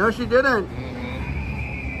 No, she didn't.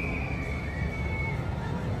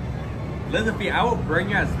 Elizabeth, I will burn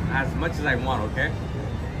you as much as I want, okay?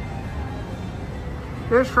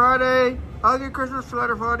 This Friday, Ugly Christmas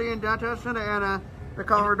Sweater Party in downtown Santa Ana, the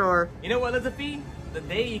corridor. You know what, Elizabeth? The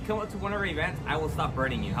day you come up to one of our events, I will stop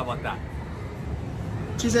burning you. How about that?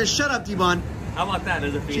 She says, shut up, Devon. How about that,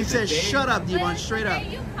 Elizabeth? She says, shut up, Devon, straight up. The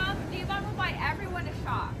day you come, Devon will buy everyone a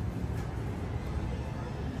shot.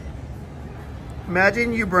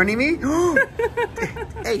 Imagine you burning me.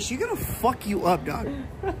 Hey, she gonna fuck you up, dog.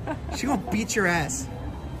 She gonna beat your ass.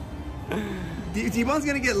 Devon's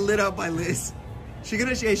gonna get lit up by Liz. She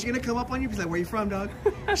gonna come up on you, be like, where you from, dog?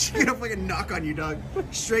 She gonna fucking knock on you, dog.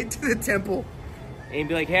 Straight to the temple. And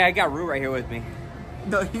be like, hey, I got Rue right here with me.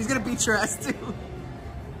 No, he's gonna beat your ass too.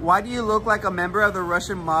 Why do you look like a member of the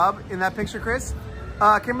Russian mob in that picture, Chris?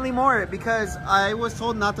 Kimberly Moore, because I was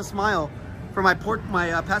told not to smile for my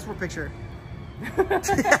passport picture.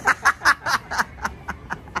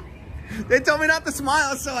 They told me not to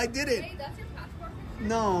smile, so I did it. Hey, that's your passport picture?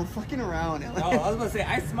 No, I'm fucking around. No, I was gonna say,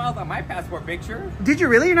 I smiled on my passport picture. Did you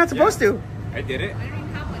really? You're not supposed to. I did it. I don't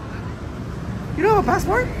even have one. You don't have a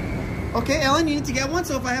passport? Okay, Ellen, you need to get one,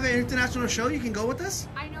 so if I have an international show, you can go with us?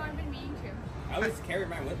 I know, I've been meaning to. I always carry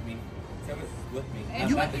mine with me. It's always with me. And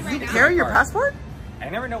You with you right now. carry your passport? I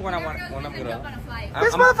never know when I'm Never knows gonna when to jump on a flight.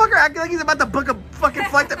 This motherfucker acting like he's about to book a fucking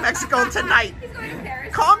flight to Mexico tonight. He's going to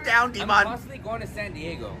Paris. Calm down, I'm Devon. constantly going to San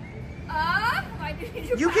Diego. Why did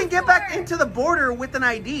you You can get back into the border with an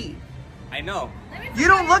ID. I know. You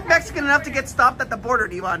don't look Mexican enough to get stopped at the border,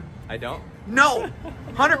 Devon. I don't. No,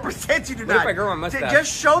 100% you do What not. if I grow my mustache?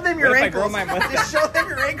 Just show them your What if I grow ankles. my mustache? Just show them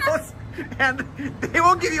your ankles, and they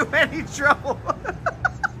won't give you any trouble.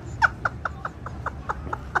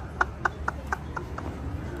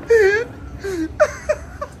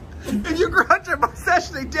 If you grow out your mustache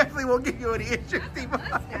they definitely won't give you any insurance.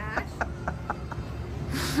 Mustache.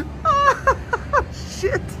 Oh,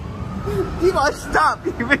 shit. Diva, stop.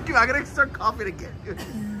 You're making, I'm gonna start coughing again.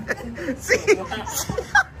 See?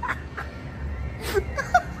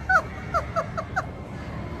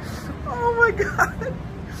 Oh my god.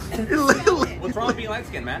 What's wrong with being light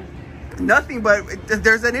skinned, man? Nothing, but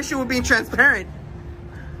there's an issue with being transparent.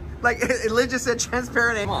 Like, Liz just said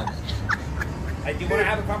transparent. Come on. Like, do you want to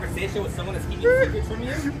have a conversation with someone that's keeping secrets from you?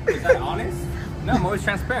 Is that honest? No, I'm always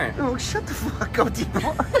transparent. Oh, shut the fuck up,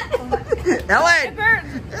 Diva. Ellen! It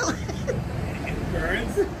burns. It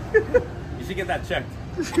burns? You should get that checked.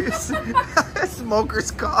 Smoker's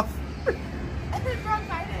cough. It's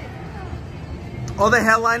bronchitis. All the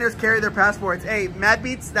headliners carry their passports. Hey, Mad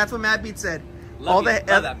Beats, that's what Mad Beats said. Love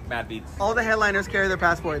that Mad Beats. All the headliners carry their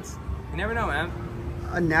passports. You never know, man.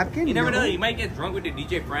 A napkin? You never know. You might get drunk with your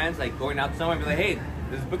DJ friends, like going out somewhere and be like, hey,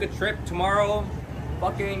 let's book a trip tomorrow,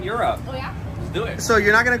 fucking Europe. Oh, yeah? Let's do it. So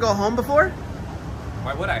you're not going to go home before?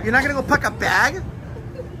 Why would I? You're not going to go pack a bag?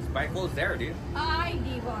 Just buy clothes there, dude. I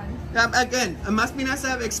need one. Again, it must be nice to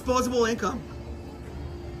have exposable income.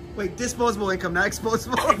 Wait, disposable income, not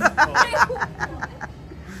exposable.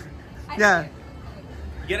 Yeah.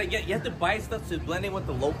 You have to buy stuff to blend in with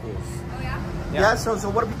the locals. Oh, yeah? Yeah, so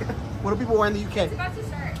what do people wear in the UK? It's about to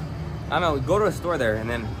start. I don't know. Go to a store there and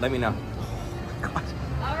then let me know. God.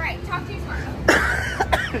 All right, talk to you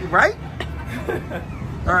tomorrow. Right?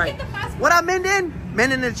 All right. Get the passport. What up, Minden?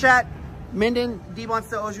 Minden in the chat. Minden, D wants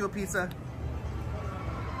to owe you a pizza.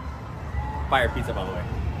 Fire pizza, by the way.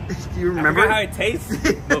 Do you remember I forgot how it tastes,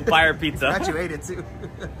 but fire pizza. I bet you ate it too.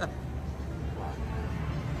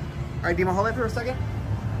 All right, Dima, hold it for a second.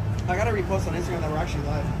 I gotta repost on Instagram that we're actually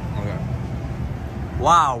live. Okay.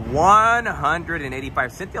 Wow,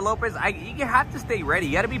 185. Cynthia Lopez, you have to stay ready.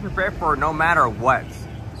 You got to be prepared for no matter what.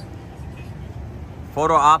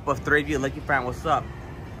 Photo op of 3 of you, Lucky Fan. What's up?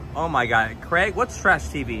 Oh my God, Craig, what's Trash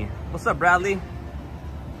TV? What's up, Bradley?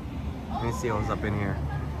 Let me see what's up in here.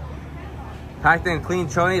 Packed and clean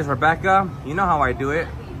chonies, Rebecca. You know how I do it.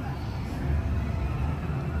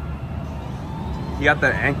 You got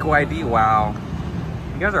the Enco ID. Wow,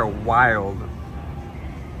 you guys are wild.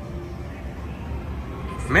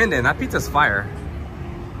 Minden, that pizza's fire.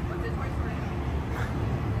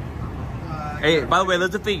 Hey, by the way,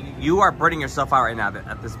 Elizabeth, you are burning yourself out right now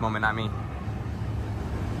at this moment, not me.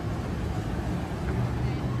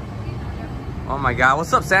 Oh my God,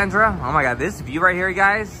 what's up, Sandra? Oh my God, this view right here,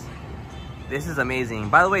 guys, this is amazing.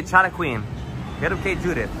 By the way, Chata Queen, hit up Kate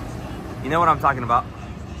Judith. You know what I'm talking about.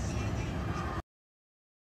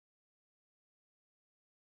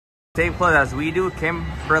 Same clothes as we do,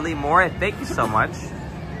 Kimberly Moore, thank you so much.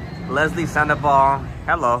 Leslie Sandoval,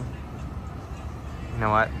 hello. You know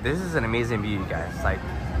what? This is an amazing view, you guys. Like,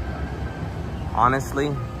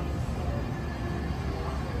 honestly,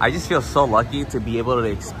 I just feel so lucky to be able to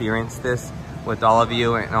experience this with all of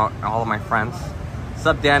you and all of my friends. What's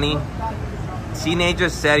up, Danny?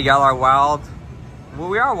 Teenagers said y'all are wild. Well,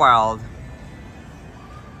 we are wild.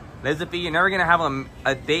 Elizabeth, you're never gonna have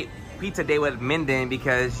a pizza date with Minden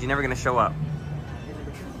because you're never gonna show up.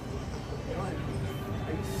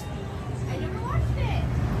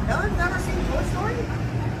 Ellen's never seen Toy Story?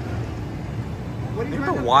 What I think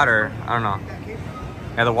the water, I don't know.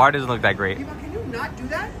 Yeah, the water doesn't look that great. Can you not do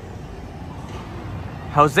that?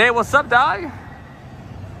 Jose, what's up, dog?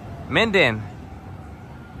 Minden.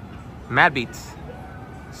 Mad Beats.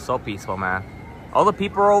 So peaceful, man. All the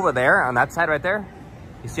people are over there on that side right there.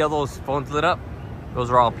 You see all those phones lit up? Those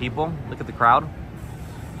are all people. Look at the crowd.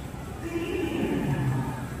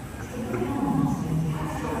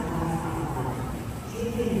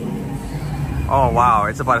 Oh wow,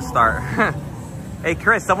 it's about to start. Hey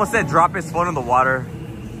Chris, someone said drop his phone in the water.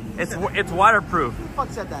 It's waterproof. Who the fuck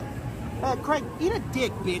said that? Craig, eat a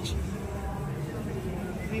dick, bitch.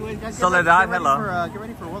 Anyways, guys, Soledad, hello. Get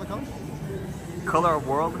ready for World of Colors. Color of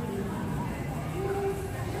World.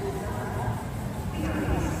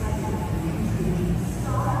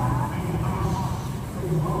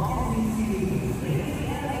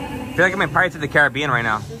 I feel like I'm in Pirates of the Caribbean right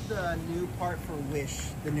now. This is the new part for Wish,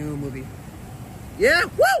 the new movie. Yeah,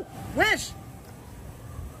 woo! Wish!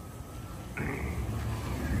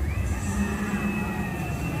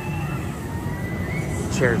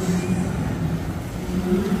 Cheers.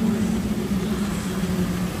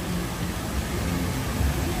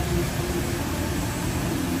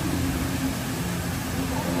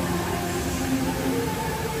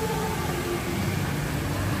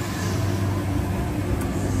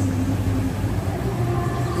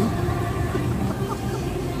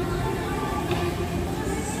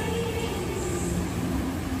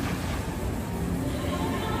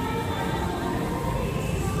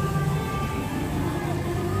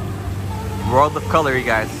 world of color, you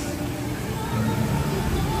guys.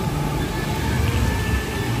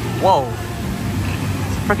 Whoa.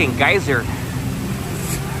 It's a freaking geyser.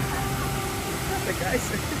 The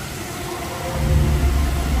geyser.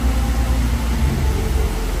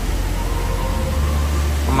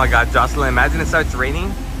 Oh my god, Jocelyn, imagine it starts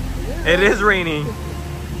raining. It is raining.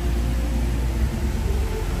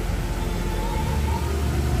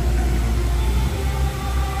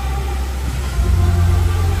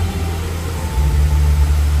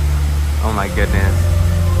 Oh my goodness.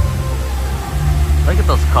 Look at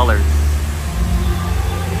those colors.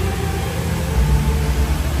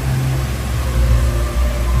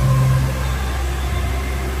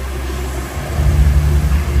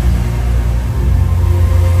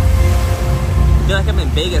 I feel like I'm in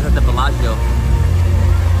Vegas at the Bellagio.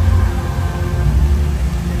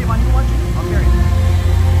 You want to watch it? I'll carry it.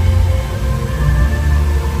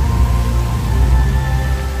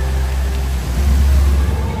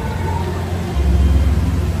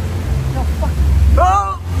 No, fuck.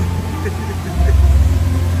 Oh!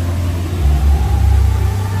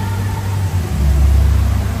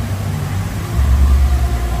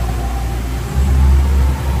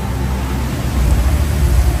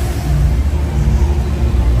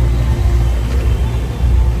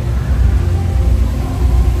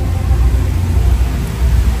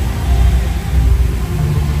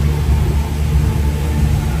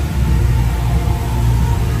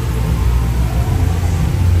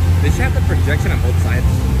 They should have the projection on both sides.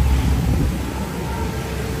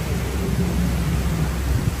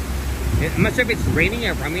 I'm not sure if it's raining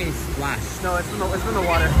or if I'm getting splashed. No, it's in the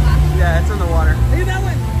water. Yeah, it's in the water. Look at that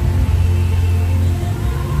one.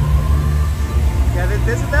 Yeah,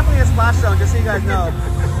 this is definitely a splash zone, just so you guys know.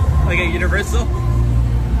 Like a Universal.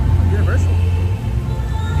 Universal.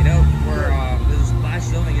 You know, where there's a splash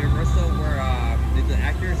zone at Universal where the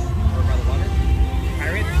actors are by the water.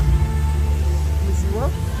 Pirates. Let me see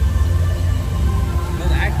what? No,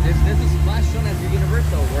 the actors. There's a splash zone at the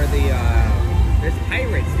Universal where there's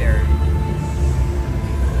pirates there.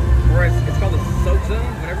 Or it's called the soak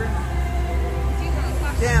zone, whatever.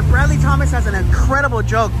 Damn, Bradley Thomas has an incredible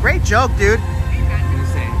joke. Great joke, dude.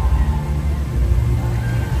 Insane.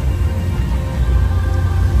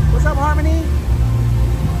 What's up, Harmony?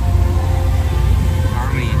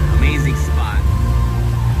 Harmony, amazing spot.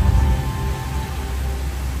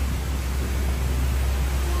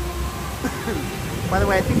 By the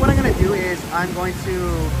way, I think what I'm gonna do is I'm going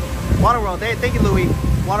to Waterworld. Hey, thank you, Louis.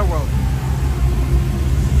 Waterworld.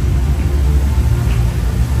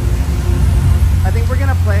 I think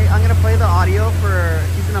I'm gonna play the audio for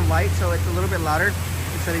Season of Light, so it's a little bit louder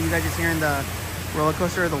instead of you guys just hearing the roller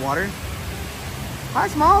coaster or the water. Hi,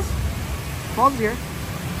 Smalls. Smalls is here.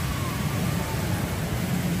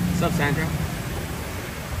 What's up, Sandra?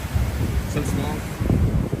 What's up, Small?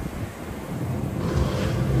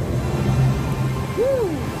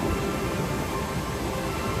 Woo!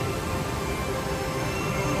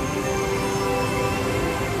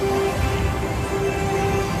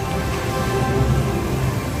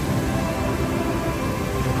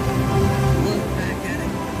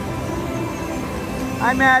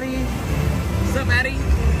 Hi, Maddie. What's up, Maddie?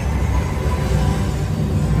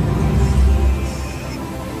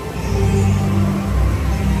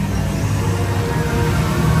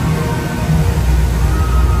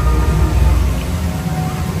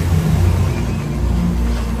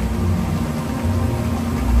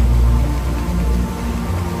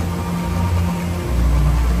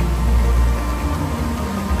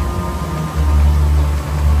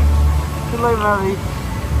 Good night, Maddie.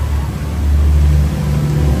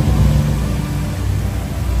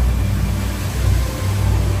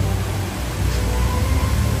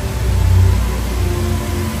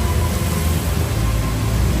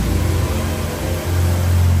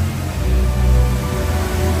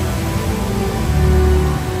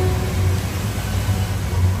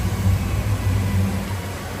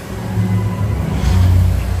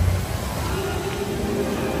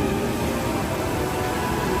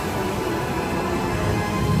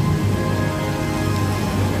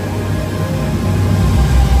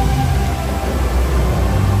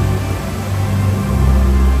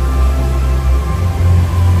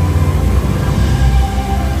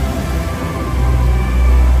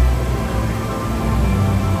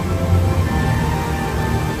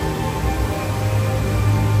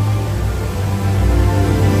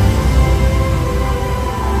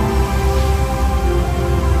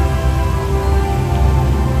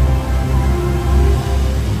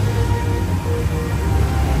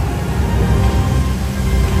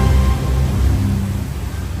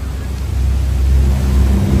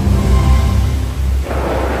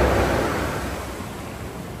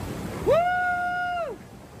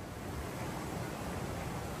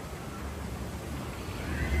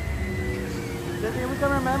 Disney, we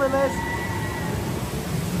can remember this.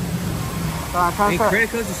 Hey, Credit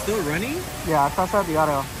Coast is still running? Yeah, I'll start the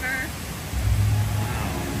audio.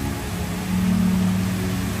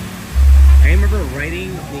 I remember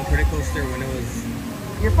riding the Credit Coaster when it was...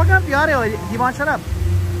 You're fucking up the audio. Devon, shut up.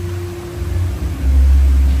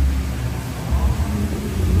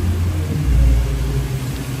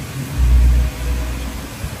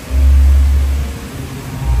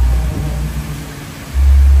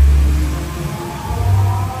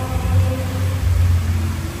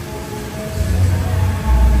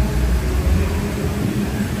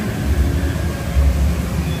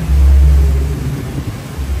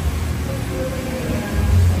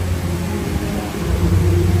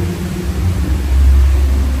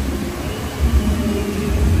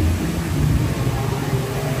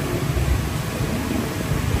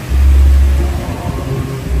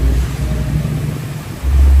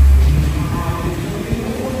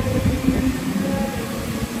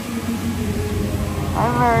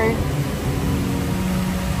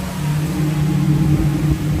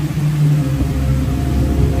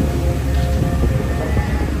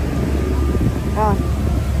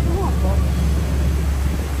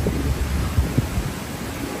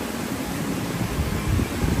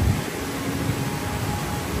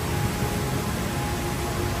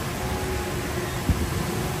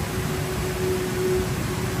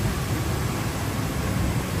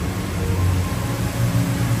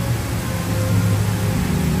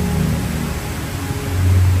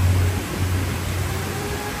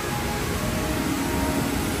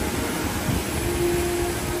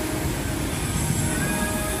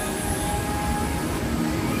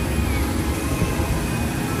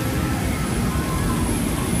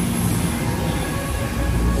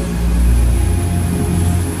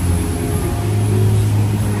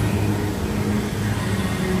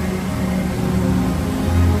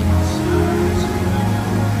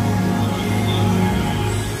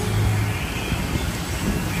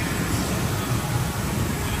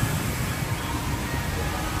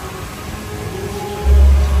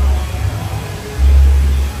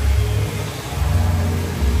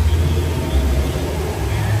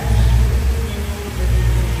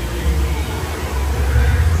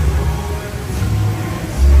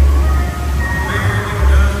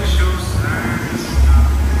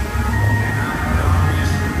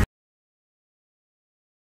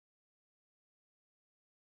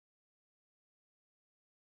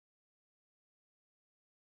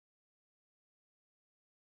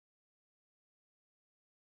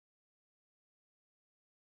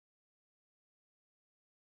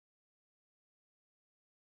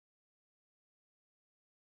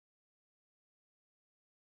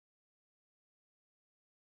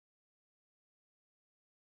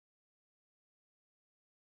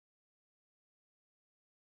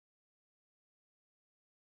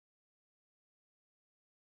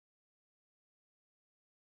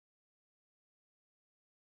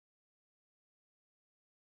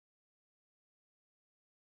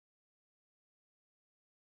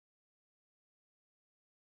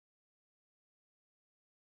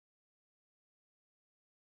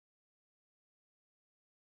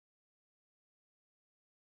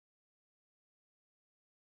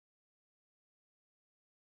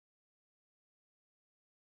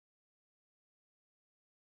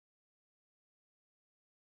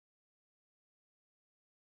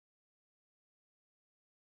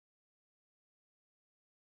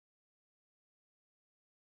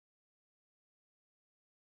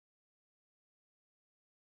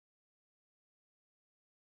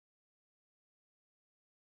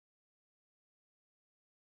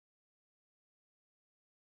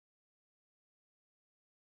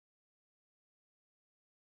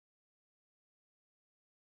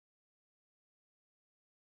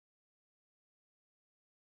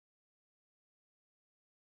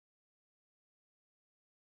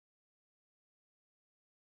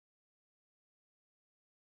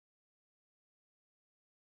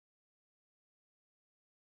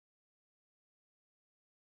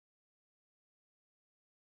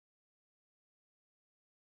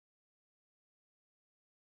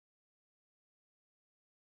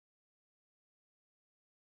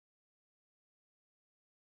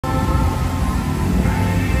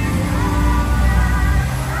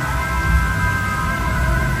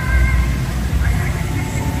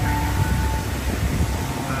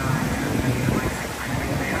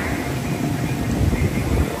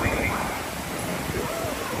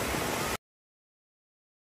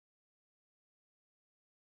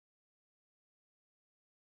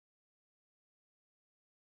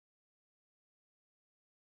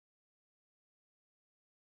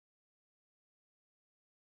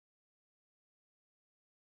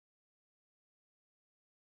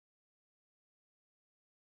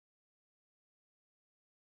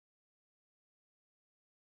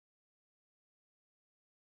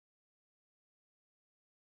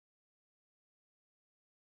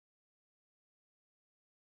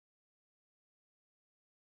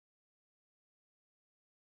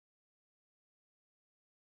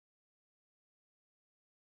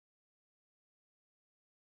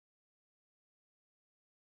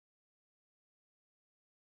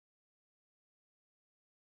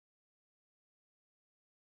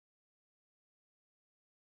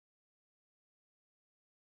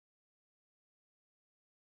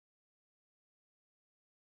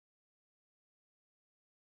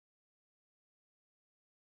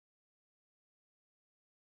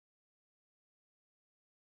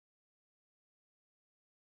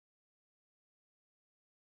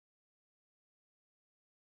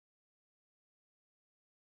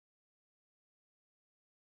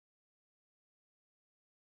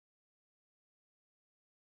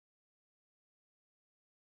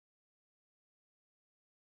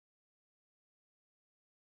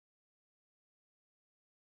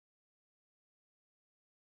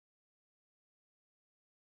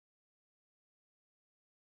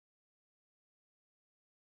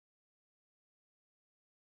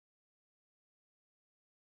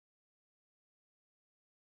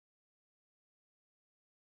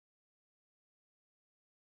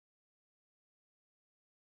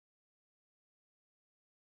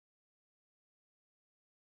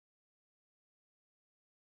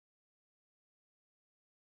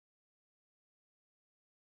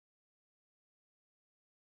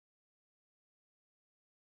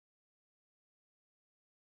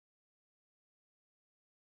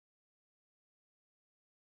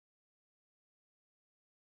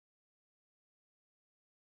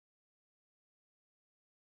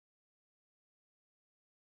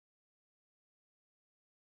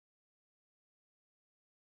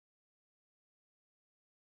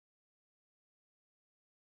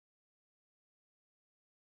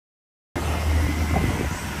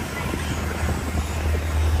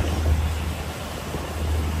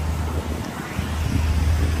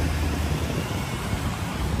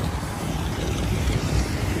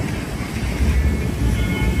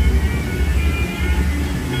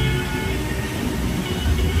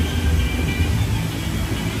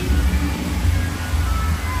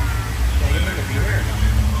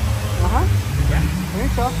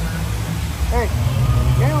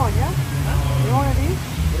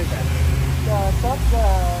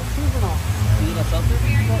 a seltzer?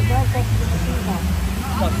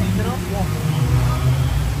 Called seasonal? Yeah.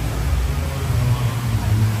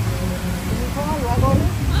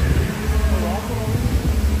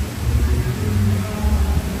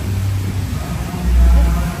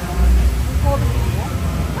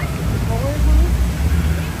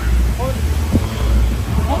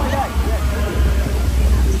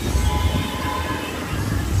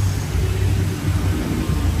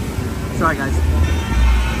 Sorry guys.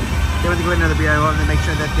 They went to go get another beer. I wanted to make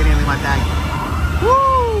sure that they didn't leave my bag.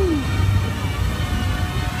 Woo!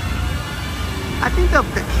 I think the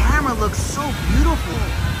camera looks so beautiful.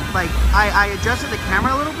 Like I adjusted the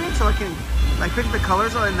camera a little bit so I can like fix the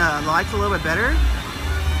colors and the lights a little bit better.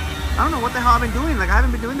 I don't know what the hell I've been doing. Like I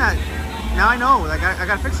haven't been doing that. Now I know. Like I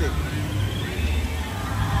gotta fix it.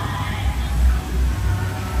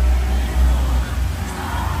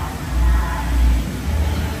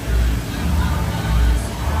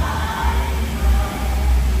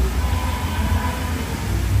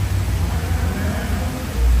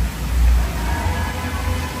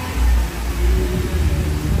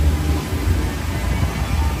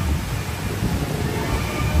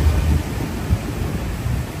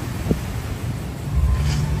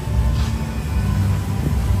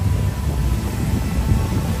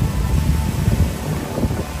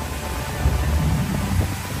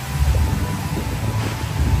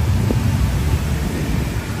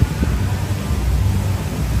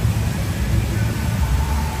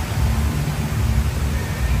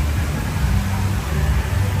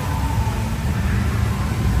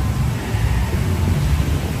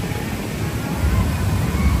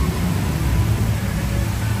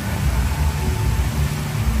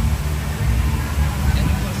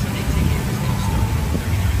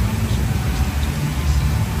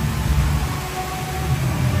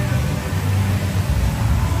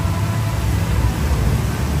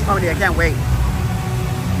 I can't wait.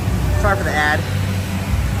 Sorry for the ad.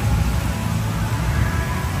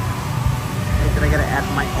 Did I get an ad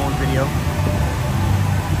for my own video?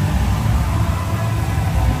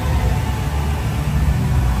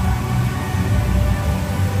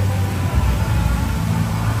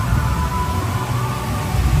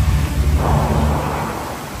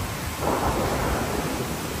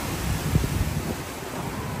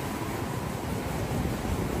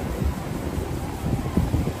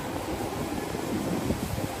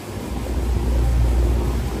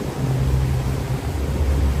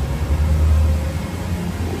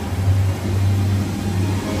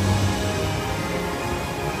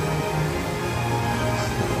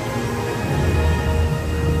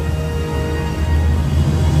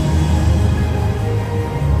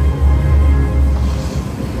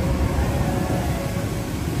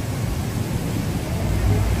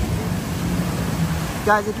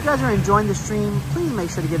 Guys, if you guys are enjoying the stream, please make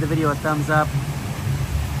sure to give the video a thumbs up.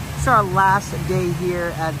 It's our last day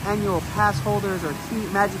here as annual pass holders or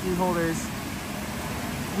Magic Key holders.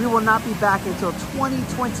 We will not be back until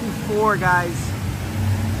 2024, guys.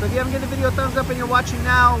 So if you haven't given the video a thumbs up and you're watching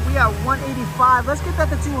now, we are 185. Let's get that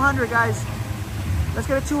to 200, guys. Let's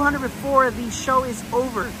get a 200 before the show is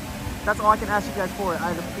over. That's all I can ask you guys for.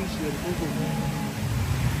 I'd appreciate it. Thank you.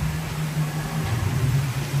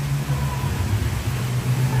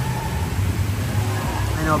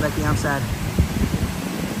 I know, Becky, I'm sad.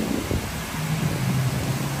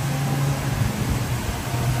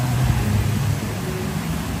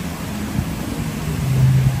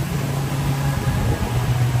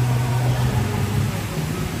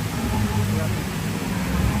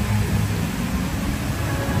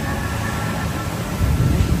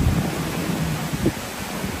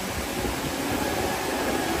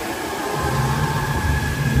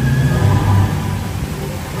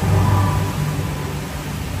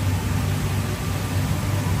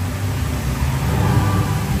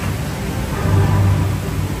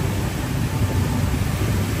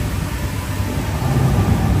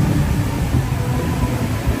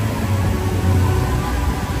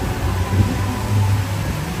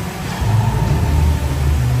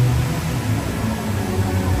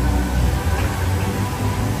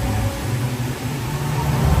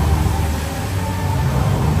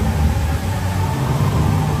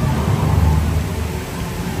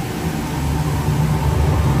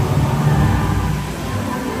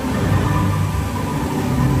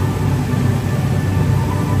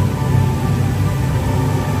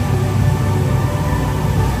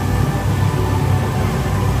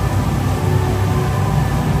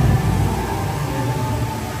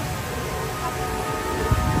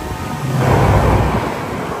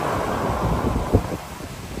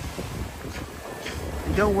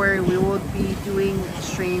 Don't worry, we will be doing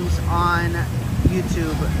streams on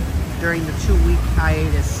YouTube during the 2-week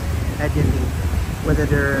hiatus at Disney. Whether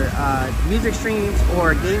they're music streams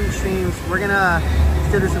or gaming streams, we're gonna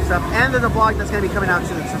still do some stuff. And there's a vlog that's gonna be coming out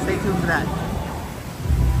soon, so stay tuned for that.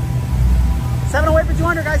 7 away for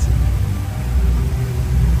 200, guys.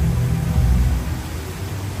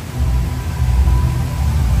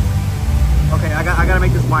 Okay, I gotta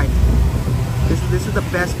make this wide. This is the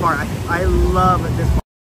best part. I love this part.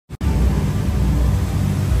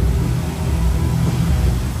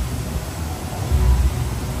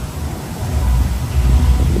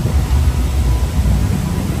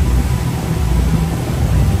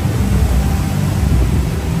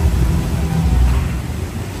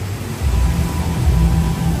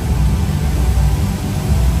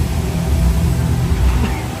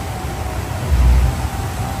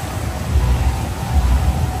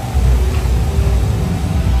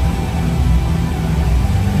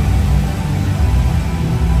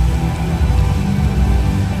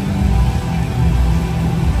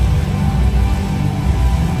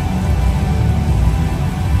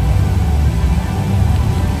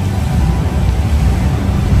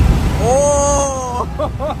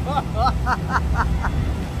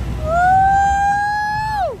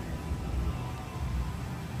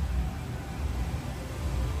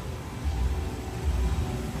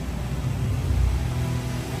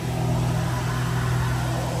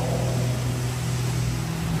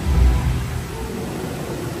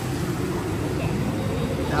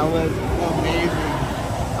 That was amazing.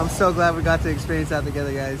 I'm so glad we got to experience that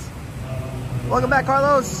together, guys. Welcome back,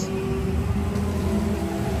 Carlos.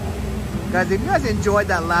 Guys, if you guys enjoyed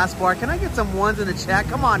that last part, can I get some ones in the chat?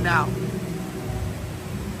 Come on now.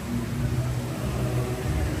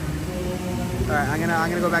 All right, I'm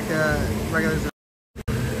gonna go back to regular.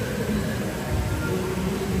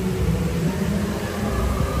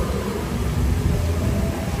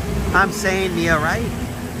 I'm saying Nia, right?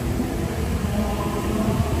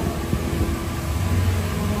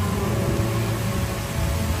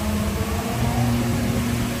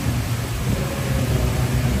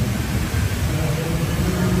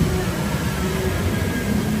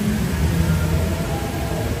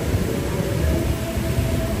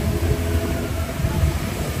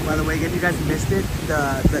 By the way, if you guys missed it,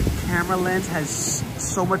 the camera lens has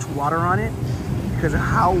so much water on it because of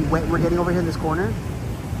how wet we're getting over here in this corner.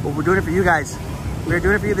 But we're doing it for you guys. We're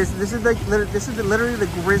doing it for you. This is literally the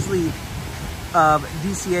grizzly of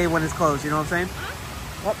DCA when it's closed. You know what I'm saying?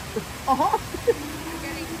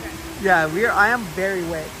 Yeah, I am very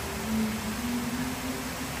wet.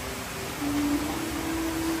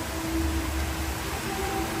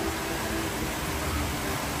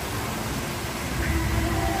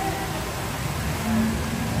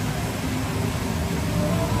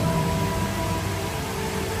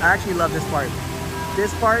 I actually love this part.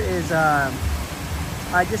 This part is, I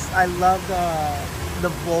love the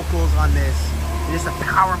vocals on this. Just the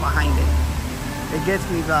power behind it. It gets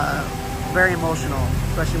me very emotional,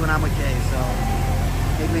 especially when I'm with Kay. So,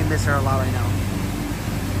 make me miss her a lot right now.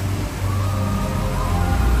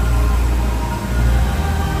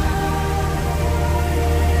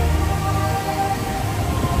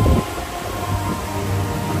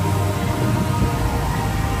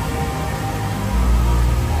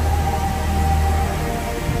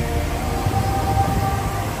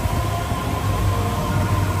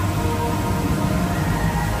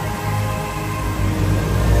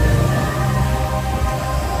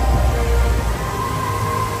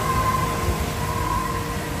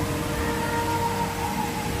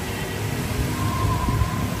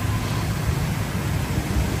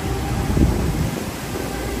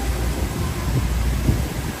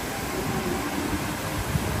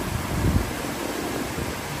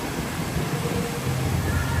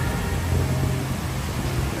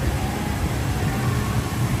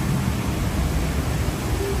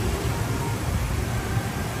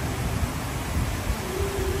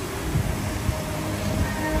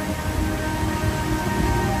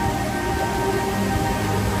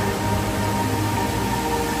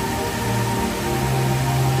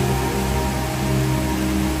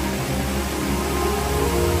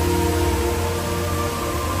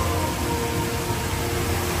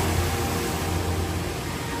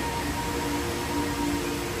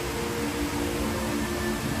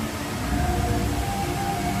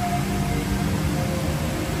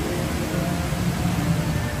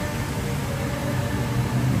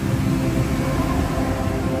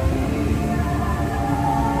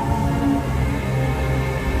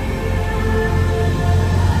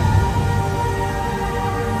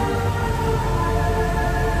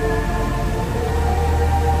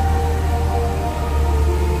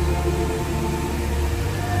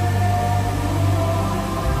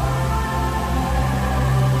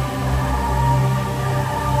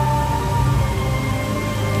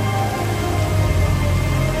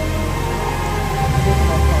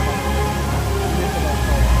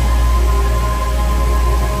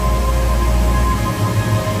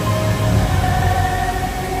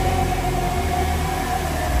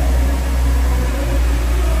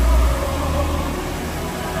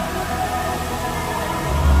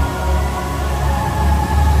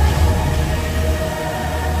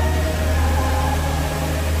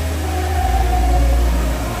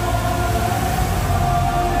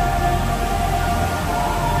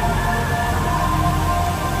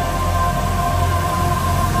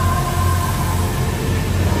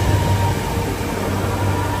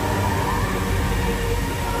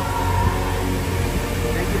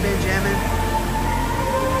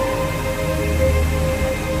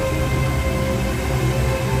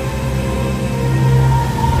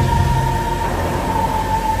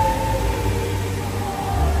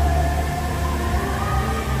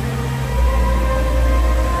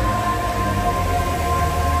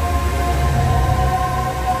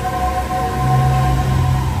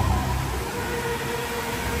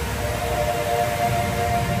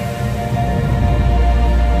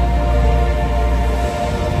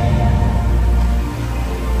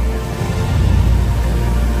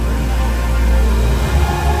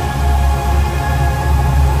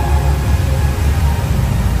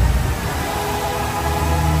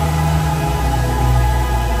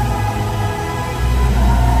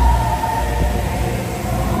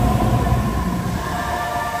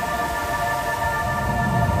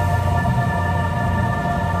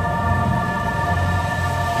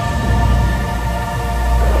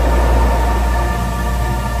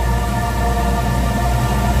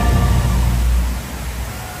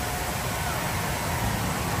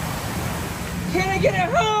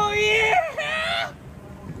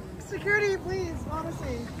 Security, please,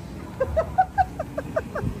 honestly.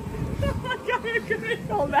 Oh my god, I couldn't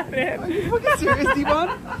hold that in. Are you fucking serious,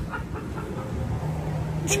 D-Bon?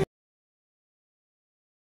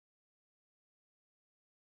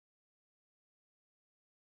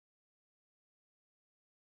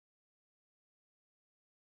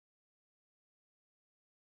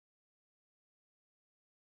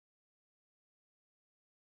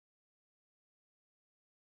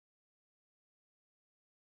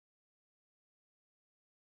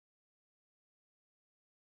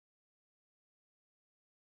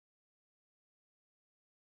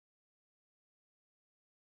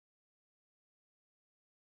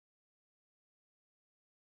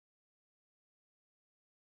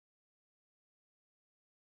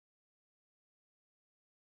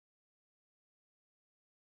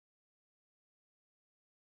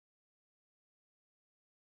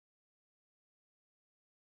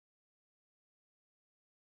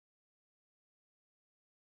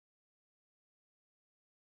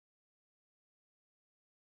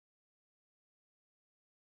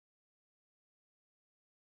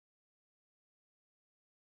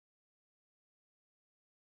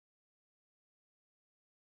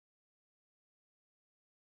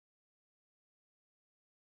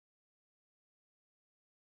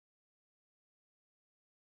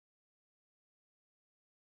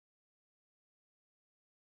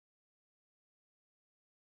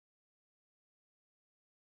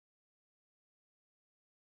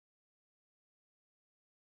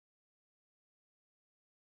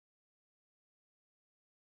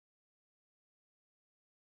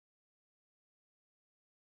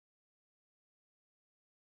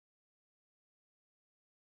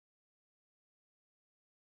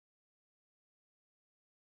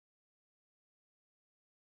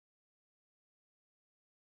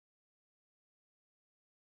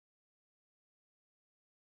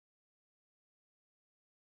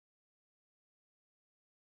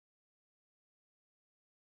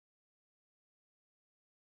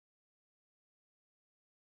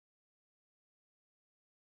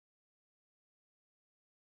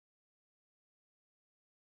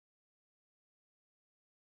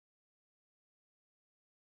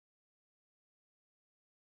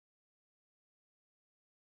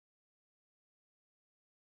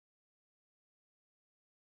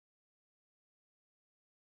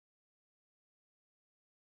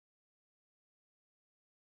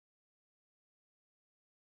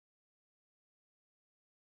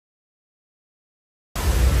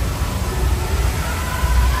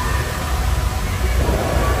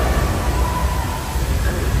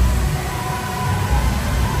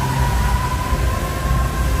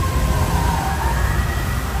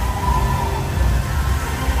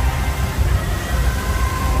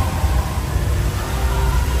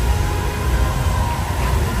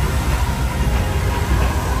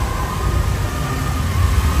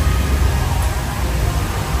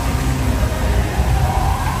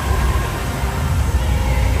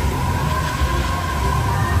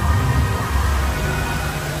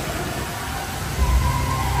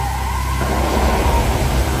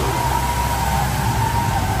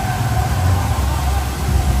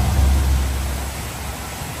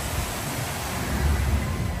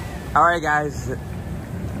 All right, guys,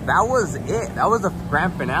 that was it. That was the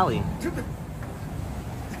grand finale.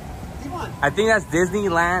 I think that's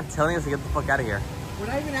Disneyland telling us to get the fuck out of here. We're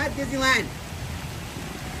not even at Disneyland.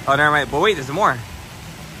 Oh, never mind. But wait, there's more.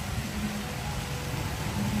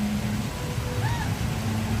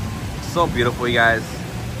 So beautiful, you guys.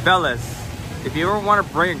 Fellas, if you ever want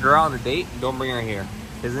to bring a girl on a date, don't bring her here.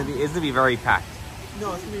 It's gonna be very packed.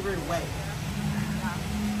 No, it's gonna be very wet.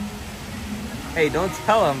 Hey, don't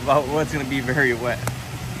tell them about what's gonna be very wet.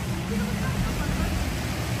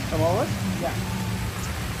 Come on, what? Yeah.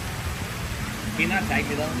 Can you not tag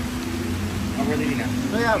me though? Oh, we're leaving now.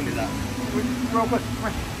 No, yeah. Leave this out. Real quick, come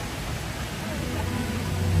on.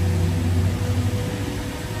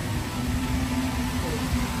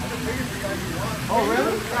 Oh,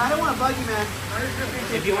 really? I don't want to bug you, man.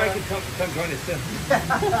 If you want, you can come join us too.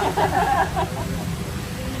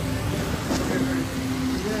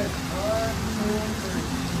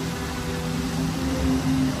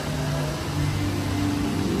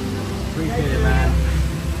 Appreciate it, man.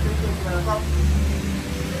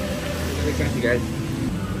 Thank you, guys.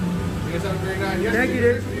 You guys have a great night. Yes, Thank you,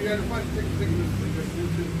 dude. You guys are fun.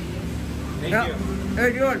 Thank you. How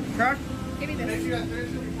you doing, Josh? Give me Make this. sure you guys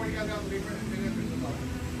finish it before you guys have to leave.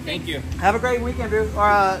 Thank you. Have a great weekend, dude.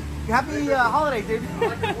 Or happy holidays, dude.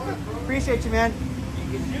 Appreciate you, man.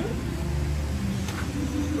 You can shoot?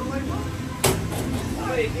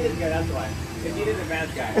 Somebody did, yeah, that's why. Adidas and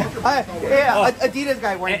Vans guy. Yeah, Adidas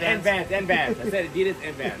guy wearing And Vans. Vans, and Vans. I said Adidas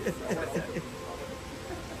and Vans. That's what I said.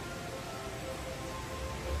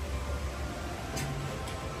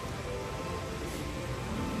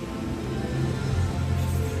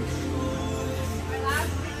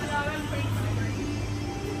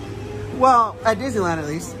 Well, at Disneyland at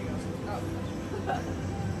least.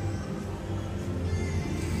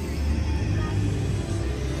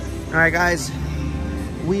 All right, guys.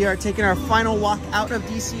 We are taking our final walk out of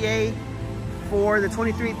DCA for the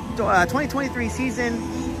 2023 season.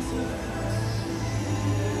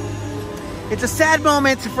 It's a sad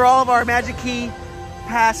moment for all of our Magic Key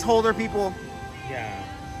pass holder people. Yeah.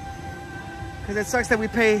 Because it sucks that we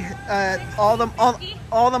pay all the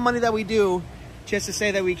money that we do just to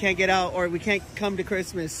say that we can't get out or we can't come to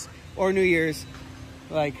Christmas or New Year's.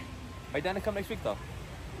 Like, Are you down to come next week though?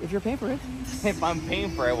 if you're paying for it. If I'm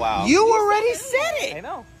paying for it, wow. You already said it. I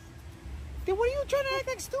know. Then what are you trying to act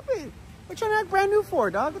like stupid? What are you trying to act brand new for,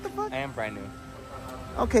 dog? What the fuck? I am brand new.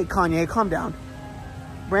 Okay, Kanye, calm down.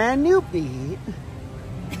 Brand new beat.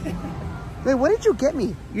 Wait, what did you get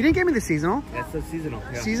me? You didn't get me the seasonal. That's the seasonal.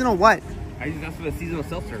 Yeah. Seasonal what? I just asked for the seasonal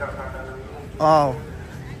seltzer. Oh.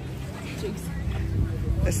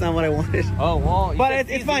 That's not what I wanted. Oh, well. But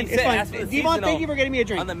it's fine. It's fine. Devon, thank you for getting me a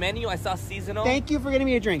drink. On the menu, I saw seasonal. Thank you for getting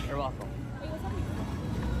me a drink. You're welcome.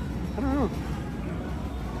 I don't know.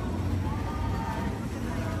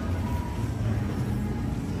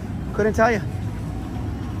 Couldn't tell you.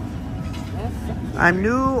 I'm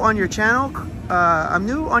new on your channel. I'm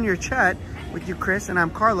new on your chat with you, Chris, and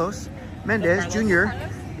I'm Carlos Mendez Jr.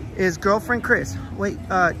 Is girlfriend Chris. Wait,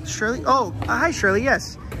 Shirley? Oh, hi, Shirley.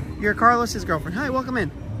 Yes. You're Carlos's girlfriend. Hi, welcome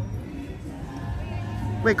in.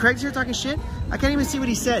 Wait, Craig's here talking shit? I can't even see what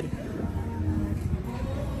he said.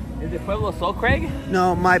 Is it Pueblo Sol Craig?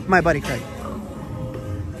 No, my buddy Craig.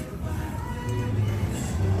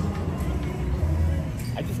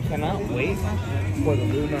 I just cannot wait for the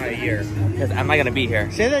lunar year. Because I'm not going to be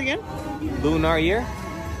here. Say that again? Lunar year?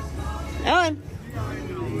 Ellen.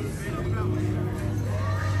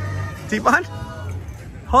 Devon?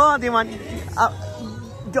 Hold on, Devon.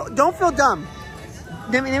 Don't feel dumb.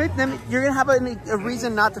 You're going to have a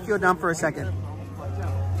reason not to feel dumb for a second.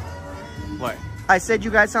 What? I said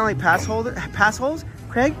you guys sound like pass holes.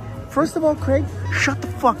 Craig, first of all, Craig, shut the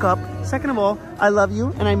fuck up. Second of all, I love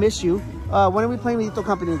you and I miss you. When are we playing Lethal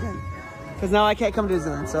Company again? Because now I can't come to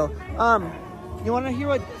Disneyland. So, you want to hear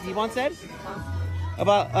what Devon said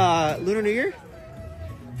about Lunar New Year?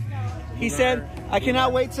 He said, I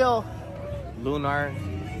cannot wait till... Lunar.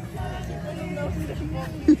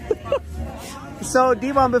 So,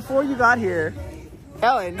 Devon, before you got here,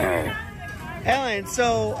 Ellen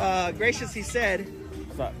so graciously said,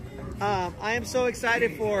 What's up? I am so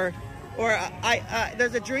excited for,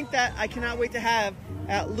 there's a drink that I cannot wait to have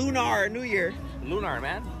at Lunar New Year. Lunar,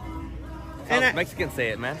 man. And Mexicans say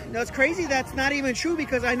it, man. No, it's crazy. That's not even true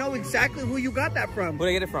because I know exactly who you got that from. Who did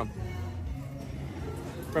I get it from?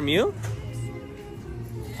 From you?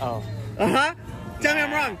 Oh. Uh-huh. Tell me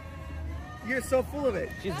I'm wrong. You're so full of it.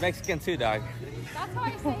 She's Mexican too, dog. That's how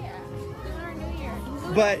I say it. Lunar New Year.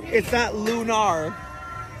 But it's not Lunar.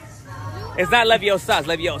 It's not Leviosa, it's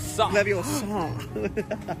Leviosa.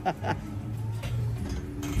 Leviosa.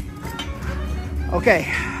 Okay.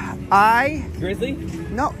 Grizzly?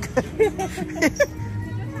 No.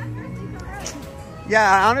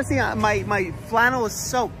 Yeah, honestly, my flannel is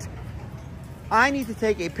soaked. I need to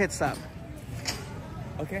take a pit stop.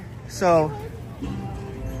 Okay. So...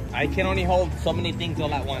 I can only hold so many things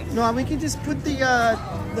all at once. No, we can just put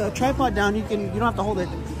the tripod down. You don't have to hold it.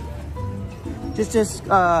 Just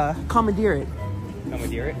commandeer it.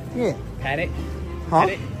 Commandeer it? Yeah. Pat it? Huh? Pat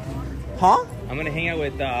it? Huh? I'm gonna hang out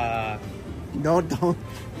with No, don't.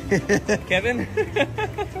 Kevin.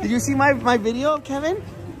 Did you see my video of Kevin?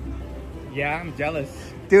 Yeah, I'm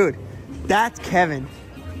jealous. Dude, that's Kevin.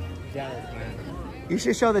 Jealous, man. You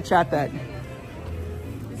should show the chat that.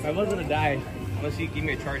 I was gonna die unless you give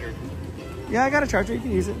me a charger. Yeah, I got a charger. You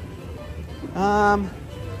can use it. Yeah,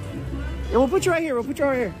 we'll put you right here. We'll put you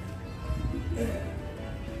right here.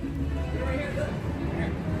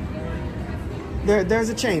 There's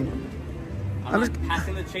a chain. I'm just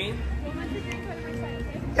passing the chain.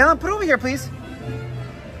 Ellen, put it over here, please.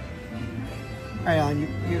 All right, Ellen,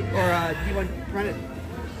 do you want to run it?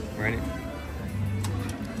 Run it.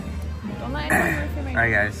 Don't let anyone move your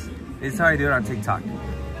Alright guys, this is how I do it on TikTok.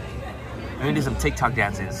 I'm gonna do some TikTok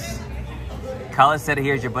dances. Kyle said it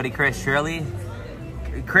here is your buddy Chris. Shirley,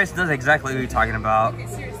 Chris knows exactly what you're talking about. Okay,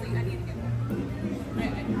 seriously, I need to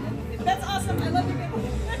get That's awesome, I love you.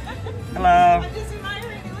 Hello. I'm just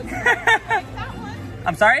admiring. It looks like that one.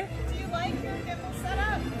 I'm sorry? Do you like your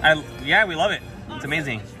Yeah, we love it. It's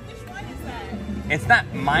amazing. Which one is that? It's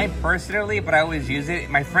not mine personally, but I always use it.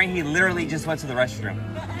 My friend, he literally just went to the restroom.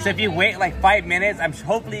 So if you wait like 5 minutes,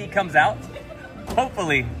 hopefully he comes out.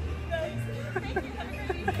 Hopefully.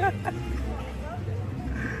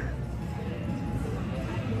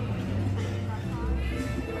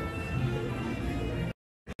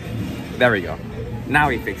 There we go. Now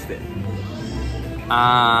we fixed it.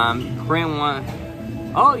 Korean one.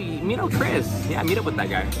 Oh, you meet up Chris. Yeah, meet up with that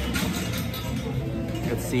guy.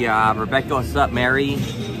 Let's see, Rebecca, what's up, Mary?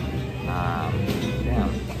 Damn.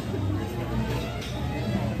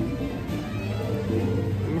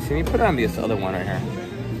 Let me see, let me put on this other one right here.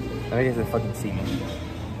 I guess they fucking see me.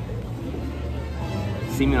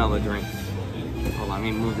 See me on all the drinks. Hold on, let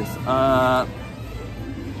me move this up.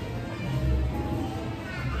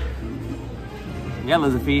 Yeah,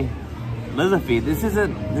 Lizzay. This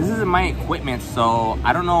isn't my equipment, so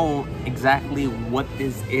I don't know exactly what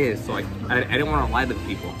this is. So I didn't want to lie to the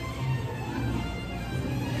people.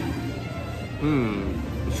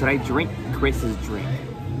 Should I drink Chris's drink?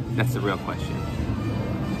 That's the real question.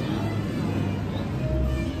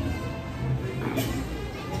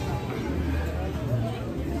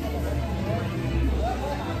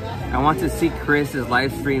 I want to see Chris's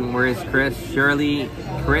live stream. Where is Chris? Surely,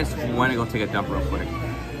 Chris, want to go take a dump real quick.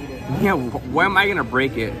 Yeah, why am I gonna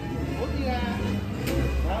break it?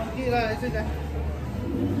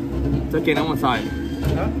 It's okay, no one saw it.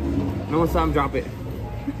 Huh? No one saw him drop it.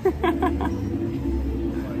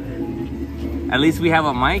 At least we have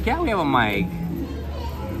a mic. Yeah, we have a mic.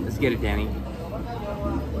 Let's get it, Danny.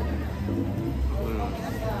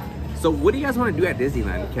 So what do you guys want to do at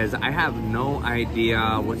Disneyland? Because I have no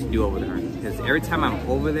idea what to do over there. Because every time I'm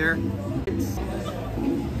over there, it's...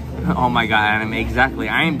 Oh my god, anime, exactly.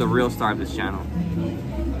 I am the real star of this channel.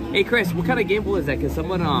 Hey Chris, what kind of gimbal is that? Because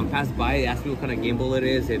someone passed by, asked me what kind of gimbal it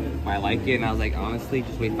is, if I like it, and I was like, honestly,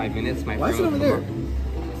 just wait 5 minutes. My Why is it over there?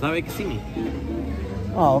 So that way you can see me.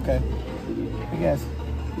 Oh, okay. I guess.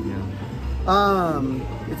 Yeah.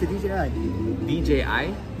 It's a DJI.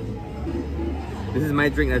 DJI? This is my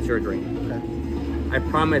drink, that's your drink. Okay. I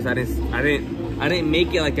promise I didn't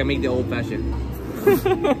make it like I make the old fashioned.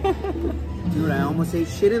 Dude, I almost ate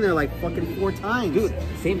shit in there like fucking 4 times. Dude,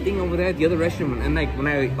 same thing over there at the other restaurant. And like when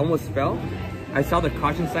I almost fell, I saw the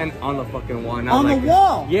caution sign on the fucking wall. And I was on the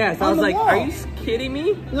wall? Yes, I was like, wall. are you kidding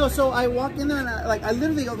me? No, so I walked in there and I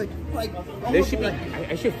literally go like There should be,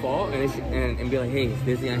 I should fall and be like, hey, it's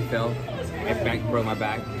Disney, I fell. I broke my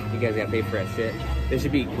back. You guys gotta pay for that shit. There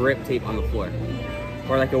should be grip tape on the floor.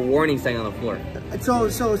 Or like a warning sign on the floor. So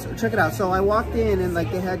check it out. So I walked in and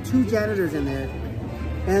like they had 2 janitors in there.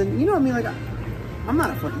 And you know what I mean? Like, I'm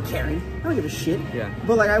not a fucking Karen. I don't give a shit. Yeah.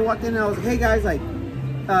 But like I walked in and I was like, hey guys, like,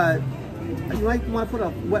 you might want to put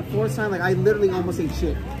a wet floor sign. Like I literally almost ate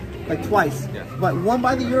shit. Like twice. Yeah. But one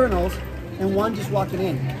by the urinals and one just walking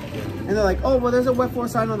in. And they're like, oh, well, there's a wet floor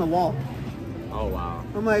sign on the wall. Oh, wow.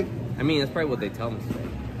 I'm like... I mean, that's probably what they tell me to say.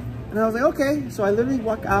 And I was like, okay. So I literally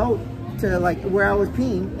walk out to like where I was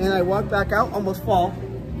peeing and I walk back out, almost fall.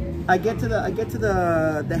 I get to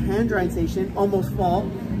the hand drying station, almost fall.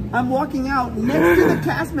 I'm walking out next to the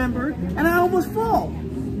cast member and I almost fall.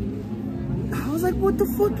 I was like, what the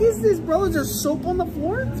fuck is this, bro? Is there soap on the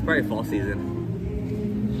floor? It's probably fall season.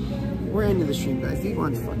 We're ending the stream, guys. He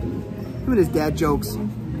wants fucking... Him and his dad jokes.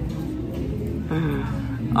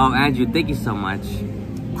 Oh, Andrew, thank you so much.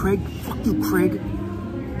 Craig, fuck you, Craig.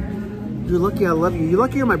 You're lucky I love you. You're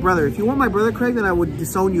lucky you're my brother. If you want my brother, Craig, then I would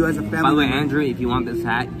disown you as a family. By the way, Andrew, if you want this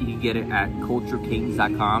hat, you can get it at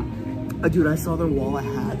culturekings.com. Dude, I saw their wall of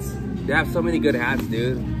hats. They have so many good hats,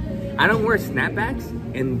 dude. I don't wear snapbacks,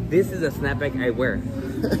 and this is a snapback I wear.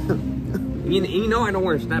 you know I don't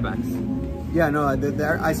wear snapbacks. Yeah, no,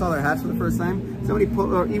 I saw their hats for the first time. Somebody,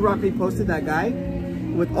 E-Rock reposted that guy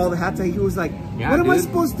with all the hats. He was like, yeah, what am I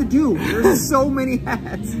supposed to do? There's so many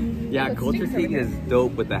hats. Yeah, Culture King is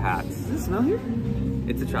dope with the hats. Does it smell here?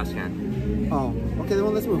 It's a trash can. Oh, okay,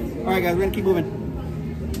 then let's move. All right, guys, we're gonna keep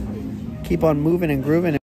moving. Keep on moving and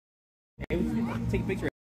grooving. Take a picture.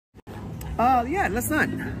 Yeah, let's not.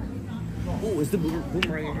 Oh, is the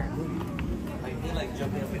boomerang in here? Like, he like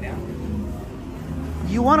jumping up and down.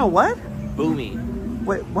 You want a what? Boomy.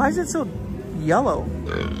 Wait, why is it so yellow?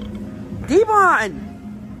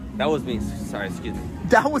 Devon! That was me. Sorry, excuse me.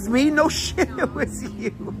 That was me? No shit, it was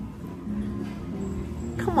you.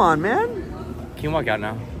 Come on, man. Can you walk out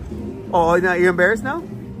now? Oh, now you're embarrassed now?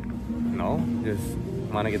 No, just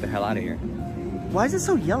want to get the hell out of here. Why is it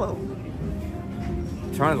so yellow?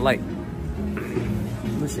 Turn on the light.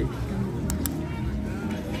 Let's see.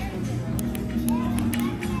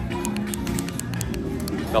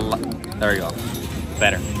 There we go.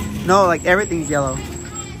 better. No, like everything's yellow.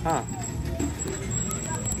 Huh.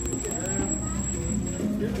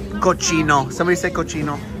 Cochino. Somebody say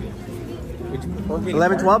cochino.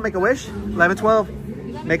 11, 12, make a wish. 11,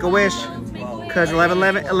 12, make a wish. Because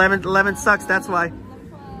 11 sucks, that's why.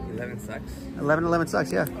 11 sucks. 11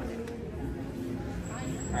 sucks, yeah.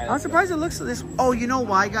 I'm surprised it looks this. Oh, you know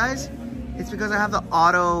why, guys? It's because I have the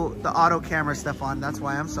auto camera stuff on. That's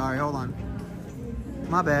why. I'm sorry. Hold on.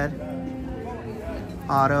 My bad.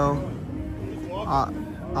 Auto.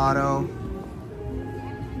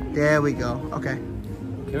 There we go. Okay.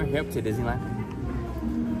 Can we head up to Disneyland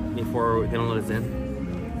before they don't let us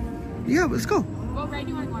in? Yeah, let's go. What ride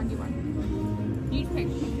do you want to go on? Do you want? You pick.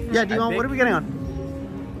 Yeah, do you want? What are we getting on?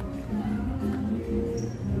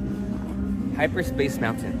 Hyperspace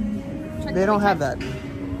Mountain. They don't have that.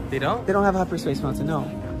 They don't? They don't have Hyperspace Mountain, no.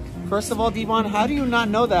 First of all, Devon, how do you not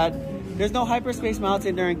know that? There's no Hyperspace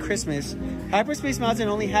Mountain during Christmas. Hyperspace Mountain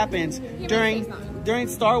only happens during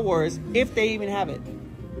Star Wars, if they even have it.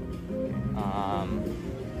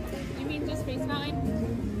 You mean just Space Mountain?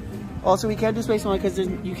 Also, we can't do Space Mountain because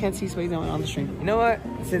you can't see Space Mountain on the stream. You know what?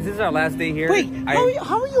 Since this is our last day here... Wait,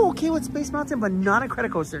 how are you okay with Space Mountain but not a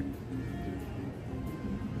credit coaster?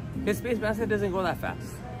 Because Space Mountain doesn't go that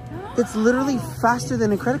fast. It's literally faster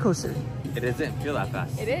than a credit coaster. It doesn't feel that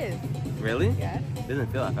fast. It is. Really? Yeah. It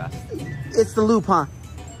doesn't feel that fast. It's the loop, huh?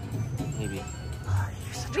 Maybe.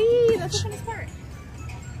 Wee, that's the funnest part.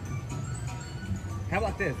 How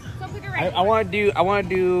about this? So pick a ride. I want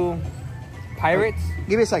to do Pirates.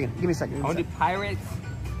 Give me a second. I want to do Pirates,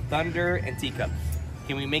 Thunder, and Teacups.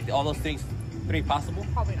 Can we make all those things 3 possible?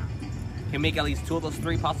 Probably not. Can we make at least 2 of those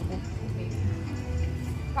 3 possible? Maybe.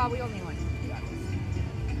 Probably only 1.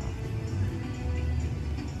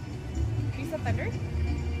 You said Thunder?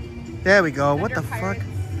 There we go. Thunder, What the Pirates.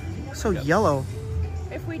 fuck? So yellow.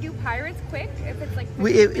 If we do Pirates quick, if it's like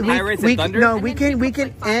Pirates and Thunder? No, we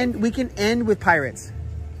can end with Pirates.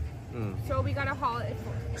 So we gotta haul it.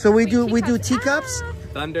 So we do Teacups.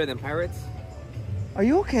 Thunder, then Pirates. Are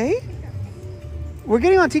you okay? We're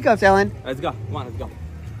getting on Teacups, Ellen. Let's go. Come on, let's go.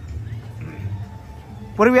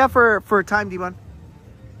 What do we have for time, Devon?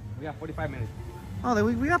 We got 45 minutes. Oh, then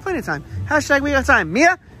we got plenty of time. Hashtag we got time.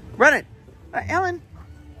 Mia, run it. Ellen.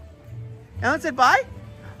 Ellen said bye?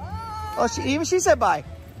 Oh, she said bye.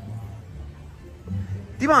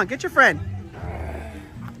 Devon, get your friend.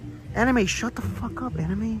 Anime, shut the fuck up,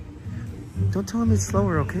 Anime. Don't tell him it's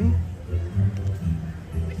slower, okay?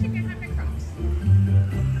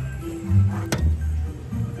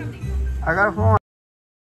 I got a phone.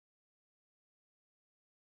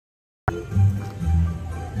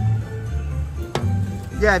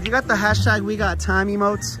 Yeah, if you got the hashtag we got time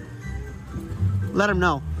emotes, let them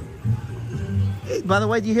know. By the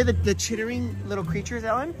way, do you hear the chittering little creatures,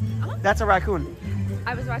 Ellen? That's a raccoon.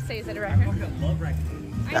 I was about to say, is it a raccoon? I love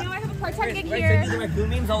raccoons. I know, I have a part time gig here. You raccoon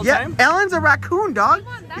memes all the Yeah, time? Ellen's a raccoon, dog.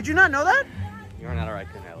 Did you not know that? You are not a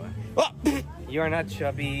raccoon, Ellen. You are not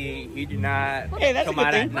chubby. You do not Hey, that's come a good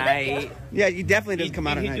out thing. at night. Yeah, you definitely didn't come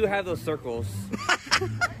out at You night. do have those circles. Damn,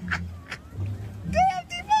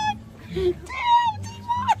 Devon! Damn,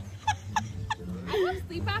 Devon! I have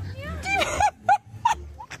sleep apnea.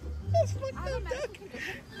 That's fucked I have a up, medical dude.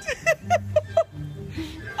 condition.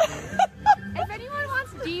 If anyone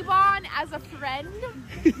wants Devon as a friend,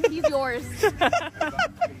 he's yours.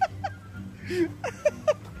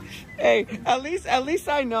 Hey, at least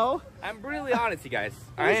I know. I'm brutally honest, you guys.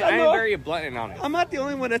 At I least I am know. very blunt and honest. I'm not the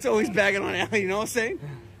only one that's always bagging on Allie, you know what I'm saying?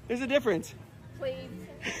 There's a difference. Please.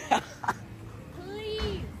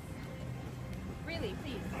 Please. Really,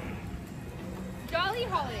 please. Jolly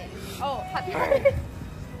holidays. Oh, happy holidays.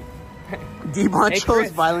 Devon Hey, chose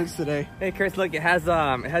Chris. violence today. Hey, Chris, look, it has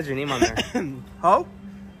your name on there. Ho?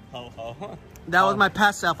 Ho, ho. That was my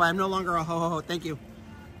past self. I am no longer a ho ho ho. Thank you.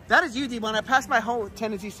 That is you, Devon. I passed my ho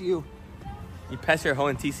tendencies to you. You pass your hoe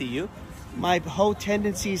in TCU? My ho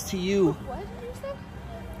tendencies to you. What did you say?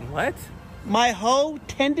 What? My ho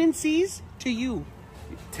tendencies to you.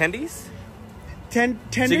 Tendies? Chicken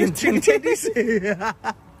Chicken tendies?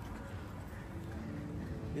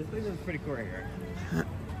 This place is pretty cool right here.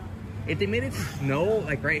 If they made it snow,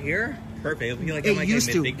 like right here, perfect. It would be like It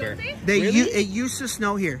used to. Big Bear. It used to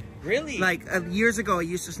snow here. Really? Like years ago, it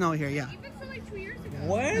used to snow here. Yeah. Even for like 2 years ago.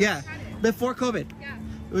 What? Yeah. Before COVID. Yeah.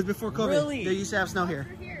 It was before COVID. Really? They used to have snow here.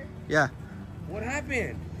 Over here. Yeah. What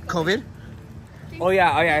happened? COVID. Oh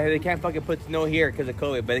yeah. They can't fucking put snow here because of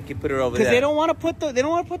COVID, but they can put it over there. Because they don't want to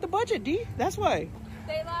put the budget, D. That's why.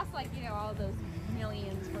 They lost like, all those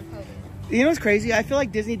millions for COVID. You know what's crazy? I feel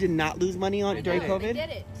like Disney did not lose money on during They COVID. did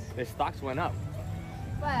it. Their stocks went up.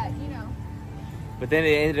 But, But then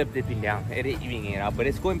it ended up dipping down. It evening it out, but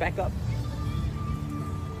it's going back up.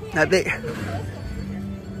 Now they.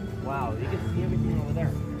 Wow, you can see everything over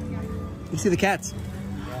there. You see the cats.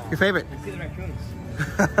 Yeah. Your favorite. You see the raccoons.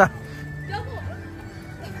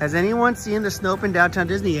 Has anyone seen the Snope in downtown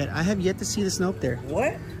Disney yet? I have yet to see the Snope there.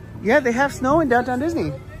 What? Yeah, they have snow in downtown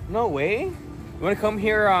Disney. No way. You want to come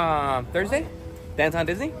here Thursday? Downtown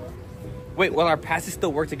Disney? Wait, will our passes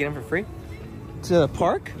still work to get in for free? To the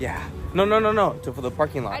park? Yeah. No. For the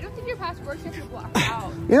parking lot. I don't think your pass works if you're blocked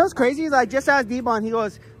out. You know what's crazy? I just asked D-Bon. He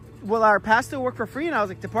goes, will our pass still work for free? And I was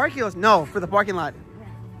like, the park? He goes, no, for the parking lot.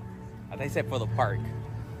 They said for the park.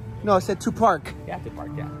 No, it said to park. Yeah, to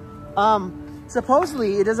park, yeah.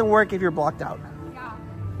 Supposedly, it doesn't work if you're blocked out. Yeah.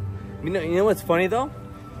 You know what's funny, though?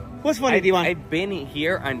 What's funny, D-Bon? I've been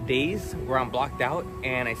here on days where I'm blocked out,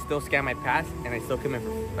 and I still scan my pass, and I still come in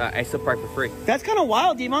for, I still park for free. That's kind of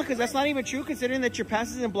wild, D-Mon, because that's not even true, considering that your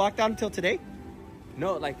pass isn't blocked out until today.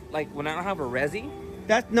 No, like when I don't have a resi.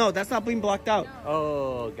 That's not being blocked out.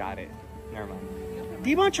 Oh, got it. Never mind.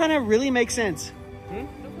 D-Bon trying to really make sense. Hmm?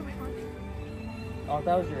 Oh,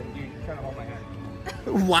 that was you trying to hold my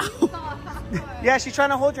hand. Wow. Yeah, she's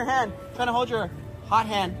trying to hold your hand. Trying to hold your hot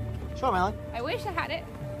hand. Show it, Melanie. I wish I had it.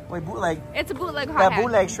 Wait, bootleg. It's a bootleg hot That hat.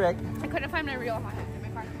 bootleg Shrek. I couldn't find my real hot hat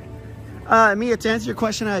in my car. Mia, to answer your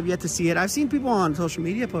question, I have yet to see it. I've seen people on social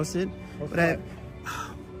media post it, but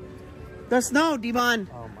the snow, D-Bon.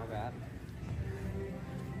 Oh, my bad.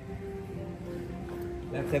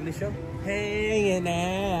 That 70 show? Hanging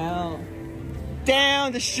out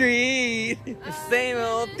down the street. The same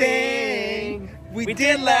old thing we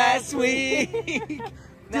did last week.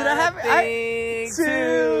 Dude, I have nothing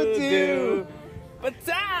to do but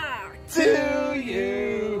talk to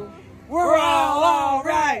you. We're all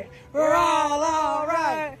right. We're all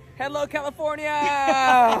right. Hello, California.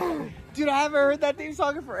 Dude, I haven't heard that theme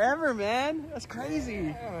song in forever, man. That's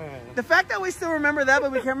crazy. The fact that we still remember that,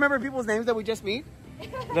 but we can't remember people's names that we just meet.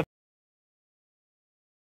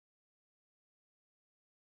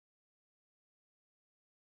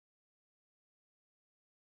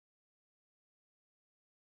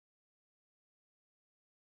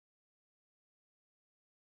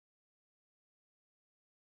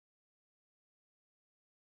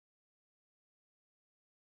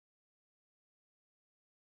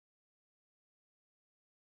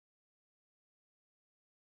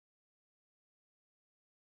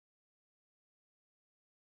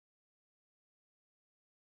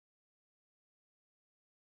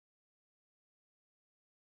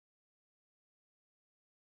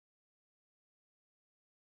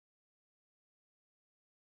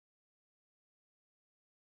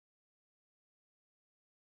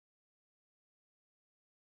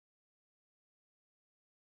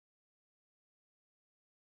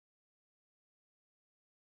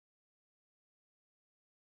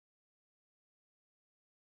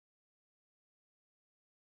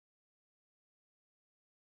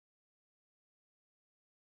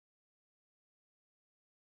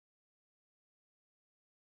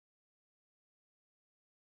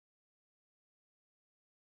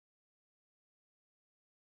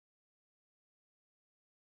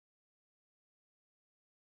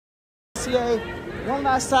 One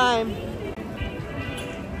last time.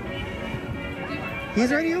 He's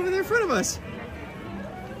already over there in front of us.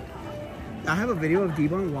 I have a video of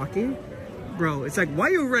D-Bon walking. Bro, it's like, why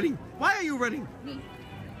are you running? Why are you running? Me.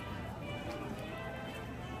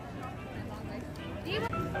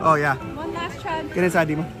 Oh, yeah. One last chug. Get inside,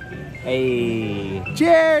 D-Bon. Hey.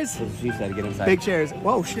 Cheers. That's what she said. Get inside. Big cheers.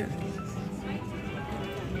 Whoa, shit.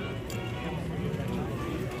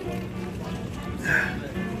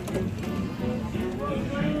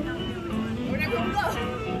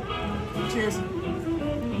 Cheers.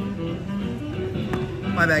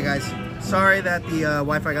 My bad, guys. Sorry that the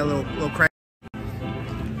Wi-Fi got a little cracked.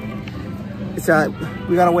 It's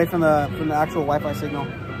we got away from the actual Wi-Fi signal.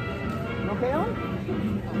 You okay, Ellen?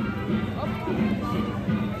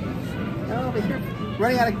 No, but you're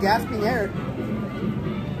running out of gasping air.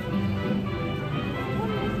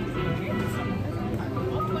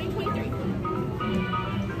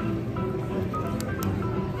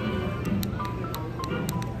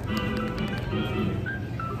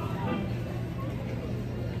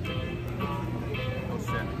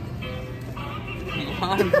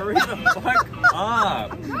 Hurry the fuck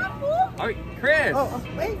up. All right, Chris. Oh,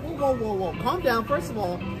 wait, whoa. Calm down. First of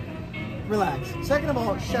all, relax. Second of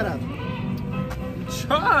all, shut up.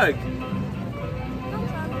 Chug.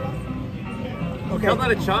 Okay. How's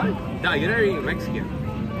that a chug? Nah, you're not eating Mexican.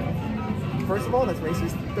 First of all, that's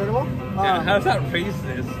racist. Third of all, Yeah, how's that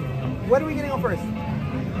racist? what are we getting on first?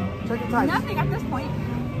 Check the time. Nothing at this point.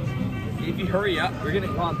 if you hurry up, we're gonna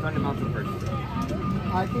go on Thunder Mountain first.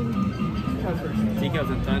 I think Teacups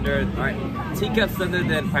and Thunder. All right, Teacups, Thunder,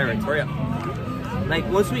 then Pirates. Hurry up. Like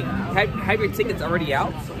once we have your tickets already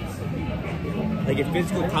out, like your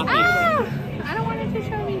physical copy. Ah! I don't want it to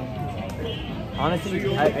show me.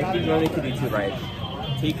 Honestly, I think you only could do 2 rides.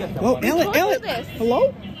 Teacups. Oh, Ellen.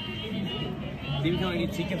 Hello? You can only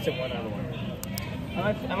do Teacups and 1 other one.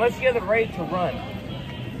 Unless you have the right to run.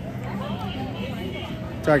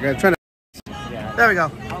 Sorry, guys. I'm trying to. Yeah. There we go.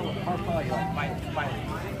 How far are you? Like 5.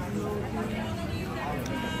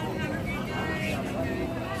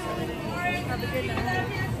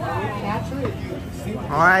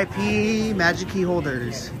 R.I.P. Magic Key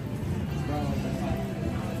holders.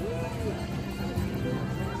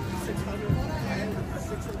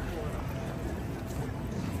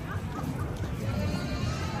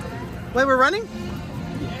 Wait, we're running?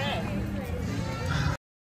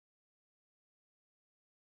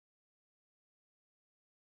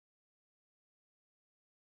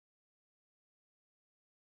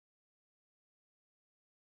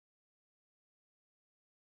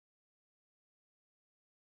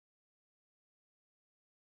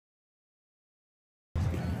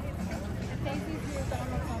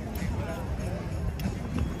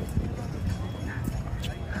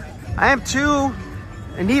 I am too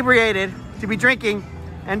inebriated to be drinking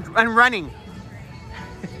and running.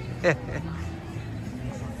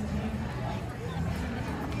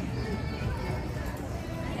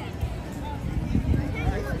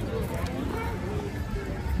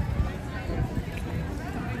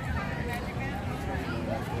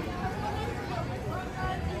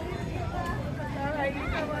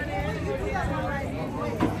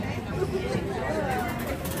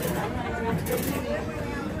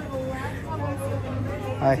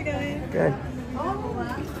 Hi. Good.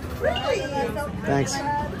 Thanks.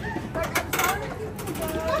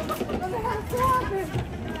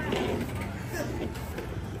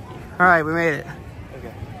 All right, we made it.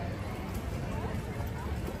 Okay.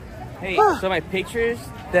 Hey, so my pictures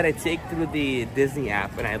that I take through the Disney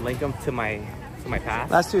app, and I link them to my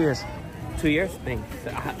past. Last 2 years. 2 years? Thanks.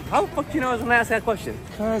 How the fuck do you know I was gonna ask that question?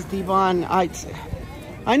 Cause D-Bon, I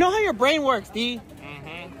know how your brain works, D.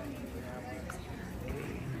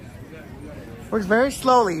 Works very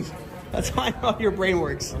slowly. That's how I know how your brain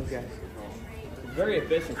works. Okay. Very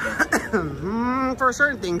efficient. For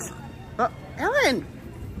certain things. Ellen!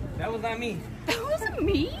 That was not me. That wasn't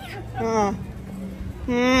me?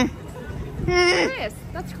 Chris,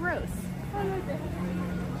 that's gross.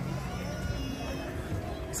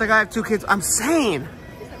 It's like I have 2 kids. I'm saying.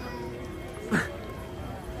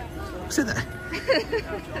 Who said that?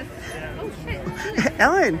 Oh shit.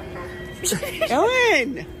 Ellen!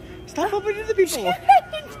 Ellen! Stop opening to the people.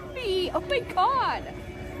 Me. Oh my god.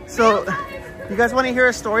 So, you guys want to hear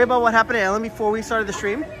a story about what happened to Ellen before we started the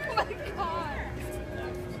stream? Oh my god.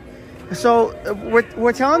 So,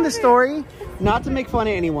 we're telling the story not to make fun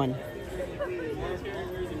of anyone.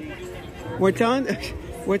 We're telling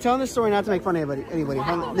the story not to make fun of anybody.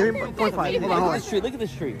 Hold on, let me 0.5. Hold on. Look at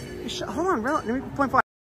this tree. Hold on, let me 0.5.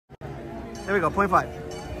 There we go, 0.5.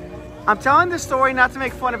 I'm telling the story not to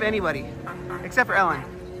make fun of anybody, except for Ellen.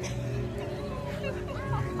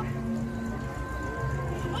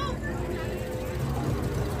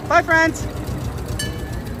 Bye, friends.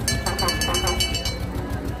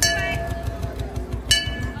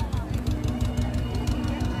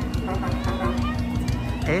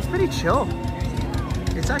 Hey, it's pretty chill.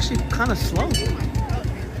 It's actually kind of slow.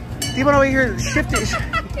 D-Bon over here shifted.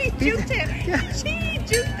 He juked him. Yeah. She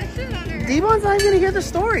juked the shit on her. D-Bon's not even gonna hear the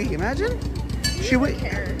story. Imagine.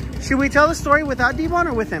 Should we tell the story without D-Bon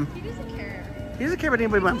or with him? He doesn't care. He doesn't care about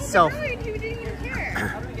anybody but himself. He didn't even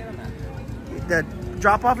care. The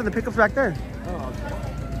drop off and the pickups back there. Oh,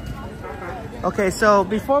 okay, so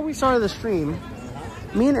before we started the stream,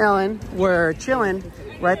 me and Ellen were chilling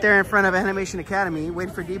right there in front of Animation Academy,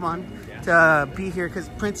 waiting for D-Bon to be here because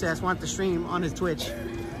Princess wanted to stream on his Twitch.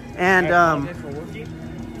 And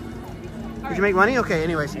did you make money? Okay,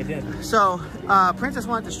 anyways. I did. So Princess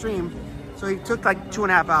wanted to stream, so he took like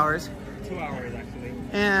 2.5 hours. 2 hours actually.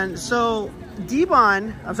 And so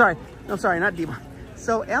D-Bon, I'm sorry, not D-Bon.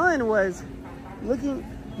 So Ellen was looking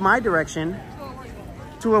my direction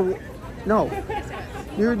to a, no,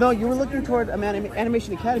 you were looking toward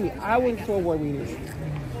Animation Academy. I went to Award Wieners.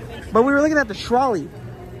 But we were looking at the trolley.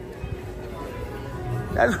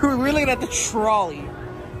 We were looking at the trolley.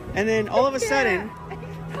 And then all of a sudden,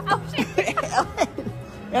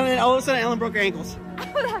 Ellen broke her ankles.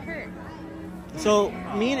 Oh, that hurt. So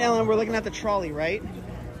me and Ellen were looking at the trolley, right?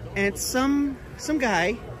 And some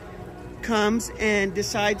guy comes and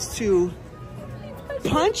decides to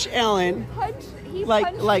punch Ellen. He Like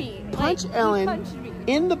punched me. Ellen He punched me.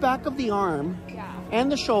 in the back of the arm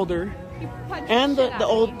and the shoulder He punched and the shit out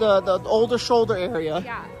of me. the older shoulder area.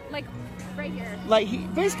 Yeah, like right here. Like he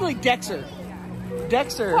basically Dexter.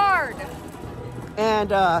 Dexter. Hard. And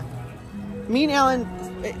me and Ellen,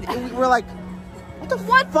 we were like, what the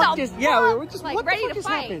fuck just? Yeah, we were just like, what ready the fuck to just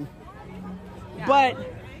fight. happened? Yeah. But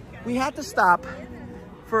we had to stop.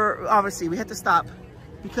 Obviously we had to stop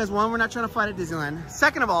because one, we're not trying to fight at Disneyland.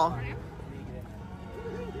 Second of all.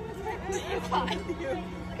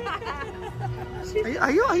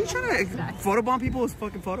 Are you trying to photobomb people with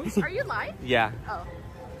fucking photos? Are you live? Yeah. Oh.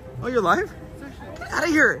 Oh, you're live? Get out of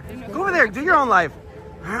here. Go over there. Do your own live.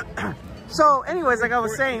 So, anyways, like I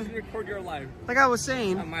was saying. Record your live. Like I was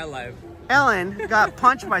saying. Not my live. Ellen got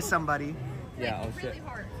punched by somebody. Yeah. Oh shit.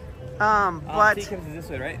 But. Steve comes this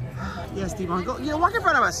way, right? Yes, Steve. Go. You know, walk in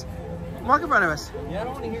front of us. Walk in front of us. Yeah, I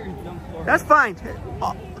don't want to hear his dumb story. That's fine.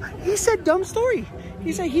 Oh, he said dumb story.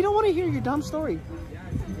 He said he don't want to hear your dumb story.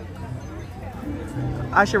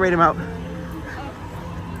 I should rate him out.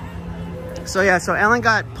 So yeah, so Ellen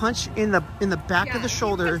got punched in the back of the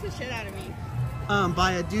shoulder. He punched the shit out of me.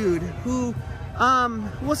 By a dude who,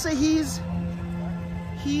 we'll say he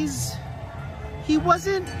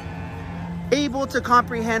wasn't able to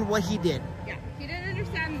comprehend what he did. Yeah, he didn't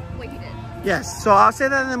understand what he did. Yes, so I'll say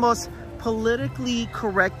that in the most politically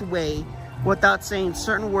correct way without saying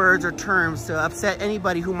certain words or terms to upset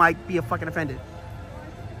anybody who might be fucking offended.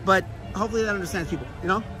 But hopefully that understands people, you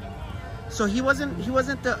know? So he wasn't there He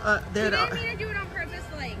didn't mean to do it on purpose,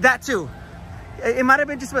 like... That too. It might have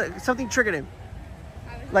been just something triggered him.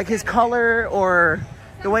 Like his color or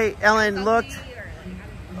the way Ellen looked.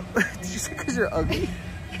 Did you say because you're ugly?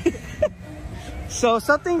 So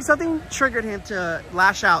something triggered him to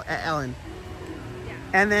lash out at Ellen.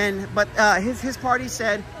 And then, but his party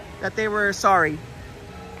said that they were sorry.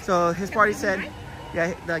 So his party said,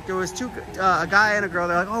 yeah, like there was a guy and a girl.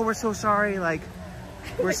 They're like, oh, we're so sorry. Like,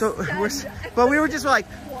 but we were just like,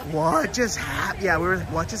 what just happened? Yeah, we were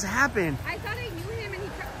like, what just happened? I thought I knew him and he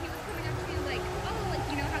was coming up to me like, oh, like,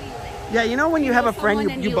 you know how you like. Yeah, you know when you have a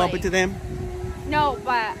friend, you bump into them? No,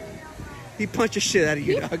 but. He punched the shit out of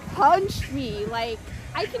you, dog. He punched me. Like,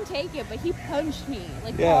 I can take it, but he punched me.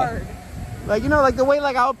 Like, hard. Like, you know, like the way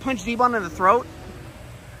like I would punch D-Bon in the throat.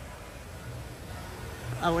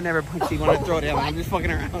 I would never punch D-Bon in the throat, Ellen. I'm just fucking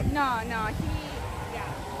around. No, yeah.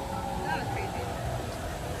 That was crazy.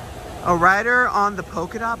 A rider on the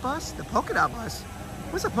polka dot bus? The polka dot bus?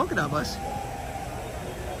 What's a polka dot bus?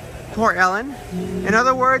 Poor Ellen. In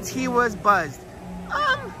other words, he was buzzed.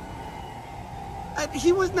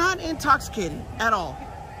 He was not intoxicated at all.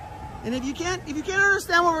 And if you can't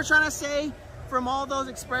understand what we're trying to say from all those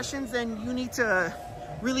expressions, then you need to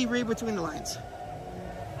really read between the lines.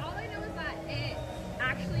 All I know is that it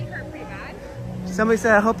actually hurt pretty bad. Somebody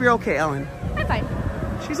said, I hope you're okay, Ellen. I'm fine.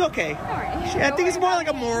 She's okay. Don't worry. I think it's more like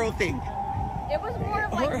a moral thing. It was more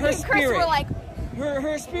of like her Chris were like,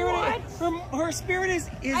 her spirit. Her spirit is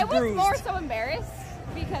I was bruised. more so embarrassed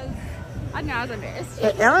because I know I was embarrassed.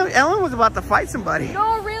 Ellen was about to fight somebody.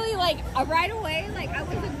 No, really, like right away, like I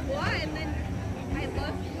was like, what? And then I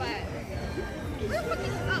looked, but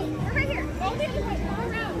we're right here. Oh, there's a right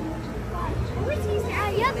around. Where's he?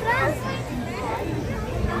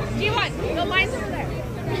 Do you want the lines over there?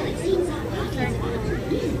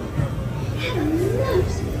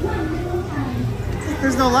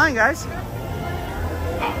 There's no line, guys.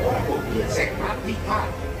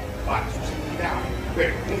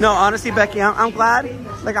 No, honestly, Becky, I'm glad.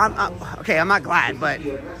 Like, okay, I'm not glad, but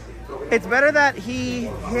it's better that he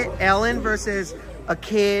hit Ellen versus a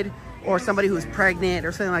kid or somebody who's pregnant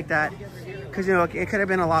or something like that. Because, you know, it could have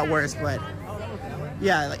been a lot worse, but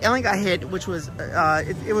yeah, like Ellen got hit, which was,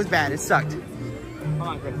 it was bad. It sucked.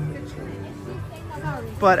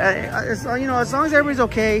 But, you know, as long as everybody's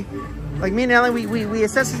okay, like me and Ellen, we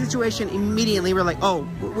assessed the situation immediately. We're like, oh,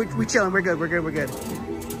 we chilling, we're good.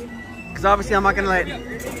 Because obviously I'm not going to let,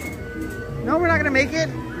 no, we're not going to make it.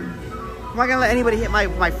 I'm not going to let anybody hit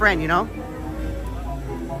my friend, you know?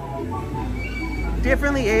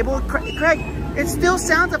 Differently able, Craig, it still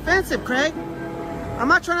sounds offensive, Craig. I'm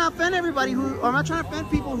not trying to offend everybody I'm not trying to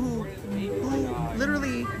offend people who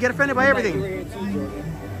literally get offended by everything.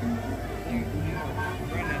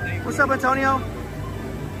 What's up, Antonio?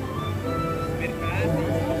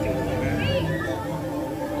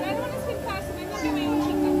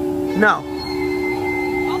 No.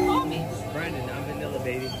 Brandon, I'm vanilla,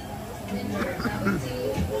 baby.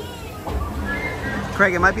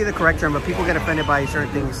 Craig, it might be the correct term, but people get offended by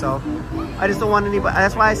certain things, so I just don't want anybody.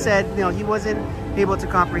 That's why I said, you know, he wasn't able to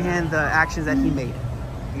comprehend the actions that he made.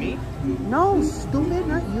 Me? No, stupid,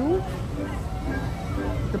 not you.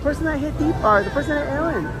 The person that hit deep bar, the person that hit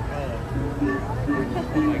Ellen.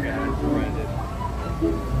 Oh my god,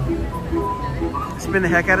 Spin the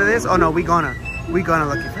heck out of this? Oh no, we gonna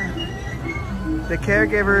Lucky Fan. The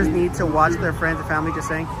caregivers need to watch their friends and family, just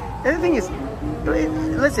saying. The other thing is,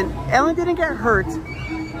 listen, Ellen didn't get hurt.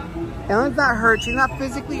 Ellen's not hurt. She's not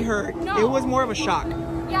physically hurt. No. It was more of a shock.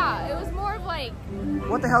 Yeah, it was more of like...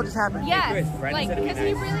 What the hell just happened? Yes, Chris, Brandon like, said it'd be because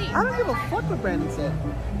he nice. really... I don't give a fuck what Brandon said.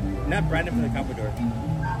 Not Brandon from the Comprador.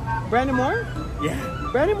 Brandon Moore? Yeah.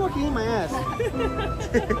 Brandon Moore can eat my ass.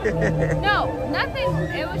 No, nothing.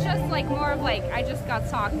 It was just like more of like, I just got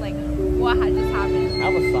shocked, like, what had just happened. I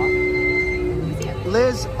was shocked.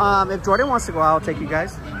 Liz, if Jordan wants to go, I'll take you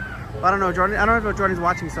guys. I don't know, Jordan. I don't know if Jordan's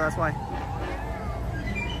watching, so that's why.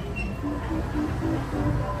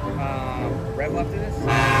 Red after this?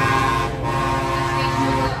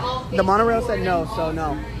 The monorail said no, so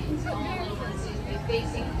no.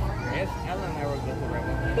 Yes, Ellen and I were good for Red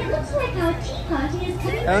Wolf. It looks like our tea party is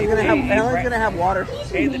coming. Ellen's gonna have water.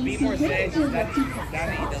 Hey, the Be More says she's not eating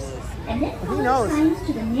those. And then Who follow knows? signs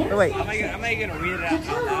to the nearest. Oh, wait. Am I gonna read it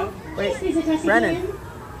out loud? Wait, Please visit us Brandon. again.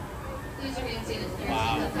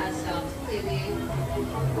 Wow.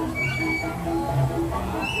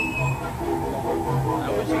 I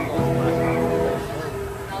wish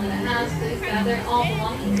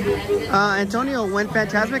I Antonio, when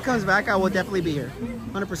Fantasmic comes back, I will definitely be here.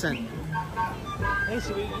 100%. Hey,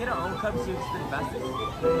 should we get our own cup so we can spin faster?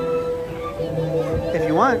 If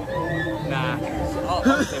you want. Nah.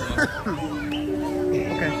 I'll save one.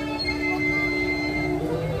 Okay.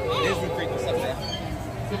 This is the freak. What's up, man?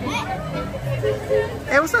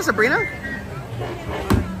 Hey, what's up, Sabrina?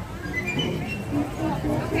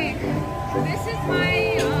 Okay, this is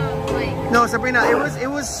my, like... No, Sabrina, it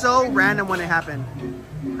was so random when it happened.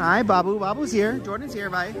 Hi, Babu. Babu's here. Jordan's here,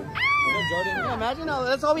 bye. Jordan. Yeah, imagine,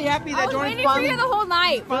 let's all be happy I that was Jordan's waiting for you the whole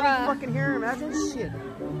night, finally bruh. fucking here. Imagine shit.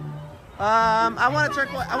 I want a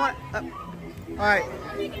turquoise. I want. All right.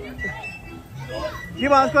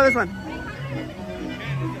 Come on, let's go this one.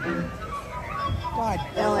 God,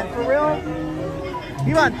 Ellen, for real?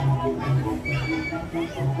 Come on.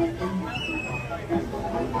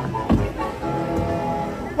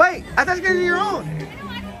 Wait, I thought you guys did your own.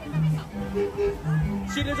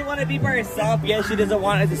 She doesn't want to be by herself. Yeah, she doesn't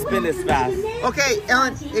want it to spin this fast. Okay,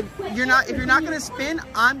 Ellen, if you're not gonna spin,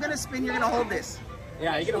 I'm gonna spin. You're gonna hold this.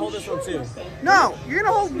 Yeah, you're gonna hold this one too. No, you're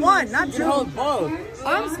gonna hold one, not You two. hold both.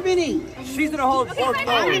 I'm spinning. She's gonna hold both. I'm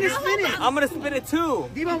gonna spin it. I'm gonna spin it too.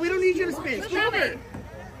 Dima, we don't need you to spin. Spin over.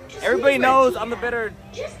 Everybody knows I'm the better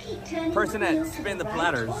person at spin the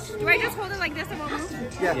platters. Do I just hold it like this and won't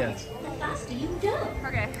move? Yeah. Yes.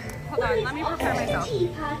 Okay, hold on, let me prepare myself.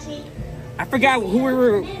 I forgot who we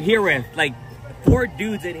were here with. Like 4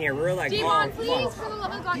 dudes in here. We were like, Demon, oh, please, fuck. for the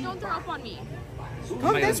love of God, don't throw up on me.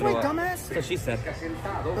 Come this way, dumbass. That's what she said.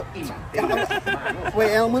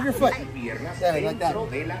 Wait, Ellen, move your foot. Yeah, like that.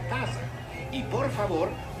 Y por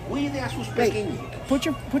favor, cuide a sus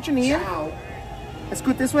pequeñitos. Put your knee in. And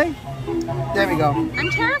scoot this way. There we go. I'm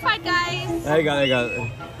terrified, guys. There you go, there you go.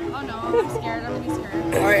 Oh no, I'm scared, I'm gonna be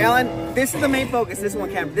scared. All right, Ellen, this is the main focus.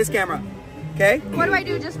 This camera. Okay? What do I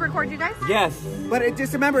do, just record you guys? Yes. But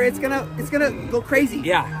just remember, it's gonna go crazy.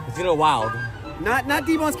 Yeah, it's gonna go wild. Not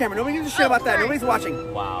D-Bone's camera. Nobody gives a shit about that. sorry. Nobody's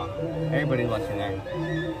watching. Wow. Everybody's watching there.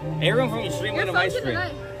 Everyone from your stream went to my stream.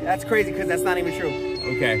 That's crazy because that's not even true.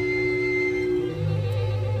 Okay.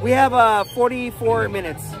 We have 44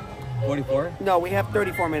 minutes. 44? No, we have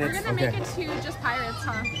 34 We're minutes. gonna make it to just pirates,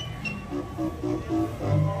 huh?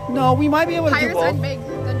 No, we might be able to do Pirates both. and Big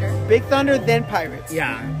Thunder. Big Thunder, then Pirates.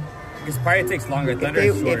 Yeah. Because Pirate takes longer. Thunder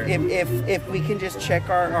If, is shorter. if we can just check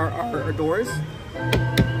our doors.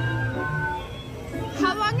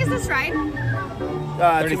 How long is this ride?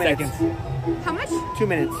 30 2 minutes. seconds. How much? 2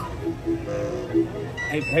 minutes.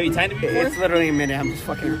 Have you timed it before? It's literally a minute. I'm just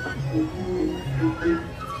fucking.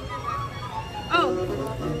 Oh.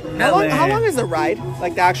 How long is the ride?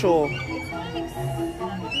 Like the actual.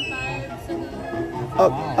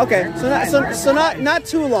 Oh, okay. So not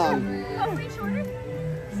too long. Oh, way shorter?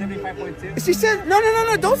 75.2? She said no.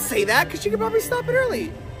 Don't say that because she could probably stop it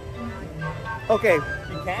early. Okay.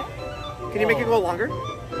 You can? Can you make it go longer?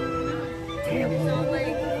 Can you make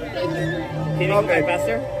it go by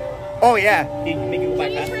faster? Oh yeah. Can you make it go by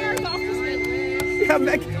faster? Yeah,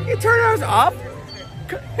 make, you turn ours off.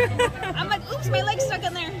 I'm like, oops, my leg's stuck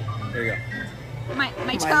in there. There you go. My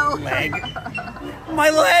toe. leg. My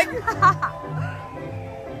leg.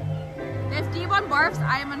 If D1 barfs,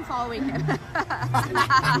 I am unfollowing him.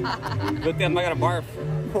 Good thing I'm not gonna barf.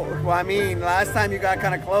 Well, I mean, last time you got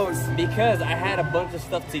kind of close. Because I had a bunch of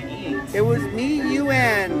stuff to eat. It was me, you,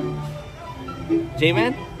 and...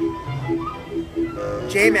 J-Man?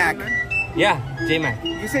 J-Mac. Yeah, J-Man.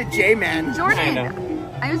 You said J-Man. Jordan,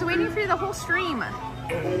 I was waiting for you the whole stream.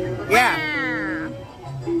 Yeah.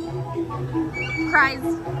 Cries.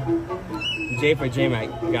 J for J-Mac.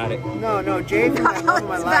 Got it. No, J for the love of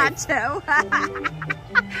my life. Bad too.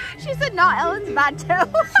 She said not Ellen's bad toe.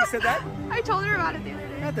 She said that? I told her about it the other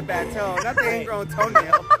day. Not the bad toe, not the ingrown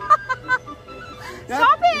toenail.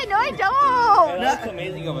 Stop it! No, I don't. Hey, that looks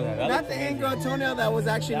amazing over there. Not the ingrown toenail that was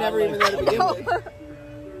actually never even there to begin with.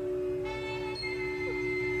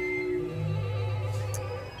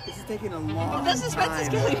 This is taking a long The suspense is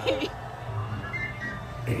killing me.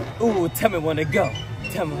 Ooh, tell me when to go.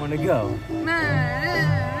 Tell me when to go.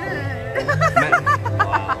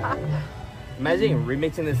 Wow. Imagine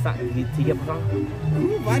remixing this song. Did you get the song?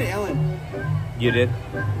 Who invited Ellen? You did?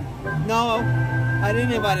 No, I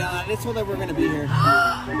didn't invite Ellen. I just told her we're going to be here.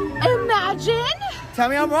 Imagine? Tell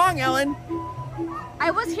me I'm wrong, Ellen.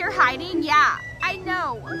 I was here hiding? Yeah, I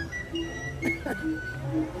know.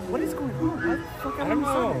 What is going on? What the fuck? I don't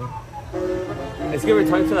know. It's gonna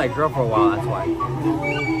return to that girl for a while, that's why.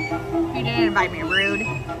 You didn't invite me, rude.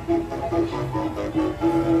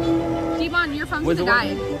 Devon, your phone's gonna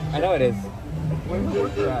die. I know it is. Where's the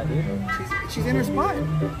worker at, dude? She's in her spot. I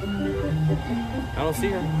don't see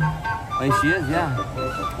her. Oh, she is, yeah.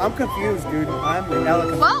 I'm confused, dude. I'm hella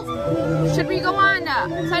confused. Well, should we go on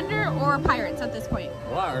Thunder or Pirates at this point?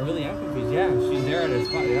 Wow, I really am confused. Yeah, she's there at her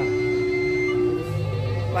spot, yeah.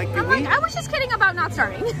 Like, I was just kidding about not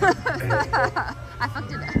starting. I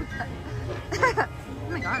fucked it up. Oh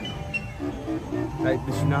my god. Like,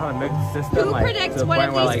 does she know how to make the system? Who predicts one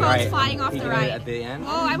of these phones flying off the right? At the end?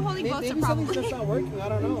 Oh, I'm holding both, so probably. Maybe something's not working. I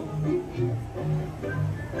don't know.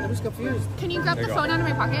 I'm just confused. Can you grab the phone out of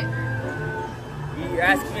my pocket? You're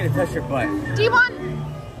asking me to touch your butt. D1!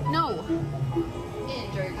 No.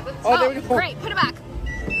 Oh, there we go. Great, put it back.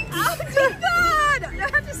 Oh, God! I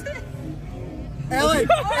have to sit. Ellen!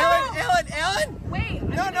 Oh. Ellen! Wait.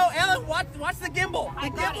 No, Ellen, watch the gimbal. The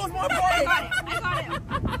gimbal's more important. I got it.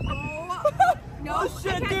 Oh. No, Oh,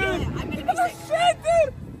 shit, dude. I'm gonna be sick. Oh, shit,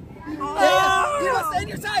 dude. Oh. Stay on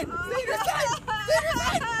your side. Stay on your side.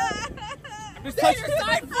 Just Stay on touch your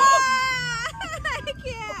side, fool. I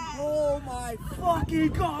can't. Oh my fucking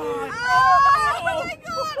god. Oh my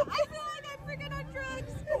god. I feel like I'm freaking on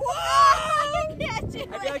drugs. Whoa. I can't do it.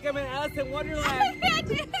 I feel like I'm in Alice in Wonderland. I can't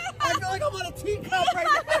do it. I feel like I'm on a teacup right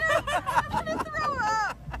I'm gonna throw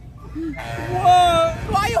up. now. Whoa.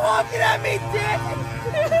 Why are you honking at me, dick?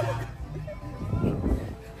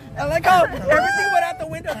 I like how everything went out the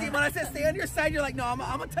window, dude. When I said stay on your side, you're like, no, I'm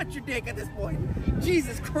gonna touch your dick at this point.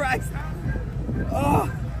 Jesus Christ.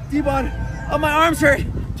 Oh, D-Bon. Oh, my arms hurt.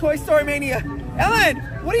 Toy Story Mania. Ellen,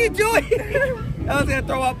 what are you doing? Ellen's gonna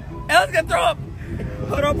throw up. Ellen's gonna throw up.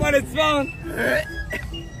 Put up on his phone.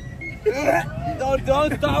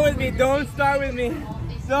 Don't start with me. Don't start with me.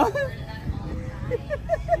 Don't.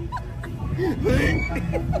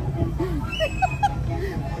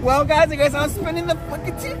 Well, guys, I guess I'm spinning the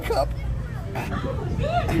fucking teacup.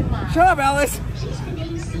 Shut up, Alice.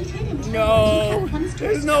 No,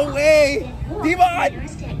 there's no way. D-Bon!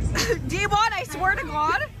 D1, I swear to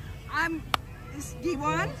God, I'm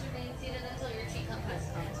D1.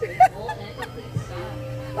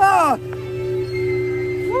 Oh.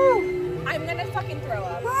 Woo. I'm gonna fucking throw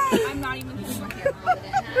up. I'm not even kidding with you.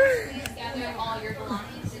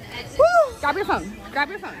 Grab your phone. Grab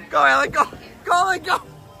your phone. Go, Ellen, go. Go, Ellen, go.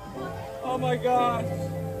 Oh my gosh.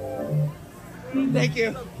 Thank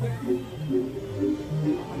you.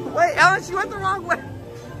 Wait, Ellen, she went the wrong way.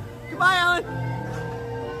 Goodbye, Ellen.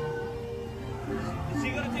 Is she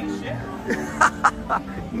gonna take a shit?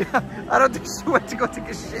 No, I don't think she went to go take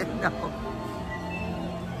a shit, no.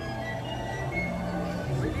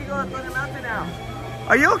 We can go up on the mountain now.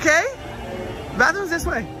 Are you okay? The bathroom's this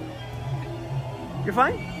way. You're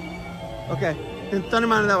fine? Okay, then Thunder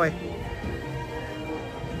Mountain that way.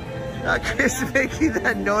 Chris making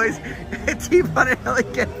that noise. T-Bon and Ellie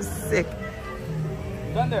getting sick.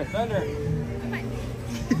 Thunder.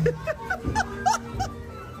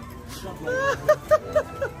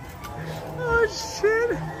 Oh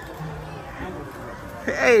shit.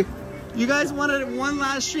 Hey, you guys wanted one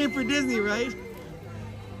last stream for Disney, right?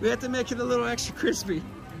 We have to make it a little extra crispy.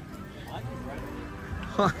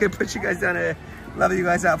 Oh, I can put you guys down and level you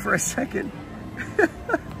guys out for a second.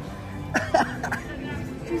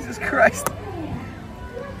 Jesus Christ.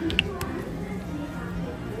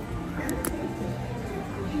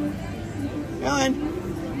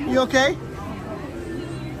 You okay?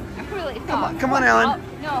 I'm really Come on, Ellen.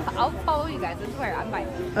 I'll follow you guys. I swear, I'm fine.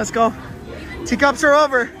 Let's go. Teacups are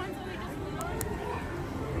over.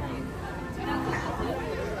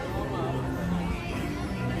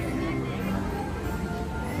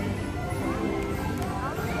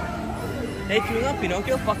 Hey, tune up,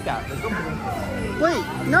 Pinocchio. Fuck that. Let's go. Wait,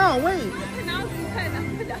 no, wait.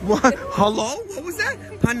 What? Hello? What was that?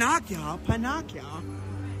 Pinocchio.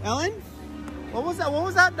 Ellen? What was that? What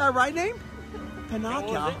was that? That right name?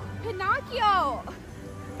 Pinocchio. Pinocchio.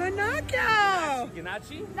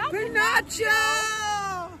 Ganachi? No, Pinocchio.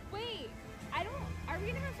 Wait, are we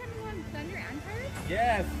gonna have time to go on Thunder and Pirates?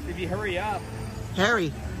 Yes, if you hurry up.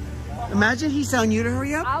 Harry, imagine he's telling you to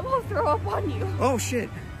hurry up. I will throw up on you. Oh shit.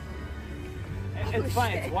 It's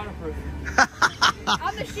fine. It's waterproof.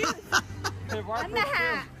 On the shoes. On the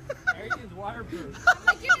hat. Everything's waterproof. I'm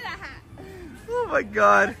like, give me that hat. Oh my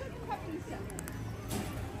god.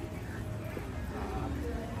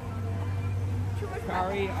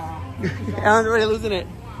 Sorry. Ellen's already losing it.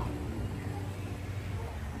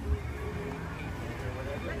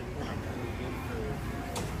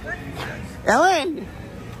 Ellen!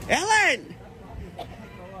 Ellen!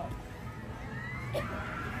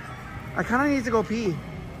 I kind of need to go pee. You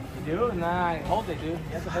do? Nah, hold it, dude. You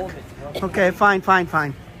have to hold it, bro. Okay, fine.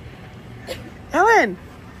 Ellen!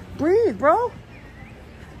 Breathe, bro.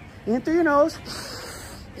 In through your nose.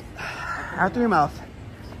 Out through your mouth.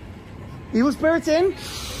 Evil spirits in.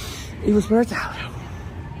 Evil spirits out.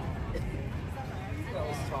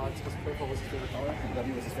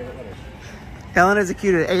 Ellen is a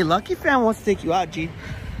cute. Hey, Lucky Fan wants to take you out, G.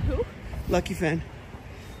 Who? Lucky Fan.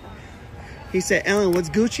 He said, Ellen, what's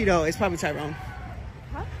Gucci though? It's probably Tyrone.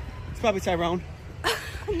 Huh? It's probably Tyrone.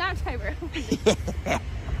 Not Tyrone.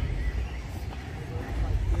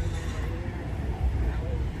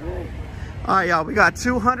 All right, y'all. We got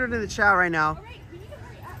 200 in the chat right now.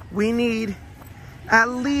 We need at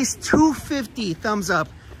least 250 thumbs up.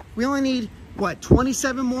 We only need, what,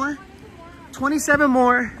 27 more? 27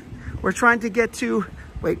 more. We're trying to get to,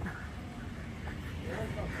 wait.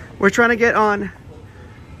 We're trying to get on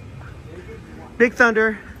Big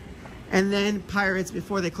Thunder and then Pirates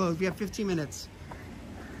before they close. We have 15 minutes.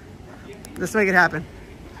 Let's make it happen.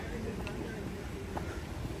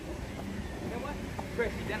 You know what?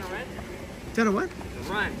 Chris, you done a run? Done a what?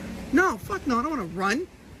 Run. No, fuck no. I don't want to run.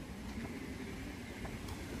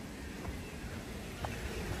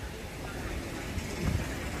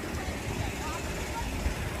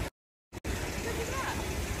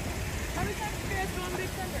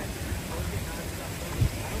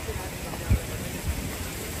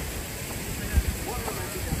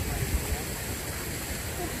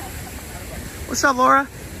 What's up, Laura?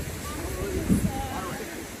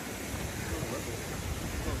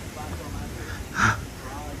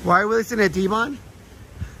 Why are we listening to D-Bon?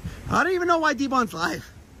 I don't even know why D-Bon's live.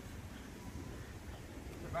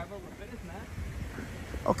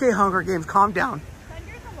 Okay, Hunger Games, calm down.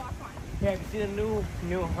 Yeah, have you seen the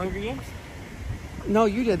new Hunger Games? No,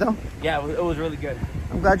 you did though. Yeah, it was really good.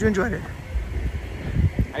 I'm glad you enjoyed it.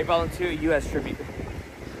 I volunteer U.S. tribute.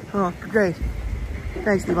 Oh, great.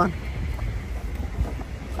 Thanks, D-Bon.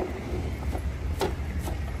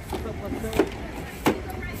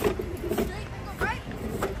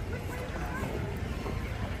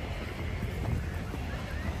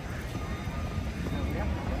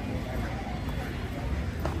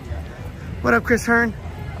 What up, Chris Hearn?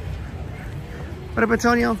 What up,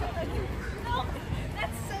 Antonio?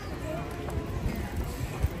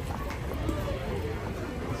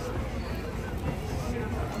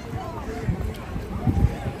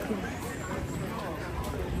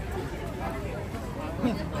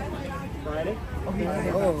 Ready?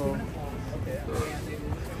 Okay. Oh.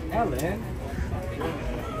 Ellen.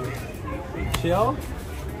 Chill.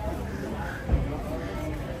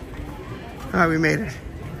 All right, we made it.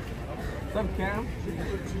 What's up, Cam?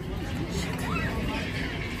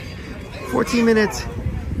 14 minutes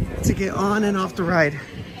to get on and off the ride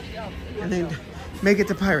and then make it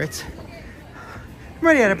to Pirates. I'm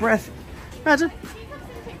already out of breath. Imagine.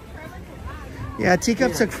 Yeah,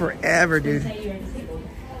 Teacup took forever, dude.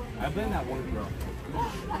 I've been that one, bro.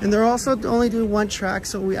 And they're also only doing one track,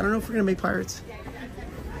 so I don't know if we're gonna make Pirates.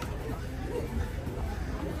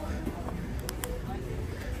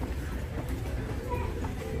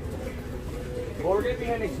 Well, we're gonna be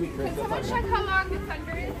here next week, Chris. Can someone check how long the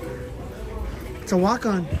Thunder is? It's a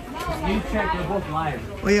walk-on. You check, they're both live.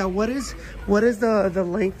 Oh yeah, what is the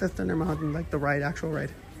length of Thunder Mountain, like the ride, actual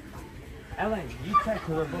ride? Ellen, you check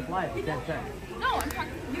because they're both live. You can't check. No, I'm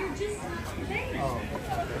talking. You're just saying. Oh.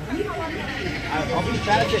 I'll be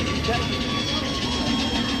fast if you check.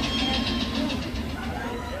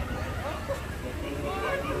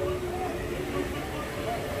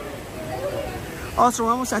 Also,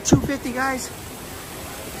 we're almost at 250, guys.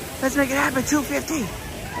 Let's make it happen, 250.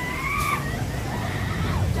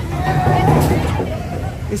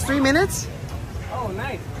 It's 3 minutes? Oh,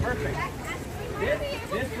 nice. Perfect.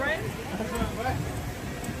 This right?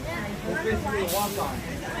 This basically a walk-on.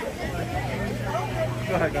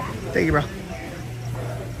 Go ahead, go. Thank you, bro.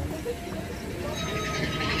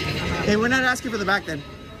 Hey, we're not asking for the back then.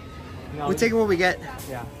 No. We're taking what we get.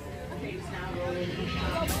 Yeah.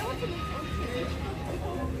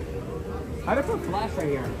 How do I put flash right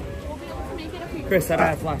here? Chris, how do I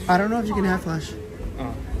have flash? I don't know if you can have flash.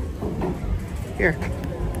 Oh. Here.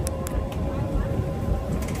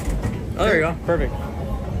 Oh, there you go. Perfect.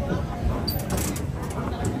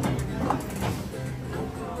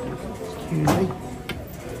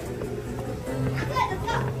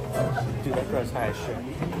 Dude, that girl's high as shit.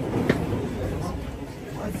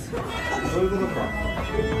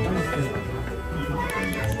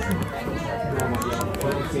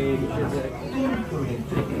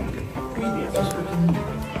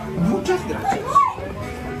 Muchas gracias.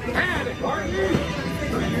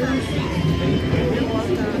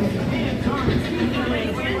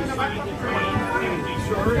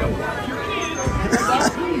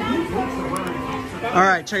 All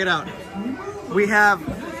right, check it out. We have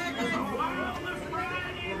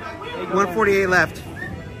 148 left.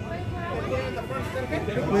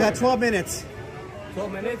 We got 12 minutes.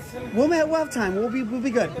 12 minutes? We'll have time. We'll be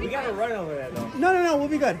good. We gotta run over that though. No, we'll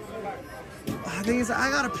be good. The thing is, I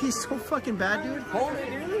gotta pee so fucking bad, dude. Hold it,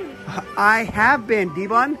 dude. I have been,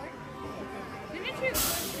 D-Bun.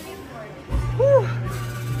 Whew.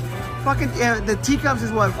 Fucking, the teacups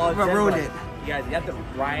is what ruined it. You guys, you have to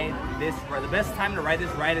ride this. The best time to ride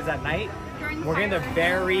this ride is at night. We're getting the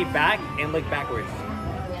very back and look backwards.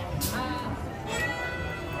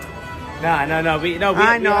 No. I know.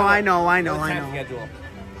 Schedule.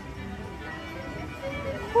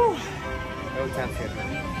 Whew. No time schedule.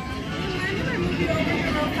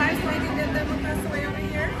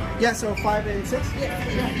 Yeah, so 5 and 6?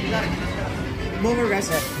 Yeah, you got it. Move over, guys.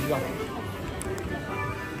 Yeah, you go.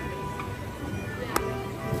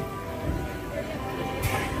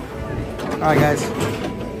 All right, guys.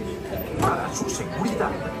 Para su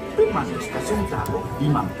seguridad, permanezca sentado y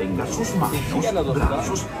mantenga sus manos,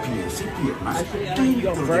 brazos, pies y piernas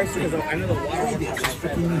dentro del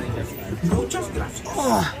tren. Muchas gracias.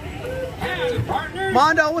 Oh.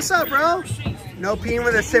 Mondo, what's up, bro? No peeing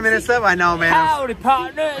with us 10 minutes left? I know, man. Howdy,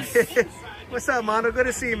 partners. What's up, Mondo? Good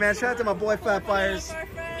to see you, man. Shout out to my boy, Fat Fires.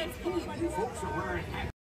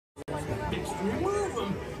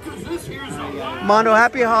 Mondo,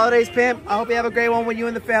 happy holidays, pimp. I hope you have a great one with you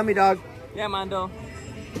and the family, dog. Yeah, Mondo.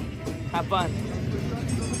 Have fun.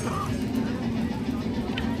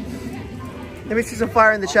 Let me see some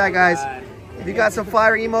fire in the chat, guys. If you got some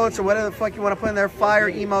fire emotes or whatever the fuck you want to put in there, fire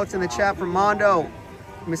emotes in the chat for Mondo.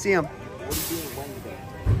 Let me see them.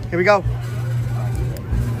 Here we go.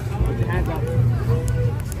 Put your hands up.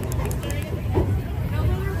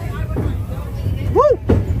 Woo!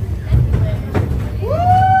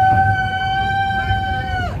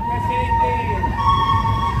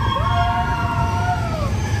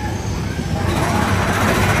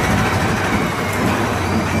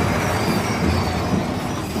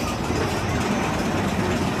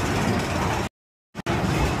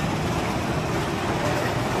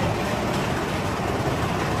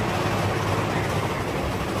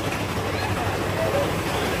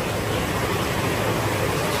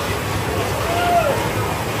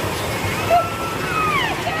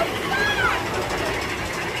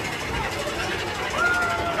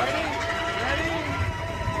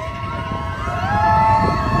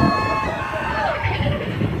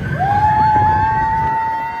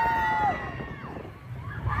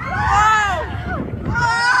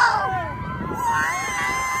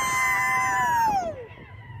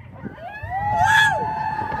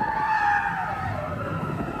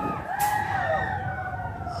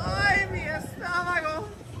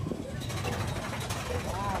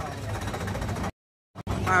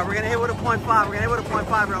 Alright, we're gonna hit with a 0.5. We're gonna hit with a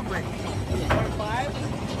 0.5 real quick.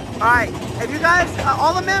 0.5? Alright, if you guys,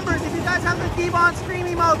 all the members, if you guys have the D-Bon Scream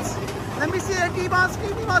emotes, let me see the D-Bon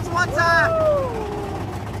Scream emotes one time.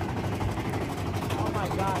 Oh my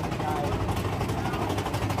god, guys.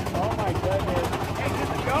 Oh my goodness. Hey, is this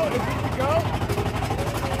the goat? Is this the goat?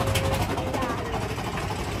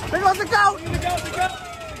 There goes the goat! The goat, the goat,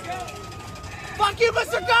 the goat. Fuck you,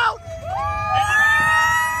 Mr. Goat!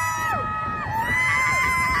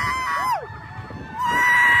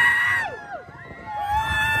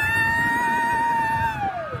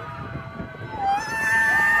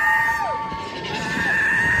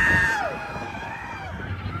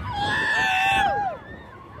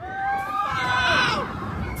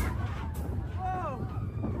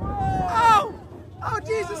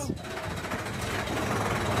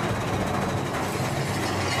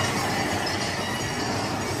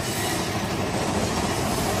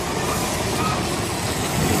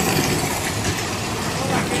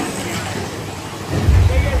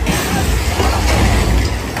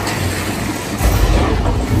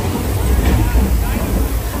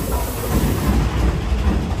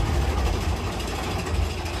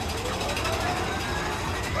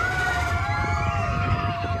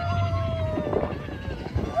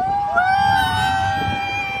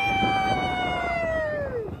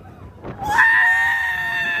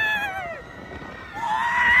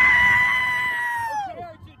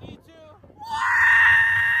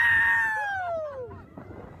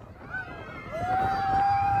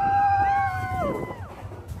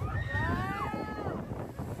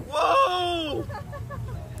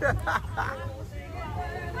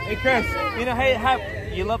 Hey Chris, you know how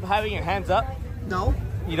you love having your hands up? No.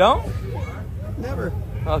 You don't? Never.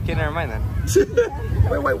 Okay, never mind then.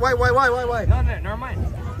 Wait, why? No, never mind.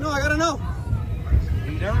 No, I gotta know.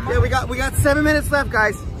 Never mind. Yeah, we got 7 minutes left,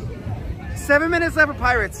 guys. 7 minutes left for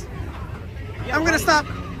Pirates. I'm gonna stop.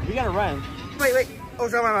 We gotta run. Wait. Oh,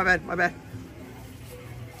 sorry, my bad.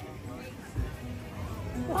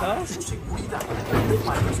 Huh?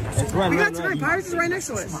 We got tonight. Pirates is right next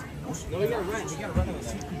to us. No, we gotta run.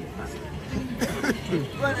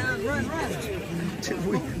 Run.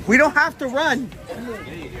 We don't have to run.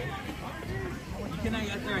 Yeah, you do. You cannot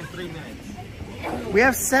get there in 3 minutes. We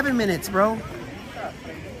have 7 minutes, bro. All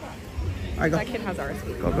right, go. That kid has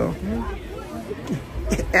RSV. Go.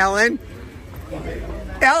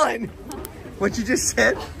 Ellen, what you just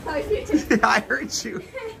said? I heard you.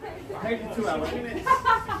 What?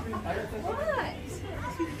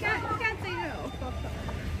 You can't say no.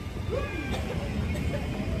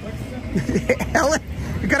 Ellen,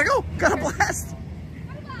 you gotta go. Gotta blast.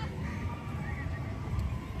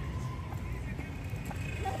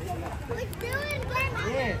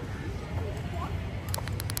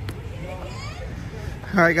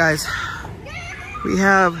 All right, guys. We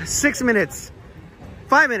have 6 minutes,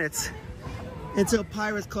 5 minutes until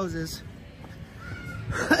Pirates closes.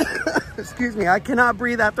 Excuse me, I cannot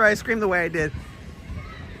breathe after I screamed the way I did.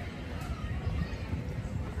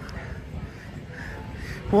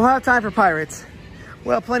 We'll have time for Pirates.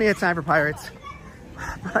 We'll have plenty of time for Pirates.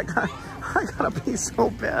 But I gotta pee so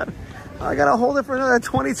bad. I gotta hold it for another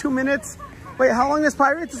 22 minutes. Wait, how long is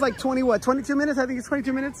Pirates? It's like 22 minutes? I think it's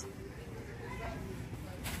 22 minutes.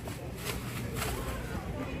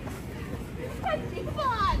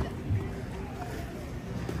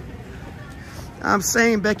 I'm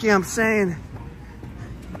saying, Becky, I'm saying.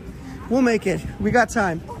 We'll make it. We got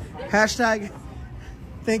time. Hashtag,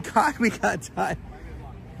 thank God we got time.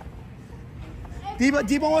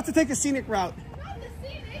 Debo wants to take the scenic route.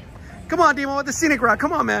 Come on, Debo, with the scenic route.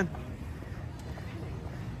 Come on, man.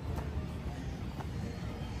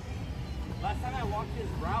 Last time I walked this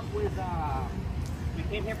route was, we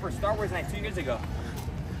came here for Star Wars Night 2 years ago.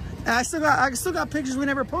 I still got pictures we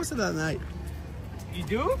never posted that night. You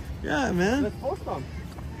do? Yeah, man. Let's post them.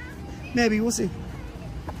 Maybe, we'll see.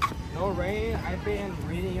 No rain. I've been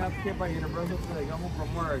reading up here by Universal till I got home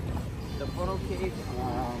from work. The photo cake,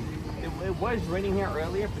 it was raining here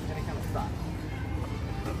earlier, but then it kind of stopped.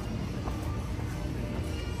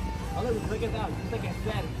 Oh, look at that. Just like I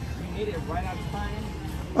said, we made it right on time.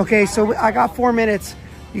 Okay, so I got 4 minutes.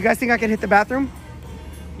 You guys think I can hit the bathroom?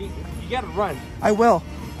 You gotta run. I will.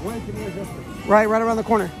 Where's the nearest restroom? Right around the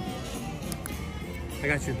corner. I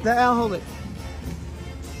got you. I'll hold it.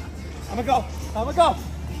 I'm gonna go.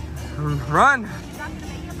 Run.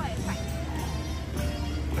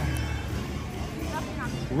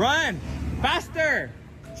 Run. Faster.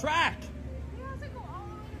 Track.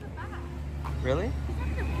 Really?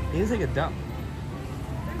 He needs like a dump.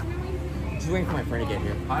 Just waiting for my friend to get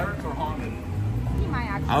here. Pirates or haunted?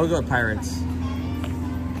 I would go with Pirates.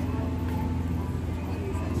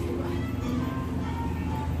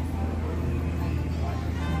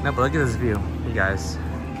 No, but look at this view, you guys.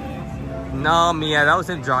 No, Mia, that was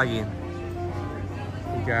him jogging.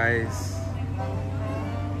 You guys,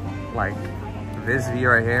 like this view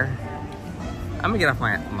right here. I'm gonna get off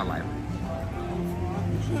my live.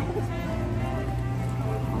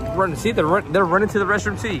 Run! See, they're running to the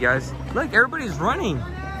restroom too, you guys. Look, everybody's running.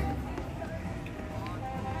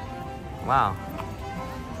 Wow.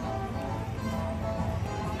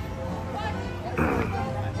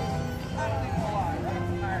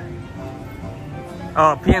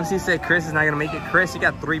 Oh, PMC said Chris is not gonna make it. Chris, you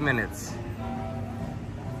got 3 minutes.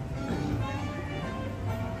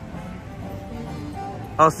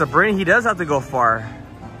 Oh, Sabrina, he does have to go far.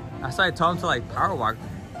 That's why I told him to like power walk.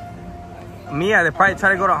 Mia, they probably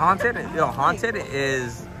try to go to Haunted. Yo, Haunted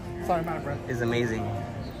is amazing.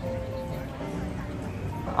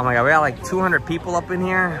 Oh my God, we got like 200 people up in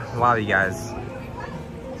here. Wow, you guys.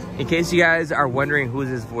 In case you guys are wondering who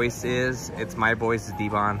this voice is, it's my voice, it's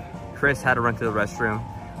Devon. Chris had to run to the restroom.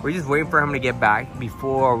 We're just waiting for him to get back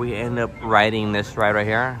before we end up riding this ride right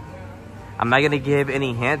here. I'm not gonna give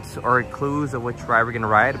any hints or clues of which ride we're gonna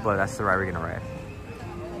ride, but that's the ride we're gonna ride.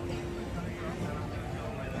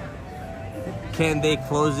 Can they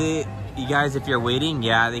close it? You guys, if you're waiting,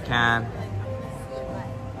 yeah, they can.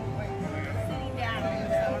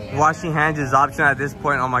 Washing hands is optional at this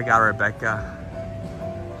point. Oh my God, Rebecca.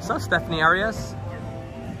 What's up, Stephanie Arias?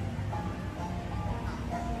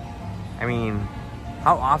 I mean,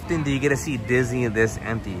 how often do you get to see Disney this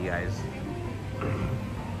empty, you guys?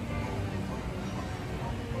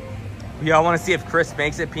 Y'all want to see if Chris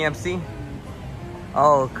makes it, PMC?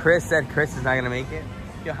 Oh, Chris said Chris is not gonna make it.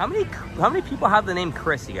 Yo, how many people have the name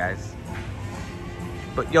Chris, you guys?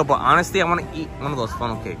 But honestly, I want to eat one of those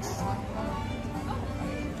funnel cakes.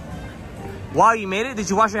 Wow, you made it? Did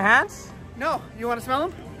you wash your hands? No. You want to smell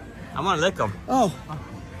them? I want to lick them. Oh.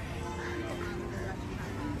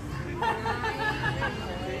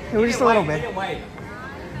 We're just a little bit.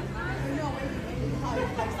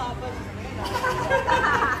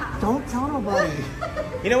 Don't tell nobody.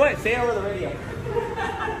 You know what? Say it over the radio.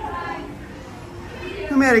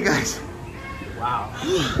 We made it, guys. Wow.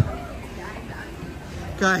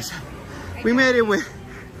 Guys, we made it with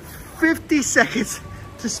 50 seconds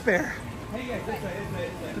to spare. Hey guys, this way.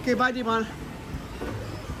 Okay, bye, Devon.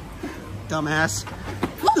 Dumbass.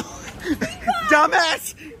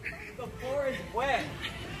 Dumbass! The floor is wet.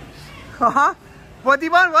 Uh-huh. What,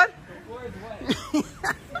 Devon? What? The floor is wet.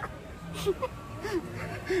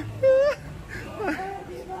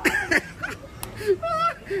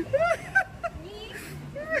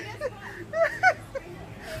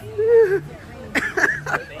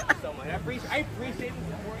 Thank you so much. I appreciate the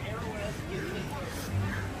support everyone else gives me.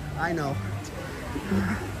 I know.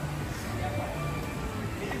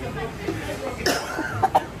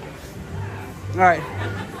 All right.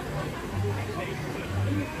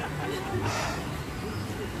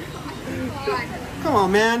 Come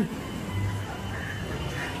on, man.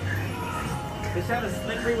 They should have a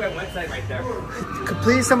slippery wet website right there.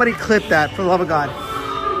 Please, somebody clip that, for the love of God.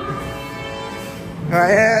 All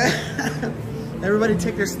right. Everybody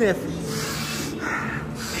take their sniff.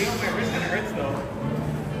 My wrist kind of hurts though.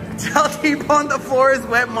 Tell T-Bone the floor is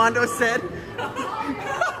wet, Mondo said. Fuck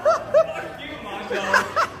you, Mondo.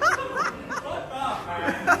 Fuck off,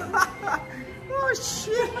 man. Oh,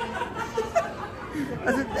 shit.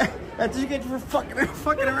 That's what you get for fucking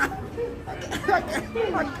around. I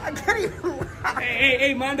can't even laugh.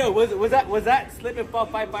 Hey, Mondo, was that slip and fall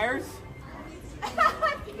 5 fires?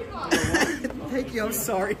 Thank you, I'm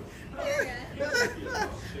sorry.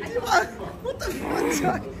 What the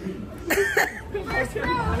fuck? First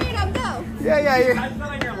row, we don't go. Yeah. I feel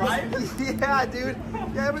like you're live. Yeah, dude.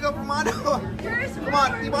 Yeah, here we go for Mondo. Come on,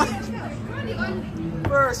 Devon.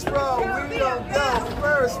 First row, we don't go.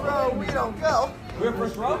 First row, we don't go. We're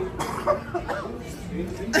first row?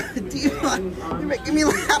 Devon, you're making me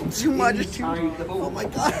laugh too much. Oh my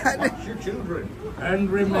God. Your children. And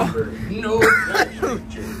remember, no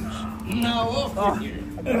pictures. Now off with you.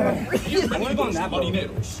 Bienvenidos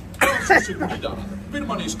marineros. Para su seguridad,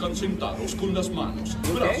 permanezcan sentados con las manos,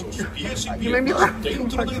 brazos, pies y piernas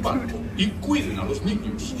dentro del barco y cuiden a los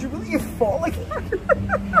niños. Did you really fall like that?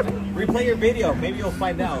 Replay your video, maybe you'll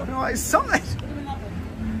find out. No, I saw it.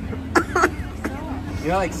 You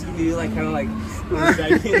know, like Scooby, like kind of like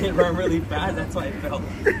dragging it run really fast. That's why I felt.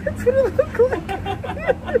 That's what it looked like.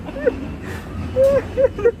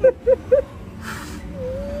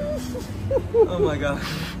 Oh my God.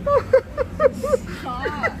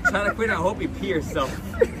 Trying to quit. I hope you pee yourself.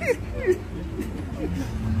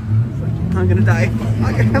 I'm gonna die.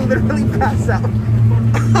 I'm gonna literally pass out.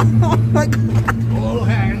 Oh my God. All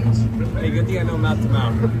hands. Hey, good thing I know mouth to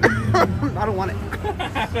mouth. I don't want it.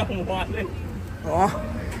 I don't want it. Oh.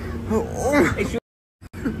 Hey,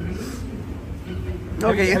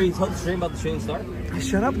 Okay. Have you told the stream about the shooting star?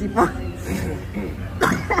 Shut up, Devon.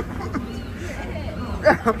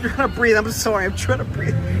 I'm trying to breathe. I'm sorry. I'm trying to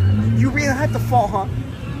breathe. You really had to fall, huh?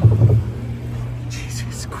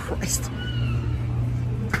 Jesus Christ.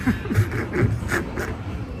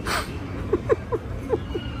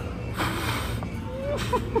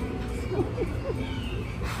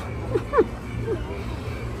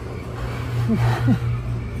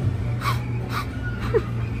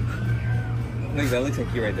 Look, that looks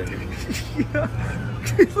like you right there. Yeah,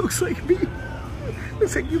 it looks like me.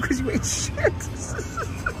 Looks like you because you ate shit.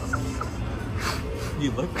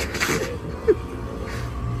 You look like shit.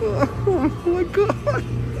 Oh my God.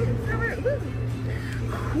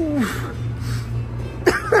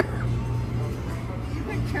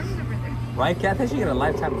 Right, Kat? I think you get a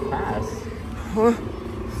lifetime pass. Huh?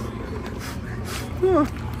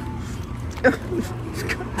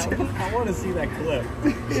 I want to see that clip.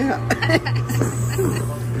 Yeah.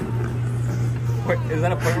 Wait, is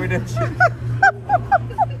that a point where it is?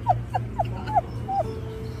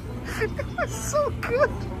 That's so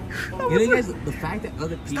good. You know, guys, the fact that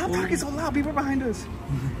other people... Stop talking so loud. People are behind us.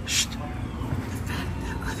 Shh. The fact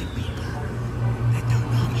that other people that don't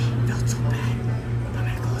know me felt so bad. But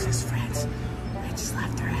my closest friends, they just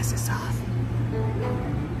laughed their asses off.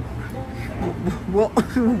 Well...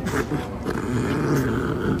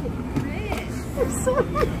 I'm sorry.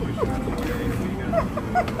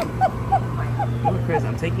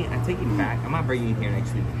 I'm taking back. I'm not bringing you here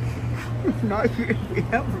next week. Not here. We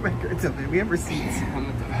have records of it. We have receipts.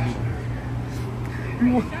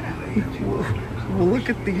 We'll look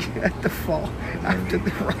at the fall after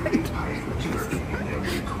the ride.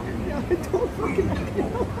 Yeah, I don't fucking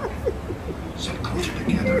know. Sit closer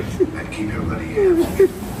together and keep everybody in.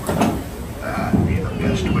 That'd be the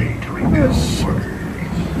best way to repel orders.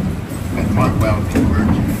 And mark well, Kimber.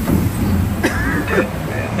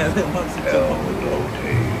 Dead men spell no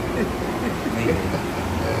day.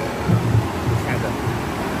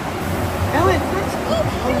 Ellen,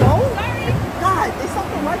 hello? God, they stopped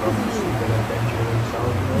the rifles in you.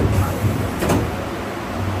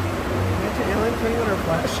 Imagine Ellen turning on her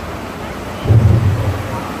flash.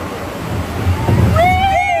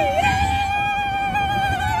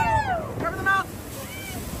 Cover them out.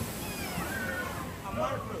 I'm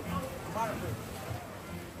waterproof.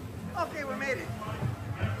 Okay, we made it.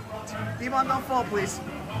 Devon, don't fall, please.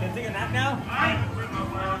 Can I take a nap now?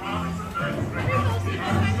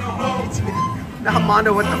 Now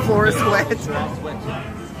Mondo with the FLORES sweat.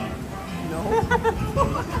 No.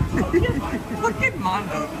 Look at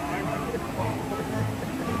Mondo.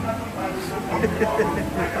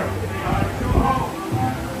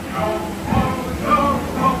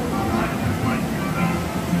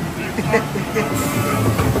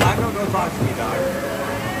 Mondo, go talk to me, dog.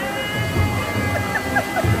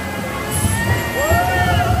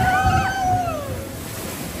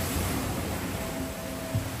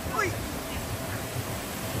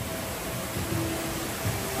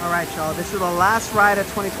 Alright, y'all, this is the last ride of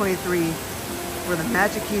 2023 for the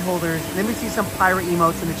Magic Key holders. Let me see some pirate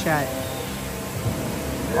emotes in the chat.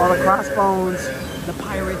 All the crossbones, the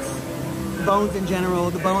pirates, bones in general,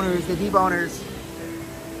 the boners, the deboners.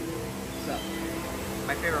 So,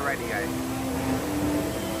 my favorite ride, you guys.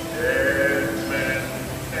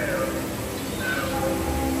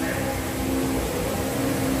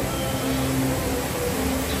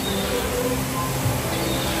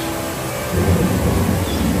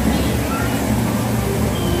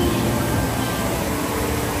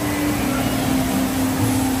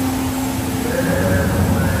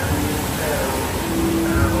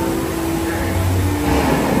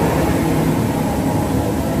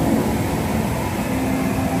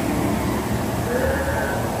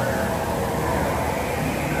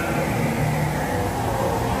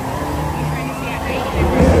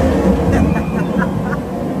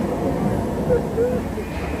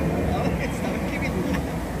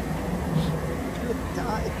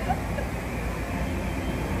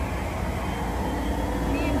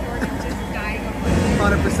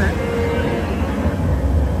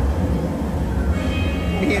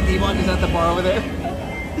 Is at the bar over there.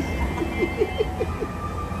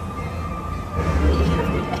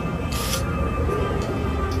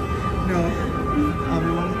 No.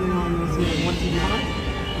 We want to see one TV on.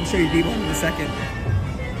 I'll show you D1 in a second.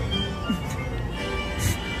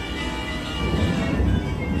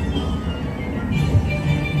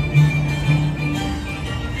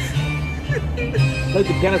 Look,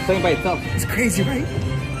 the piano's playing by itself. It's crazy, right?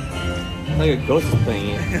 Like a ghost is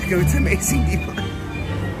playing it. It's amazing, D1.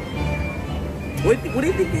 What do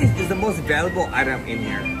you think is the most valuable item in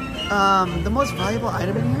here? The most valuable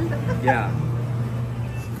item in here? Yeah.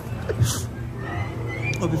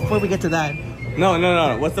 Oh, before we get to that. No.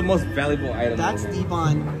 What's the most valuable item? That's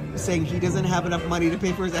Devon saying he doesn't have enough money to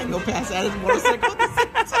pay for his annual pass at his motorcycle.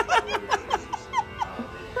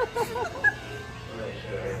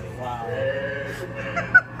 Wow.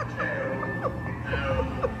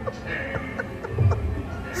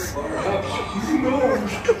 Perhaps he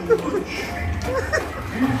knows too much.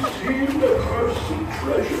 He's seen the cursed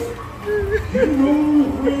treasure. You know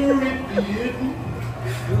where it be hidden.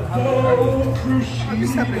 Now proceed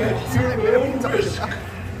at your own risk.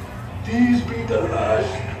 These be the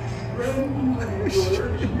last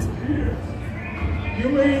friends here. You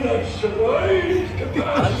may not survive the I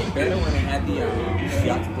like it better when it had the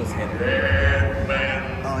octopus head.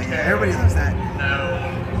 Oh yeah, everybody loves that.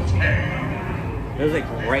 It was like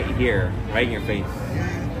right here, right in your face.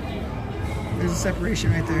 There's a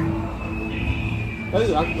separation right there. Look at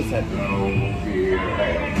the octopus head. Make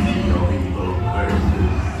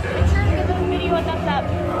sure to give the video a thumbs up.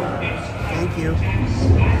 Thank you.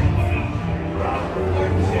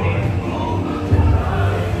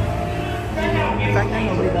 In fact, I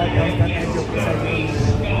know nobody got that joke beside me.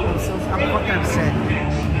 I'm fucking upset.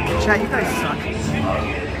 Chat, you guys suck.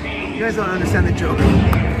 You guys don't understand the joke.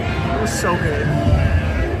 It was so good.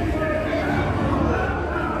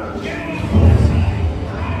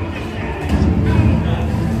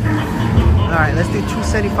 Alright, let's do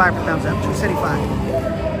 275 for thumbs up. 275.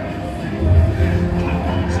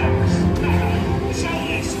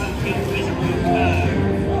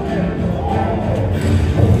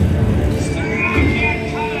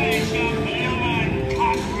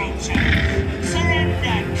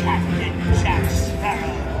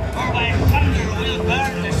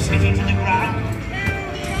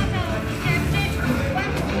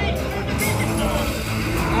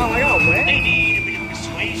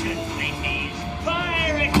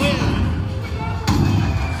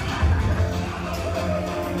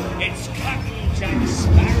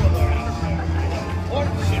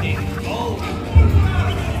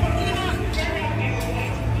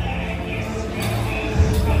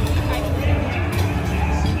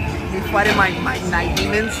 fighting my night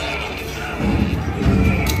demons.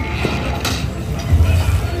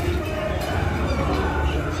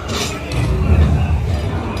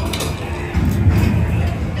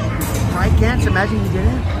 Right, Gantz? Imagine you did it.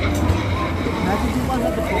 Imagine you won the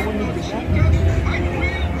phone when you did that.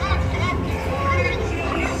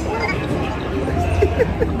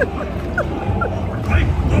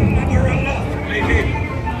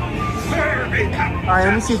 Alright,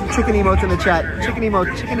 let me see some chicken emotes in the chat. Chicken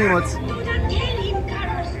emotes, chicken emotes.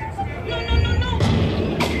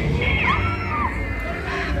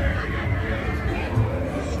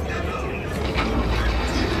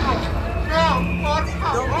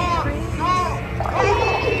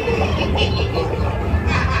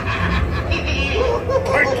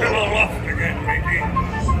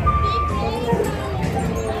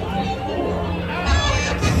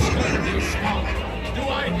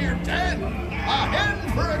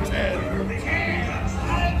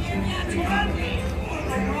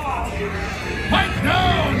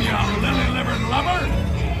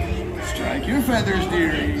 Your feathers,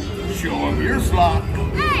 dearie. Show them your flock.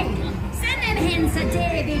 Hey, send them hens to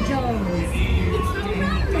Davy Jones. It's the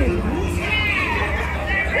Romans.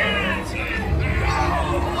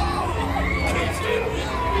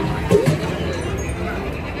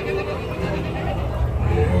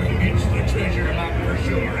 It's the treasure map for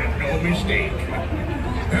sure, and no mistake.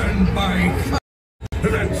 And by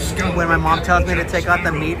that skull. When my mom tells me to take out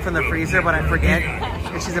the meat from the freezer, but I forget,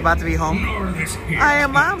 and she's about to be home.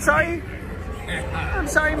 I'm sorry. I'm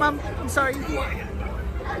sorry, Mom. I'm sorry.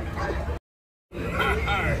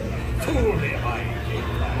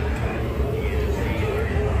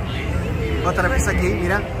 Otra vez aquí,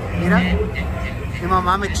 mira, mira. Mi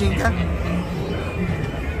mamá me chinga.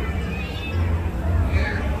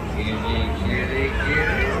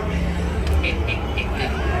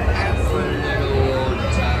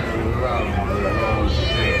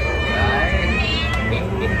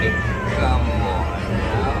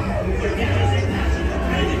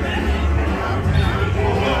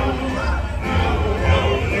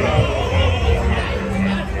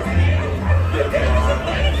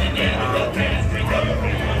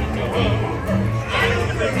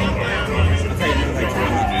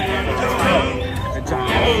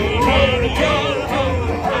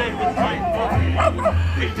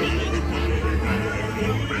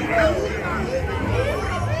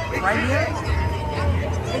 Right here?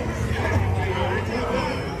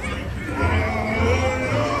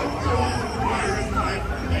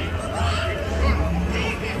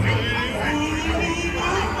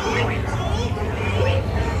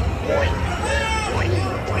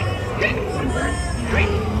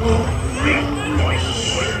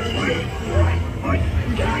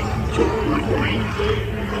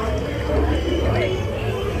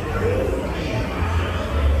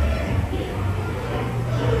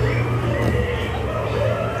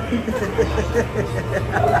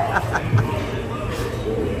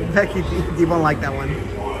 Becky, you won't like that one.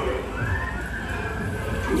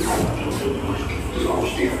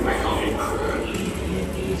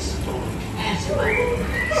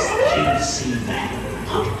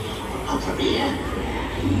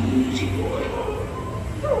 Easy boy.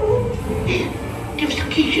 Here, give us the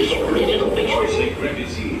keys already, little bitch. Or say grab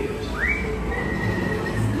his ears.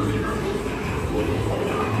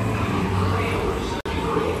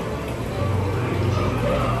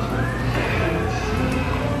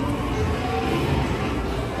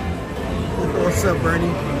 What's up, Bernie?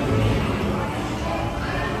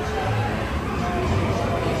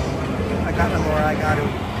 I got it, Laura. I got it.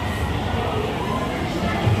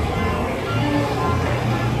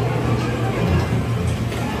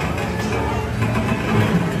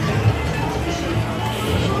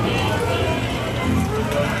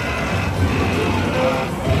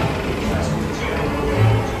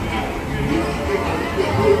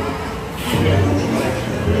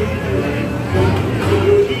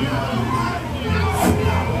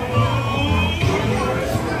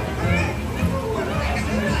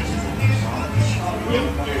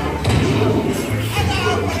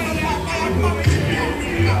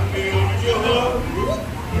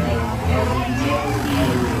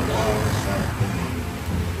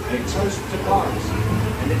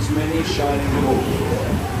 many shining rewards.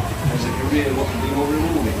 As a career, what can be more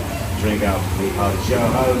rewarding? Drink up the hard show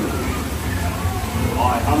home.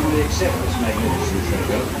 I humbly accept this magnificent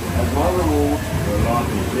treasure as my reward for a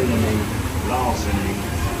life of villainy, larceny,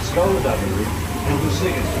 skullduggery, and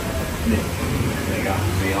besieging. Nick, drink up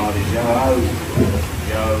the hard show home.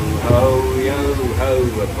 Yo ho, yo ho,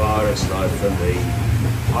 a pirate's life for me.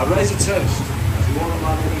 I raise a toast to one of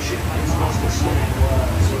my many shipmates lost at sea.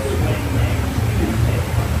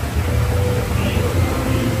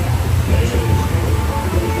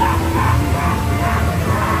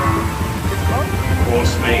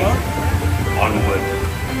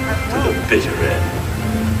 treasure, eh?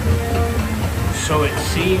 So it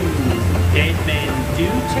seems dead men do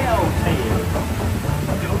tell tales,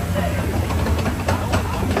 don't they?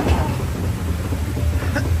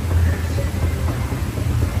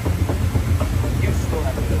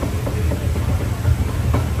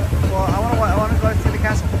 Well, I want to go see the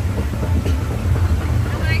castle.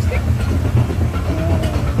 Ice cream?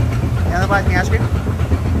 Yeah, buy me ice cream.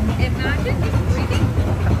 Imagine breathing.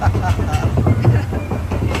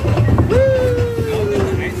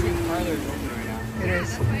 It is.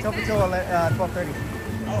 It's open till 12:30.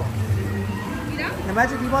 Oh. You know?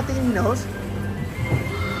 Imagine if you want thinking he knows.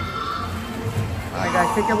 Alright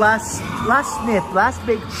guys, take your last sniff, last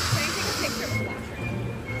big. Can I take a picture of the washer?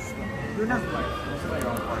 Do not.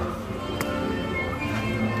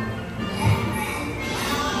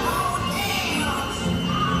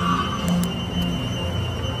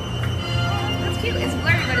 That's cute. It's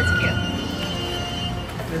blurry, but it's cute.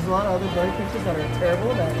 There's a lot of other blurry pictures that are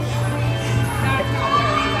terrible. That's not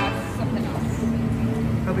blurry. That's something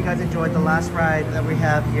else. Hope you guys enjoyed the last ride that we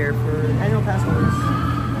have here for annual pass holders.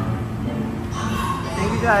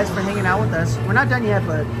 Thank you guys for hanging out with us. We're not done yet,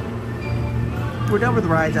 but we're done with the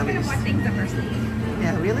rides at least.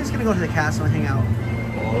 Yeah, we're at least gonna go to the castle and hang out.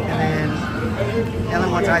 And then Ellen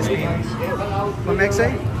wants ice cream. What Meg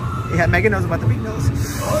say? Yeah, Megan knows about the big nose.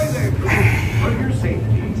 For your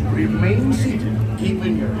safety, remain seated,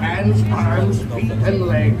 keeping your hands, arms, feet, and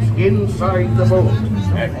legs inside the boat.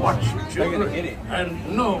 And watch your children.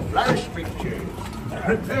 And no flash pictures.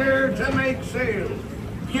 Prepare to make sail.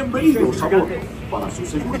 Bienvenidos a bordo. Para su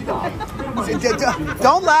seguridad.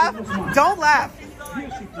 Don't laugh! Don't laugh!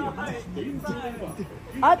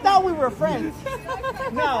 I thought we were friends.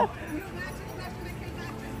 No.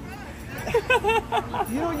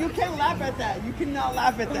 You can't laugh at that. You cannot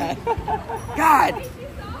laugh at that. God.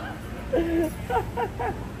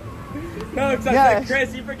 No, it's Yes. like,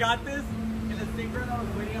 Chris, you forgot this? And the sticker that was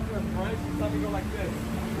waiting up in the front, she saw me go like this.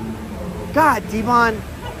 God, Devon.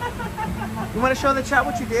 You want to show the chat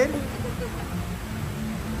what you did?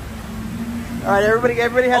 All right, everybody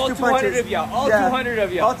has all 2 punches. All 200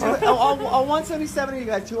 of y'all. All 200 of y'all. All 177 of you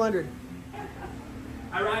guys, 200.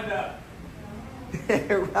 I round up.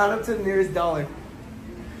 Round up to the nearest dollar.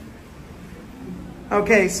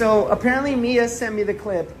 Okay, so apparently Mia sent me the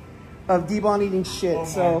clip of D-Bon eating shit.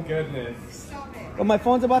 Oh my goodness. Well, my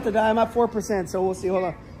phone's about to die. I'm at 4%, so we'll see. Hold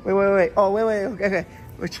on. Wait. Oh, wait. Okay.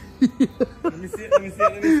 Let me see it.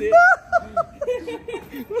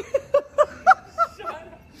 Shut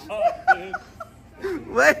up, dude.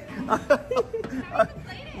 Wait. All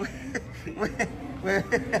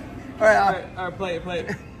right, play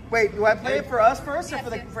it. Wait, do I play it for us first or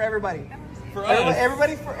for everybody? For us.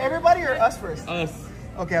 Everybody or us first? Us.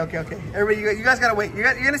 Okay. Everybody, you guys gotta wait.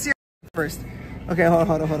 You're gonna see it first. Okay, hold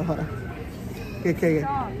on. Okay.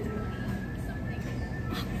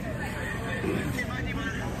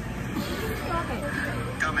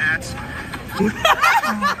 Dumbass.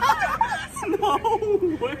 No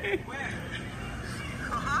way.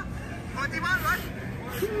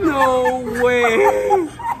 No way.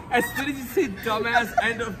 As soon as you say dumbass, I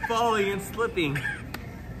end up falling and slipping.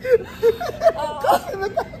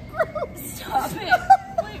 Stop it.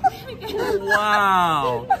 Wait.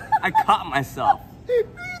 Wow. I caught myself. You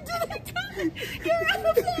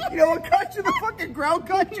know what caught you? The fucking ground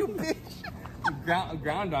caught you, bitch.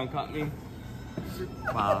 Ground down caught me.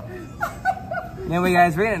 Wow. Anyway,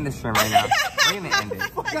 guys, we're gonna end this stream right now. We're gonna end it.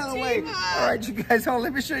 Fuck out of the way. All right, you guys, hold on.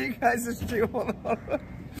 Let me show you guys the stream. Hold on.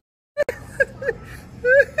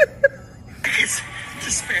 It's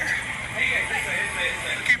despair.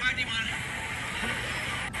 Okay, bye, Demon.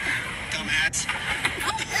 Dumbass.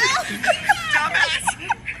 Dumbass.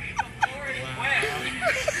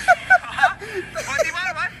 What, Demon?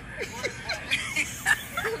 What?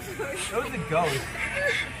 It was a ghost.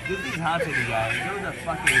 This is haunted, you guys. It was a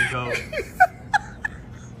fucking ghost.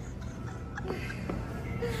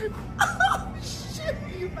 Oh, shit.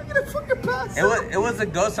 I'm gonna fucking pass. It was a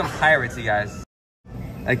ghost from Pirates, you guys.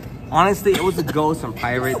 Like, honestly, it was a ghost from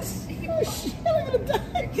Pirates. Oh, shit. I'm gonna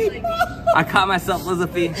die. I caught myself,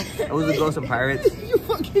 Lizzie. It was a ghost from Pirates. You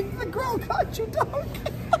fucking, the ground caught you, dog.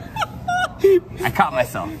 I caught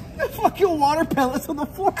myself. The fucking water pellets on the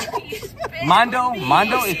floor. Mondo,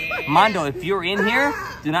 if you're in here,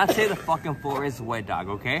 do not say the fucking floor is wet, dog,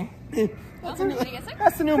 okay? That's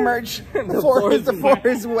the new merch. The floor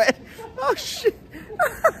is wet. Oh shit.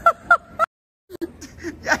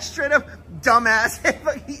 Yeah, straight up dumbass.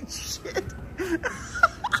 Fucking shit.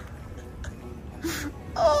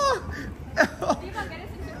 Oh.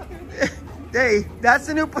 Hey, that's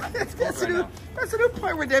the new point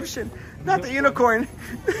of redemption, not the unicorn.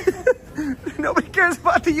 Nobody cares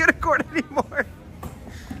about the unicorn anymore.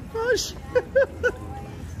 Oh shit.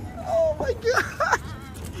 Oh my god.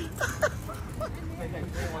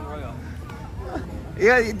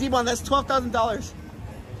 Yeah, D-Bon, that's $12,000.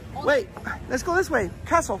 Wait, let's go this way.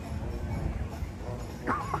 Castle.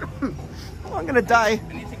 Oh, I'm gonna die.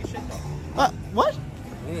 I need to take a shit though. What?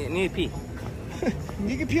 I need to pee.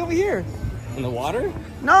 You can pee over here. In the water?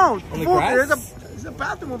 No, On the grass? There's a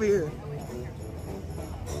bathroom over here.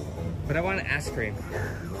 But I want an ice cream.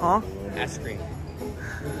 Huh? Ice cream.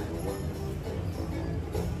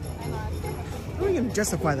 How are you gonna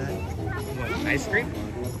justify that? What, ice cream?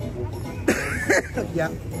 Yeah.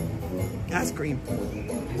 Ice cream.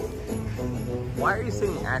 Why are you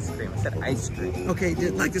saying ice cream? I said ice cream. Okay,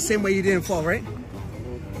 like the same way you didn't fall, right?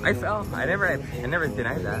 I fell. I never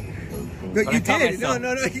denied that. No, But you I caught did. myself.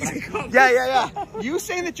 No. Yeah. You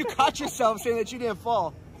saying that you caught yourself, saying that you didn't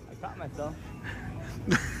fall. I caught myself.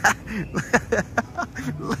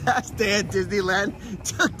 Last day at Disneyland,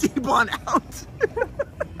 took D-Bon out.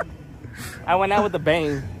 I went out with a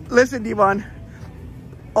bang. Listen, D-Bon.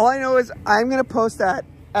 All I know is I'm gonna post that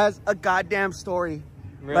as a goddamn story.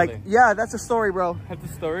 Really? Like, yeah, that's a story, bro. That's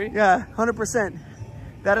a story? Yeah, 100%.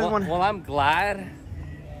 That is one. Well, I'm glad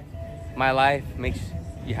my life makes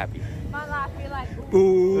you happy. My life be like,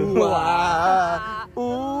 Ooh, ah,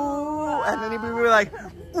 ooh, and then he'd be like,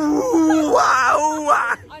 ooh,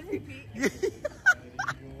 ah. on repeat.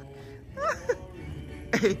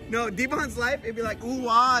 Hey, no, D-Bon's life, it'd be like, ooh,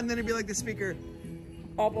 ah, and then it'd be like the speaker.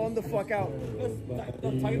 Up on the fuck out.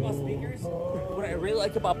 Talking about speakers, what I really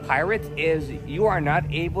like about Pirates is you are not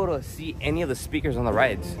able to see any of the speakers on the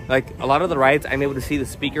rides. Like a lot of the rides, I'm able to see the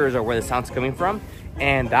speakers or where the sound's coming from.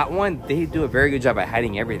 And that one, they do a very good job at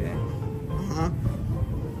hiding everything.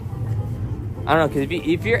 I don't know, because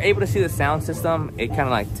if you're able to see the sound system, it kind of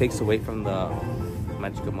like takes away from the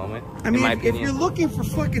magical moment. I mean, if you're looking for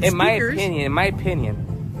fucking speakers. In my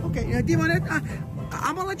opinion. Okay, yeah, D-Bon,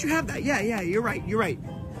 I'm gonna let you have that. Yeah, you're right.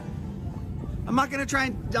 I'm not gonna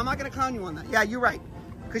clown you on that. Yeah, you're right.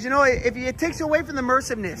 Because you know, it takes you away from the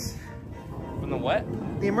immersiveness. From the what?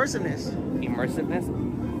 The immersiveness. Immersiveness?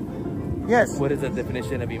 Yes. What is the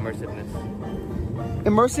definition of immersiveness?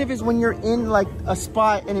 Immersive is when you're in like a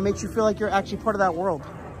spot and it makes you feel like you're actually part of that world.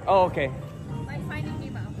 Oh, okay. Like Finding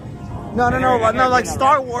Nemo. No, like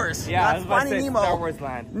Star Wars. Yeah, I was about to Finding say Nemo. Star Wars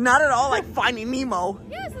land. Not at all like Finding Nemo.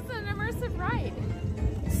 Yes, it's an immersive ride.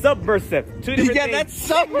 Submersive. Two different things. That's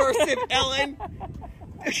submersive, Ellen.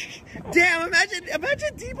 Damn,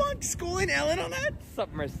 imagine D-Bon schooling Ellen on that.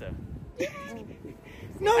 Submersive.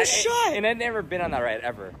 No shot. And I've never been on that ride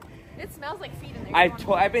ever. It smells like feet in there.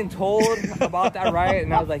 I've been told about that ride,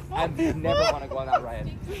 and I was like, I never want to go on that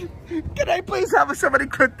ride. Can I please have somebody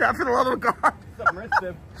clip that for the love of God?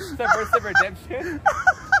 Submersive redemption.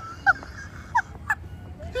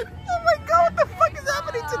 Oh my God, what the fuck is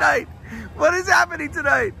happening tonight? What is happening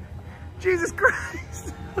tonight? Jesus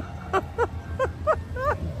Christ.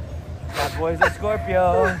 That boy's a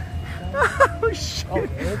Scorpio. Oh shit. Oh,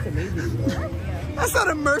 that's amazing. That's not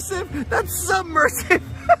immersive, that's submersive.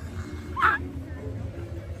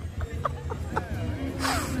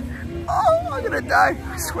 Oh, I'm gonna die.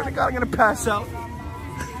 I swear to God, I'm gonna pass out.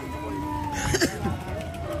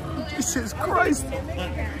 Jesus Christ.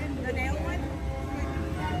 The nail one?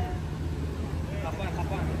 Hop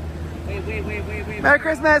on. Wait. Merry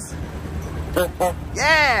Christmas.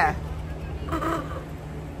 Yeah.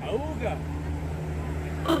 Auga.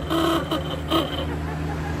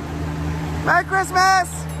 Merry Christmas.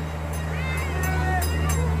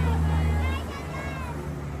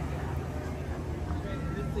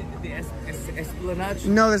 The Esplanade?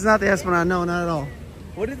 No, that's not the Esplanade. No, not at all.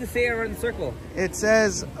 What does it say around the circle? It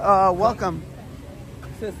says, welcome.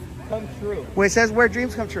 It says, come true. Well, it says where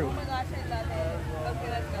dreams come true. Oh my gosh, I love it. Okay,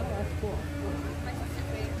 let's go. That's cool. My sister's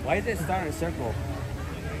waiting. Why does it start in a circle?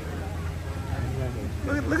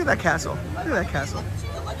 Look at that castle. Look at that castle.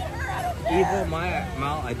 Evil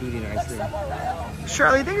Mal, I do need ice cream.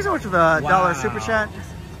 Shirley, thank you so much for the $1 super chat.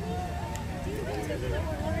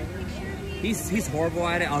 He's horrible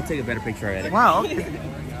at it. I'll take a better picture of it. Wow.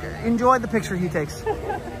 Enjoy the picture he takes.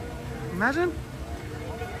 Imagine.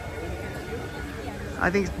 I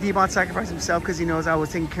think D-Bon sacrificed himself because he knows I was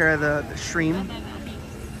taking care of the stream.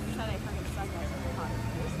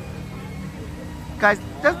 Guys,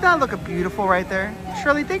 doesn't that look beautiful right there?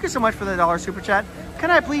 Shirley, thank you so much for the $1 super chat. Can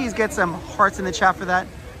I please get some hearts in the chat for that?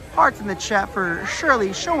 Hearts in the chat for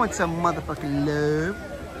Shirley showing some motherfucking love.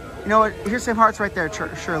 You know what? Here's some hearts right there,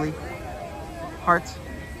 Shirley. Hearts,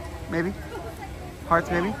 maybe. Hearts,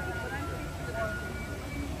 maybe.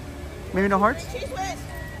 Maybe no hearts?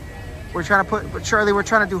 We're trying to put, Shirley, we're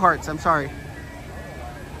trying to do hearts. I'm sorry.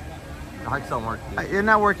 The hearts don't work. They're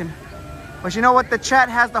not working. But you know what? The chat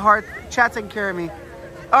has the heart. Chat's taking care of me.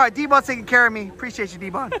 All right, D-Bon's taking care of me. Appreciate you,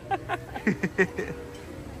 D-Bon.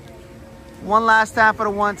 One last time for the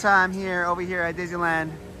one time here, over here at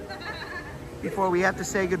Disneyland. Before we have to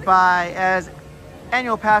say goodbye as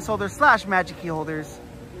annual pass holders / magic key holders.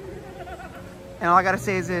 And all I gotta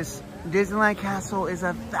say is this. Disneyland Castle is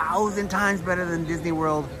 1,000 times better than Disney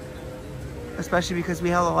World. Especially because we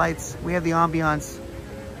have the lights, we have the ambiance,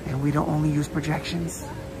 and we don't only use projections.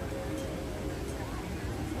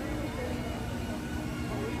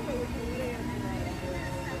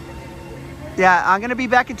 Yeah, I'm gonna be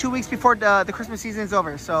back in 2 weeks before the Christmas season is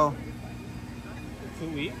over, so. 2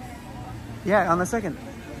 weeks? Yeah, on the 2nd.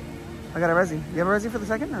 I got a resi. You have a resi for the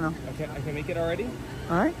 2nd or no? Okay, I can make it already?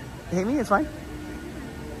 All right, hit me, it's fine.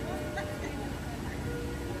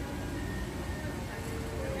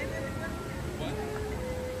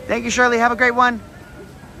 Thank you, Shirley. Have a great one.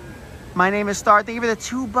 My name is Star. Thank you for the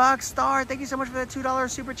 $2, Star. Thank you so much for the $2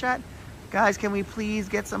 super chat. Guys, can we please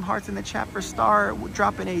get some hearts in the chat for Star? We're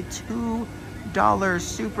dropping a $2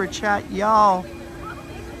 super chat, y'all.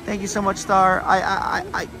 Thank you so much, Star.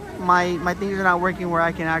 My things are not working where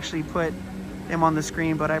I can actually put them on the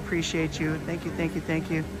screen, but I appreciate you. Thank you, thank you,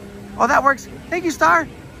 thank you. Oh, that works. Thank you, Star.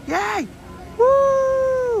 Yay!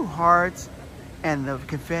 Woo! Hearts and the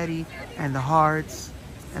confetti and the hearts.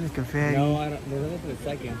 And the confetti. No, I don't. There's only for the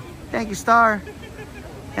 2nd. Thank you, Star.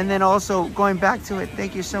 And then also going back to it,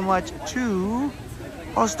 thank you so much to.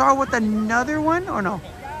 Oh, Star with another one or no?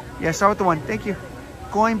 Yeah, Star with the one. Thank you.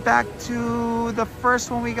 Going back to the first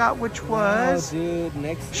one we got, which was. Oh, dude,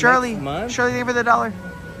 next Shirley. month? Shirley, gave her the $1.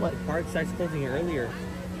 What? Park starts closing earlier.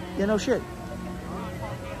 Yeah, no shit.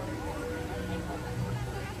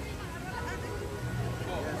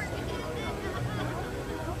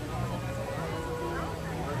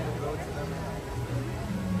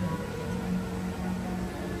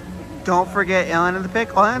 Don't forget Ellen in the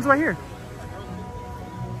pic. Oh, Ellen's right here.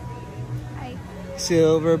 Hi.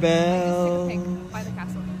 Silver Take a bells. pic by the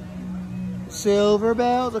castle. Silver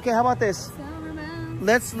bells. Okay, how about this? Silver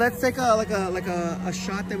bells. Let's take a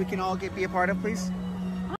shot that we can all be a part of, please.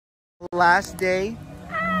 Last day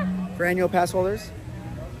for annual pass holders.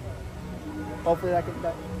 Hopefully that can.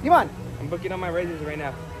 Come on. I'm booking on my razors right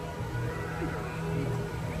now.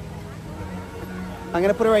 I'm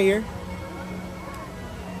gonna put it right here.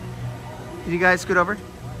 Did you guys scoot over?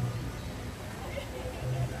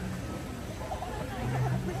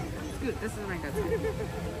 Scoot, this is my good side.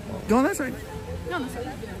 Go on that side. No, this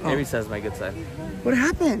side. Oh. Maybe says my good side. What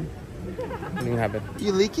happened? Nothing happened.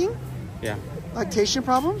 You leaking? Yeah. Lactation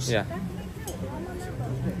problems? Yeah.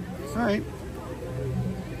 All right.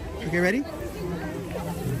 Okay, ready?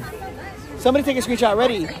 Somebody take a screenshot.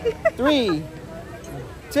 Ready? 3,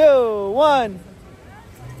 2, 1.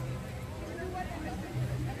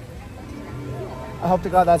 I hope to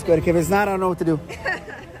God that's good. Okay, if it's not, I don't know what to do.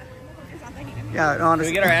 Yeah, no,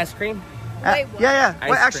 honestly. Can we get our ice cream? Wait, what? Yeah.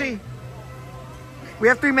 Ice Wait, actually, we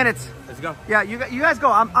have 3 minutes. Let's go. Yeah, you guys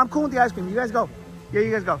go. I'm cool with the ice cream. You guys go. Yeah,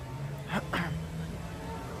 you guys go. All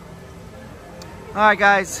right,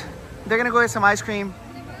 guys. They're going to go get some ice cream.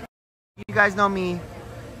 You guys know me.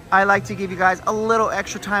 I like to give you guys a little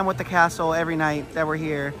extra time with the castle every night that we're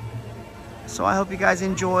here. So I hope you guys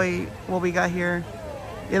enjoy what we got here.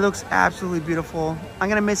 It looks absolutely beautiful. I'm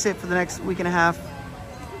going to miss it for the next week and a half.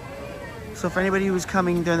 So for anybody who's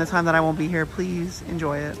coming during the time that I won't be here, please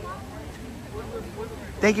enjoy it.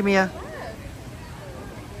 Thank you, Mia.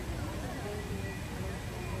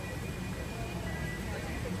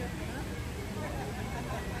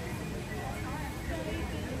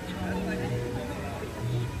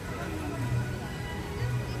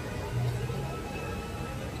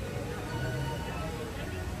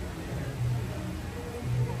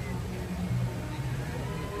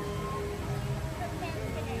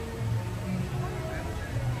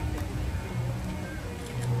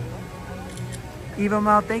 Evo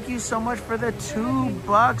Mal, thank you so much for the $2,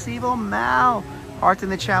 Evo Mal. Hearts in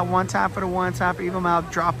the chat one time for the one time for Evo Mal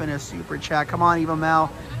dropping a super chat. Come on, Evo Mal.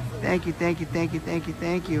 Thank you, thank you, thank you, thank you,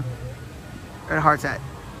 thank you. Where the hearts at?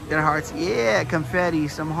 There the hearts. Yeah, confetti,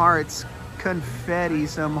 some hearts. Confetti,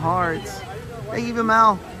 some hearts. Thank you, Evo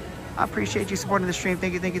Mal. I appreciate you supporting the stream.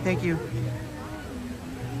 Thank you, thank you, thank you.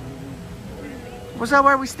 What's that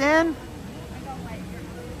where we stand?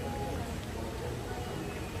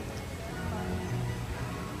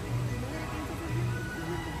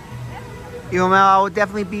 Evo Mal, I will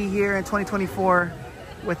definitely be here in 2024,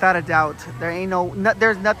 without a doubt. There ain't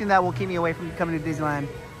there's nothing that will keep me away from coming to Disneyland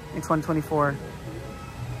in 2024.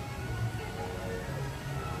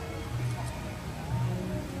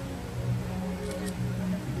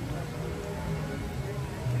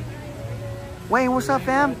 Wayne, what's up,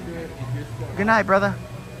 fam? Good night, brother.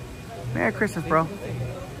 Merry Christmas, bro.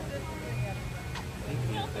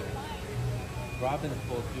 Robin's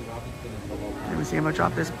full too. Robin's gonna Let me see. I'm gonna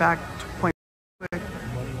drop this back to point.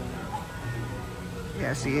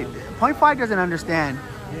 Yeah, see, 0.5 doesn't understand.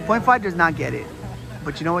 0.5 does not get it.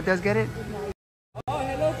 But you know what does get it? Oh,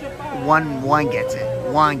 hello, Chapa. One gets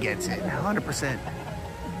it. One gets it. 100%.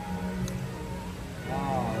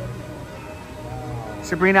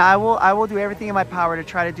 Sabrina, I will do everything in my power to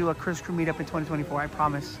try to do a Chris Crew meetup in 2024. I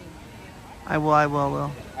promise. I will. I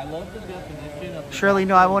love the definition of... Shirley,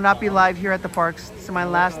 no, I will not be live here at the parks. This is my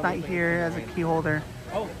last night here as a key holder.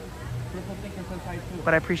 Oh, Triple Thinker says hi too.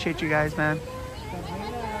 But I appreciate you guys, man.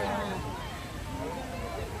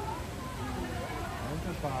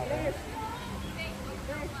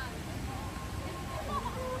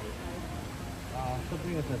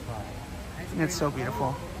 Sabrina says hi. It's so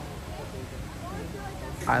beautiful.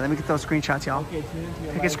 All right, let me get those screenshots, y'all.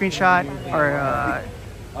 Take a screenshot or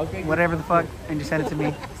whatever the fuck and just send it to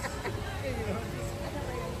me.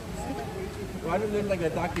 Why does it look like a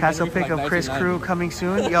documentary? Castle pick of Chris Crew coming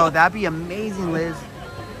soon. Yo, that'd be amazing, Liz.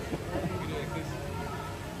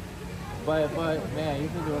 But man, you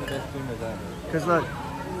should be one of the best streamers ever. Because look,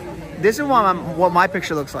 this is what my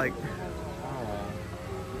picture looks like. Alright.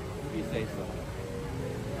 If you say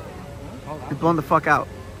so. It's blown the fuck out.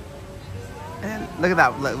 And look at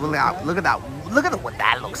that. Look at that. Look at what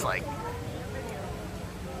that looks like.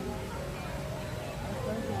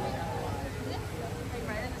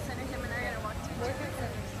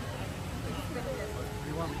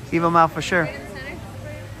 Leave them out for sure.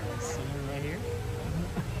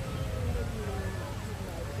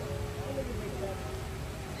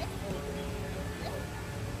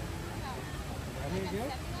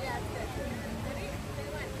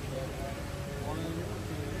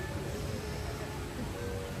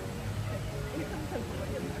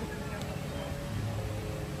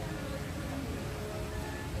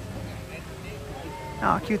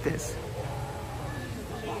 Oh, cute this.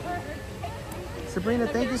 Sabrina,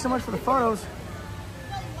 thank you so much for the photos.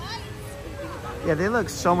 Yeah, they look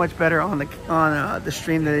so much better on the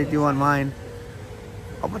stream than they do on mine.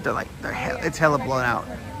 Oh, but it's hella blown out.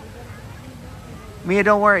 Mia,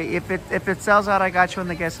 don't worry. If it sells out, I got you on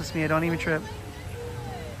the guest list, Mia. Don't even trip.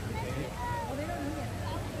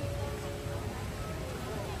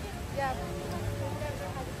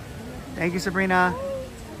 Thank you, Sabrina.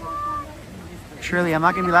 Shirley, I'm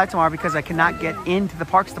not going to be live tomorrow because I cannot get into the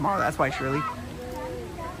parks tomorrow. That's why, Shirley.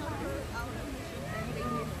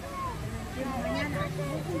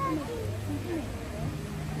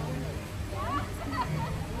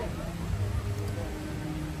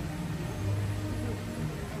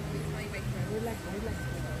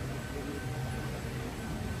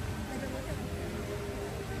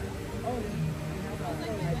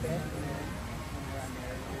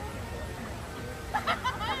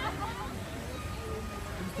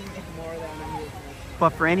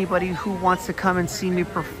 But for anybody who wants to come and see me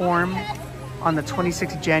perform on the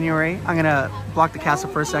 26th of January, I'm going to block the castle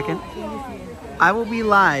for a second. I will be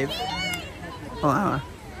live. Hold on.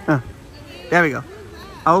 There we go.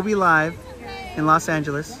 I will be live in Los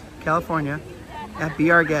Angeles, California at Be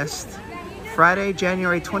Our Guest Friday,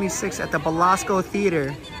 January 26th at the Belasco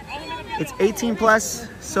Theater. It's 18 plus,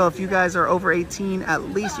 so if you guys are over 18, at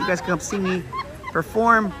least you guys can come see me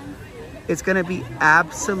perform. It's going to be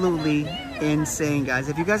absolutely insane, guys.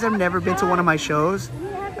 If you guys have never been to one of my shows,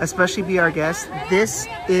 especially Be Our Guest, this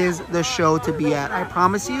is the show to be at. I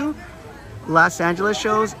promise you, Los Angeles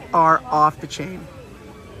shows are off the chain.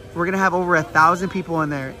 We're gonna have over 1,000 people in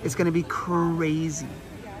there. It's gonna be crazy.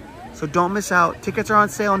 So don't miss out. Tickets are on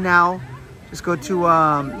sale now. Just go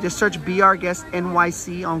to, just search Be Our Guest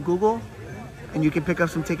NYC on Google and you can pick up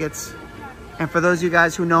some tickets. And for those of you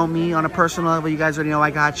guys who know me on a personal level, you guys already know I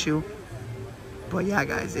got you. But yeah,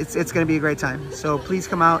 guys, it's going to be a great time. So please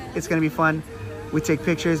come out. It's going to be fun. We take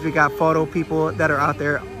pictures. We got photo people that are out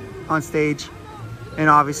there on stage. And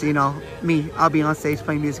obviously, you know, me, I'll be on stage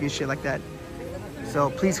playing music and shit like that. So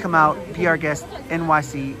please come out. Be Our Guest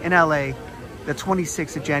NYC in LA, the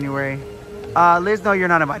 26th of January. Liz, no, you're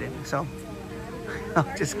not invited. So,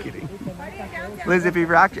 I'm just kidding. Liz, if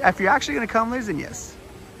you're actually going to come, Liz, then yes.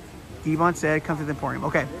 Devon said, come to the Emporium.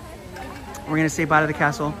 Okay. We're going to say bye to the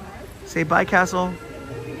castle. Say bye, Castle.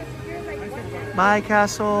 Bye,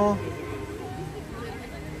 Castle.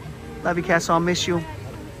 Love you, Castle. I'll miss you.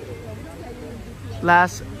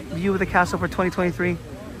 Last view of the castle for 2023.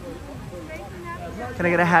 Can I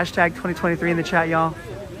get a hashtag 2023 in the chat, y'all?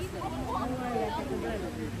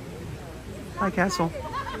 Bye, Castle.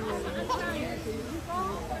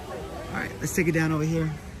 All right, let's take it down over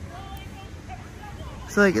here.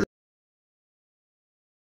 So like.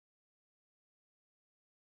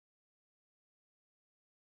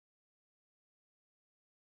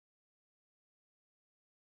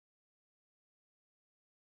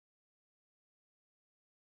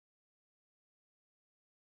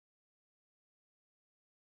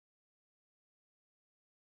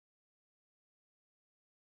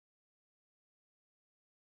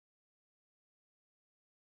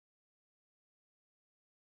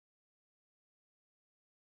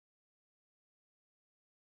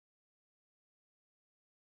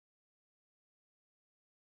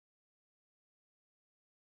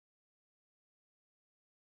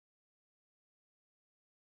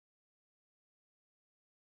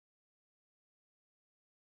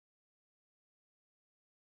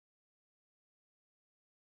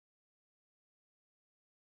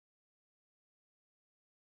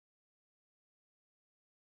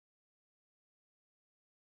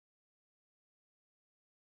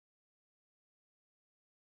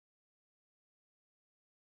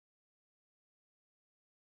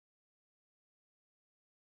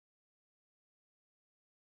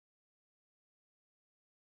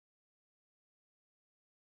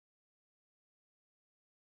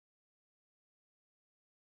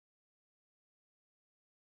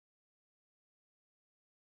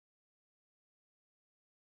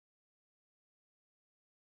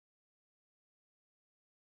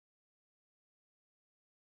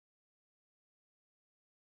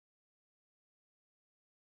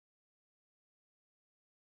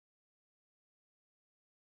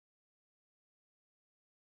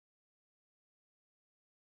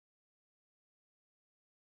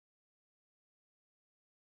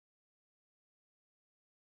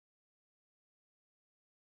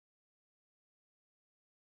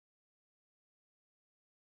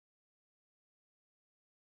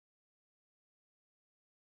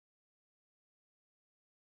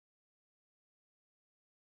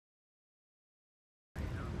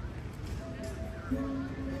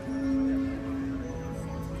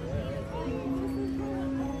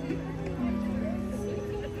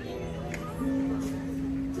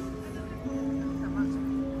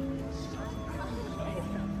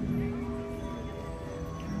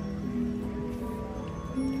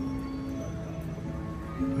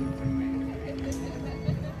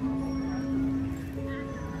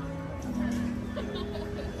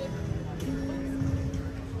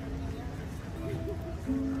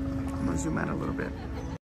 Zoom out a little bit.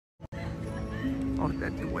 Oh,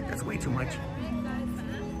 that's way too much.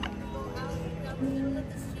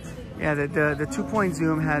 Yeah, the 2-point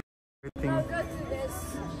zoom has everything.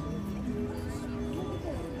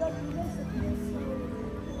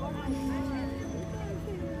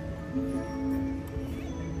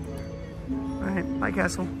 All right, bye,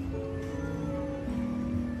 Castle.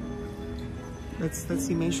 Let's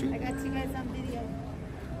see Main Street. I got you guys on video.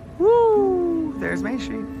 Woo! There's Main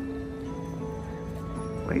Street.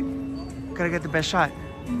 Wait, gotta get the best shot.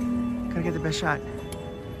 Gotta get the best shot.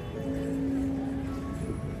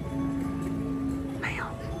 Bam.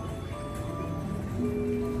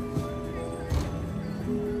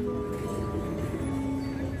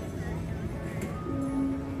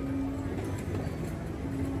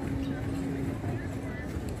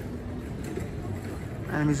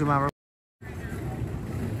 Let me zoom out.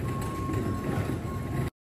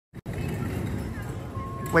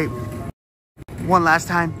 Wait. One last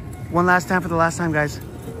time for the last time, guys.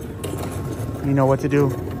 You know what to do.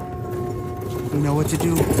 You know what to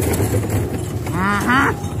do.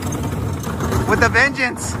 With a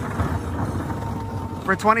vengeance.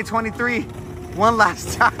 For 2023. One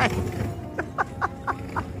last time.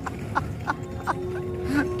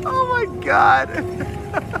 Oh my God.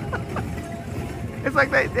 It's like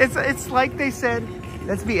it's like they said,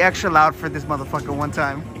 let's be extra loud for this motherfucker one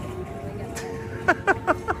time.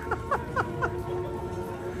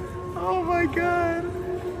 Oh my God.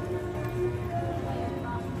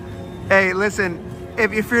 Hey, listen,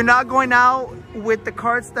 if you're not going out with the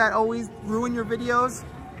carts that always ruin your videos,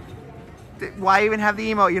 why even have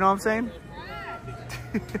the emote? You know what I'm saying?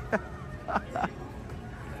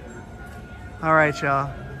 All right,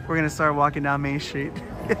 y'all. We're gonna start walking down Main Street.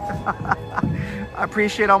 I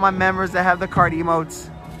appreciate all my members that have the cart emotes.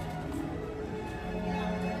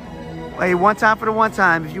 Hey, one time for the one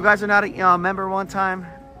time. If you guys are not a member one time,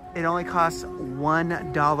 it only costs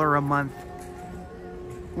 $1 a month.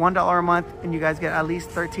 $1 a month, and you guys get at least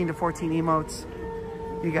 13 to 14 emotes.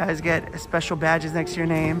 You guys get special badges next to your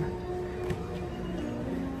name.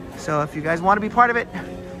 So if you guys want to be part of it,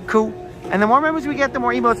 cool. And the more members we get, the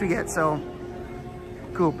more emotes we get. So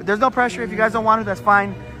cool. But there's no pressure. If you guys don't want to, that's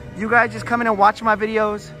fine. You guys just come in and watch my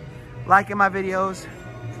videos, liking my videos,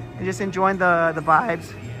 and just enjoying the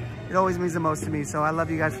vibes. It always means the most to me, so I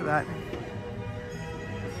love you guys for that.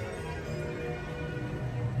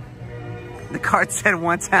 The card said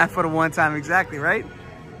one time for the one time, exactly, right?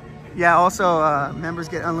 Yeah, also members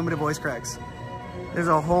get unlimited voice cracks. There's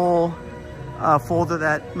a whole folder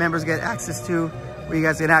that members get access to where you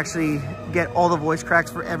guys can actually get all the voice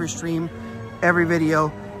cracks for every stream, every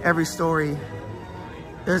video, every story.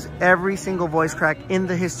 There's every single voice crack in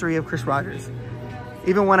the history of Chris Rogers.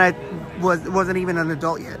 Even when I wasn't even an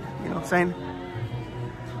adult yet, you know what I'm saying?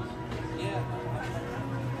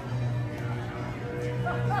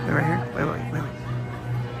 Wait, right here, wait.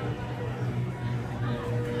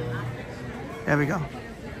 There we go.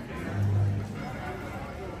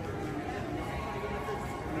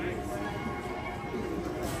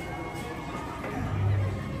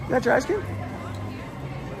 You got your ice cream?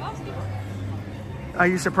 Are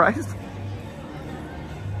you surprised?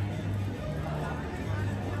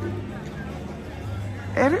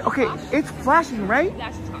 Okay, it's flashing, right?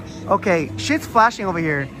 Okay, shit's flashing over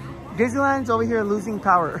here. Disneyland's over here losing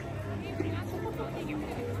power.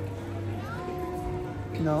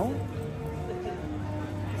 No?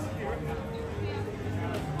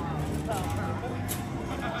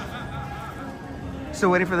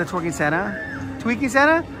 Still waiting for the twerking Santa? Tweaking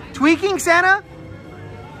Santa? Tweaking Santa?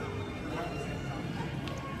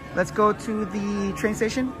 Let's go to the train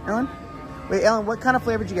station, Ellen. Wait, Ellen, what kind of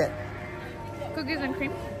flavor did you get? Cookies and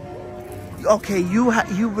cream. Okay, you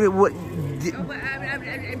what?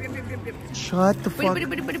 Shut the fuck.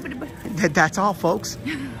 That's all, folks.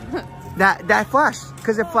 that flashed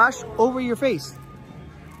because it flashed over your face.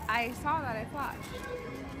 I saw that. I flashed.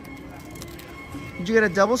 Did you get a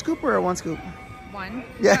double scoop or a one scoop? One.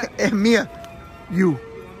 Yeah, and Mia, you.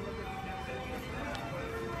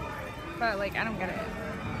 But like, I don't get it.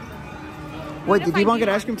 Wait, did D-Bon get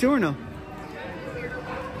ice cream too or no?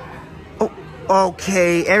 Oh,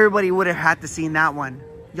 okay. Everybody would have had to seen that one.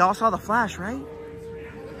 Y'all saw the flash, right?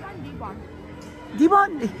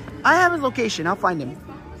 D-Bon, I have his location. I'll find him.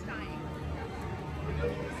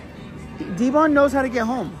 D-Bon knows how to get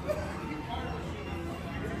home.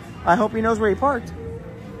 I hope he knows where he parked.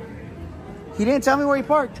 He didn't tell me where he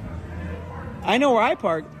parked. I know where I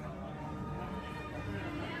parked.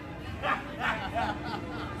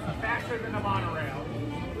 Faster than a monorail.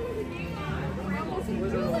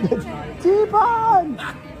 D-Bon!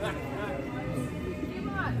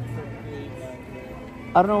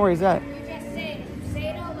 I don't know where he's at.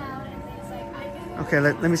 Okay,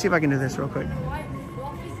 let me see if I can do this real quick.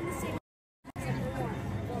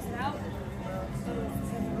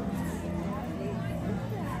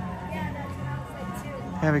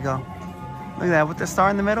 There we go. Look at that, with the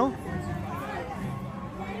star in the middle.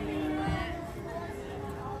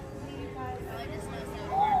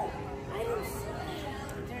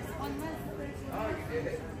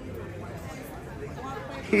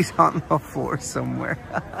 He's on the floor somewhere.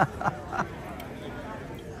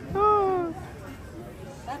 Oh.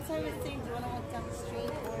 That's how I was saying, do you want to walk down the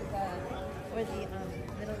street or the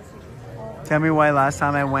middle of the street? Oh. Tell me why last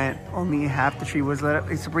time I went, only half the tree was lit up.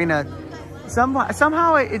 Hey, Sabrina,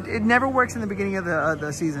 somehow it never works in the beginning of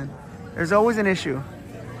the season. There's always an issue.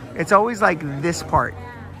 It's always like this part.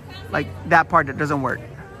 Like that part that doesn't work.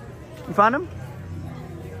 You found him?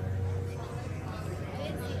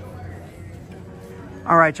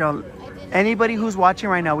 All right, y'all. Anybody who's watching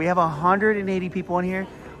right now, we have 180 people in here.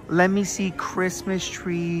 Let me see Christmas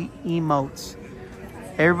tree emotes.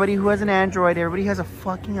 Everybody who has an Android, everybody who has a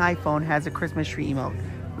fucking iPhone has a Christmas tree emote.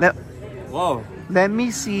 Whoa. Let me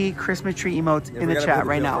see Christmas tree emotes in the chat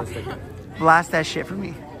right now. Blast that shit for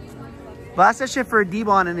me. Blast that shit for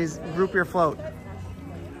D-Bon and his group your float.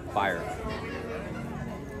 Fire.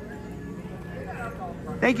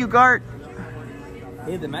 Thank you, Gart.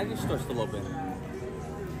 Hey, the Magic Store's still open.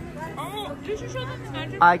 Oh, did you show them the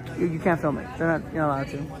magic? You can't film it. You're not allowed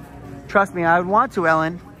to. Trust me, I would want to,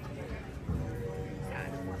 Ellen.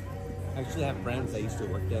 I actually have friends that used to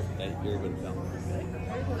work there that you're going to film.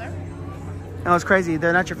 No, it's crazy.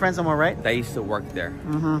 They're not your friends no more, right? That used to work there.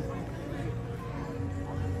 Mm-hmm.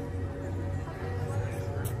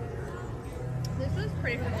 This is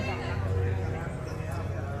pretty cool.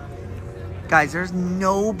 Guys, there's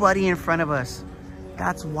nobody in front of us.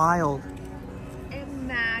 That's wild.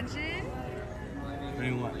 Imagine. What do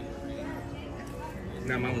you want?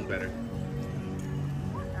 No, mine was better.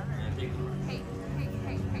 Hey.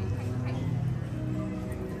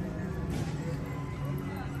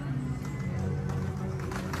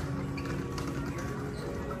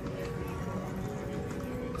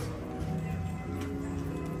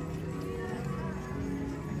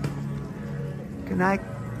 Good night,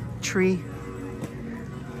 tree.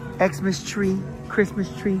 Xmas tree, Christmas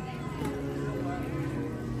tree.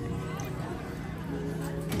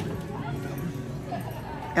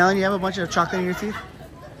 Ellen, you have a bunch of chocolate in your teeth?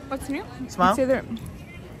 What's new? Smile. It's either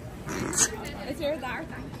that or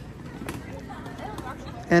that.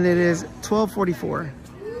 And it is 12:44.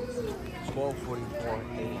 12:44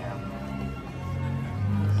 a.m.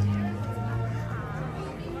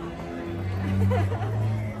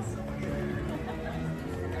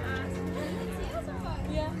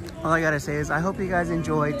 All I gotta say is I hope you guys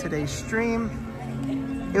enjoyed today's stream.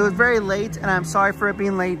 It was very late and I'm sorry for it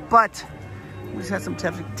being late, but we just had some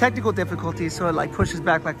technical difficulties, so it like pushes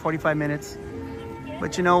back like 45 minutes.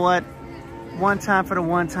 But you know what? One time for the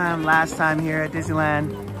one time, last time here at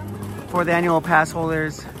Disneyland for the annual pass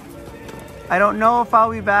holders. I don't know if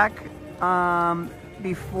I'll be back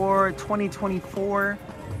before 2024.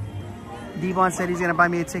 Devon said he's gonna buy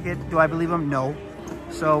me a ticket. Do I believe him? No.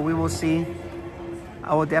 So we will see.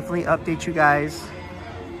 I will definitely update you guys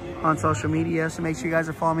on social media. So make sure you guys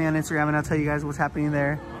are following me on Instagram and I'll tell you guys what's happening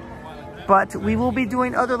there. But we will be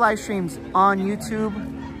doing other live streams on YouTube.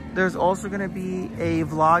 There's also gonna be a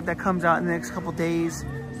vlog that comes out in the next couple days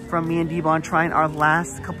from me and Devon trying our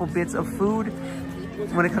last couple bits of food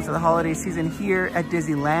when it comes to the holiday season here at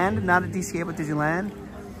Disneyland, not at DCA, but Disneyland.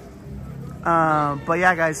 But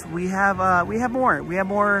yeah, guys, we have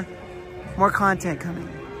more content coming.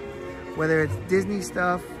 Whether it's Disney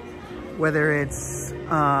stuff, whether it's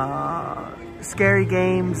scary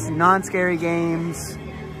games, non-scary games,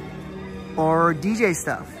 or DJ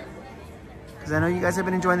stuff. Because I know you guys have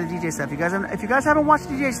been enjoying the DJ stuff. If you guys haven't watched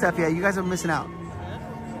DJ stuff yet, you guys are missing out.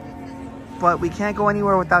 But we can't go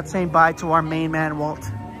anywhere without saying bye to our main man,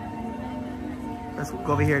 Walt. Let's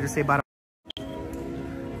go over here to say bye to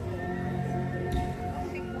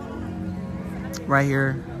right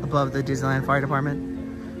here above the Disneyland Fire Department.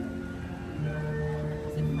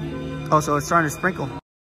 Oh, so it's starting to sprinkle.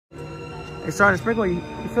 It's starting to sprinkle. You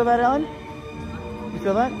feel that, Ellen? You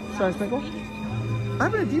feel that? It's starting to sprinkle? What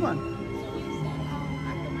happened to Devon?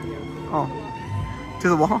 Oh, to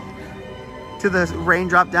the wall? To the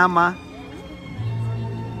raindrop down my...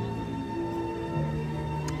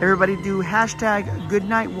 Everybody do hashtag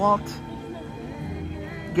goodnight Walt.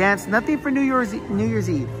 Gantz, nothing for New Year's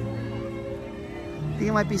Eve. I think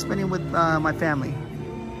I might be spending with my family.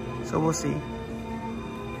 So we'll see.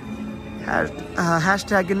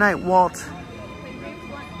 Hashtag goodnight Walt.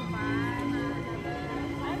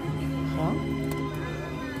 Huh?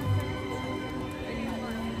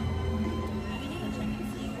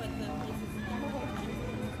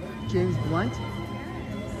 James Blunt?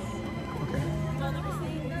 Okay.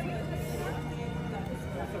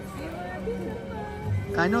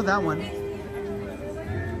 I know that one.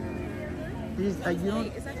 You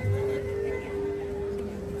don't...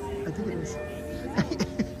 I think it is.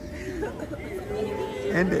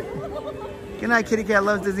 End it. Good night, Kitty Cat.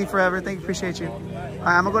 Loves Disney forever. Thank you. Appreciate you. All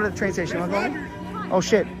right, I'm going to go to the train station. You want to go? Oh,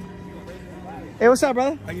 shit. Hey, what's up,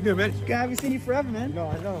 brother? How you doing, man? God, I haven't seen you forever, man. No,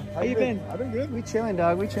 I know. How you been? I've been good. We chilling,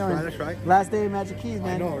 dog. We chilling. That's right. Last day of Magic Keys,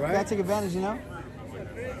 man. I know, right? You got to take advantage, you know?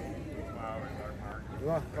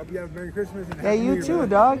 Well, hope you have a Merry Christmas. And Hey, you Year, too, man.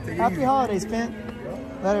 dog. Take it Happy easy. holidays, Pin.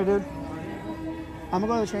 Later, dude. I'm going to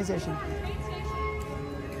go to the train station.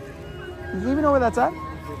 Do you even know where that's at?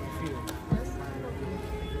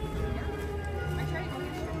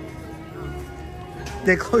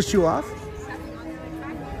 They closed you off?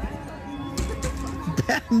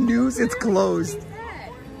 Bad news, it's closed.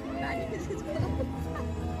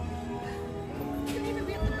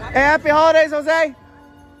 Hey, happy holidays, Jose.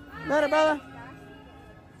 Later, brother.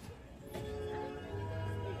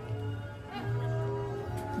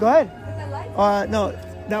 Go ahead. No,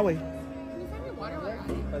 that way.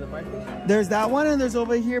 There's that one, and there's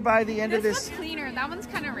over here by the end of this. This one's cleaner. That one's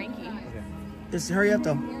kind of ranky. Just hurry up,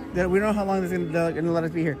 though. We don't know how long they're gonna let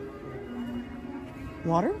us be here.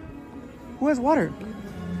 Water? Who has water?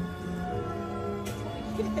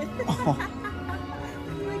 Oh.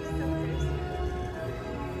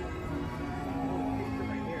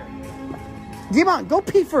 Demon, go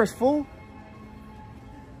pee first, fool.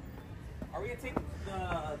 Are we gonna take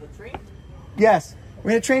the train? Yes,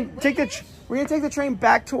 we're gonna take the train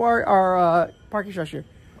back to our parking structure.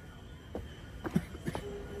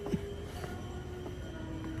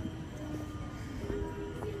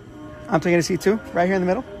 I'm taking a seat too, right here in the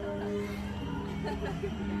middle.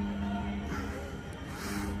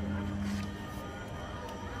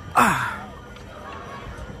 Ah.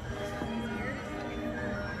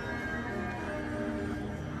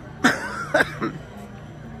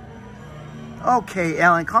 Okay,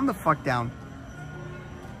 Ellen, calm the fuck down.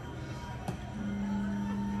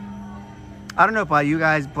 I don't know about you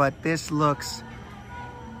guys, but this looks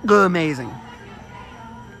amazing.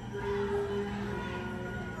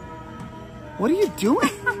 What are you doing?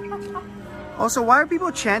 Also, why are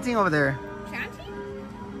people chanting over there? Chanting?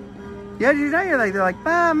 Yeah, you know, they're like,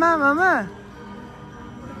 ma, ma, ma, ma.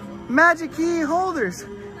 Magic key holders.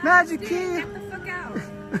 Magic key. Get the fuck out.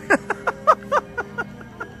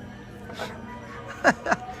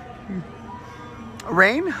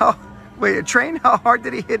 Rain? Oh, wait, a train? How hard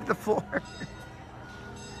did he hit the floor?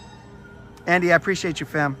 Andy, I appreciate you,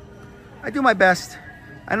 fam. I do my best.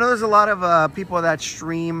 I know there's a lot of people that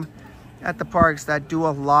stream at the parks that do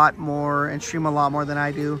a lot more and stream a lot more than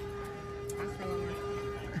I do.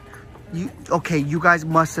 Okay, you guys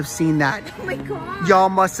must have seen that. Oh my god. Y'all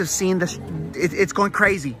must have seen this. It's going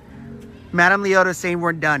crazy. Madame Leota is saying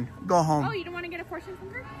we're done. Go home. Oh, you don't want to get a portion from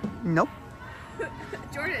her? Nope.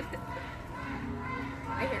 Jordan.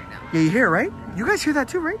 I hear it now. Yeah, you hear it, right? You guys hear that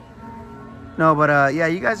too, right? No, but yeah,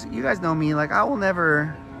 you guys know me. Like, I will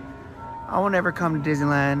never come to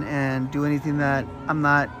Disneyland and do anything that I'm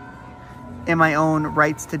not in my own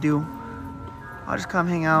rights to do. I'll just come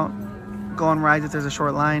hang out, go on rides if there's a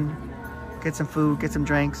short line, get some food, get some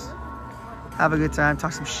drinks, have a good time,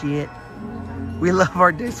 talk some shit. We love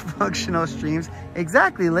our dysfunctional streams.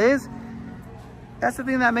 Exactly, Liz. That's the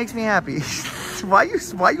thing that makes me happy. Why you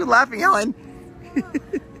laughing, Ellen?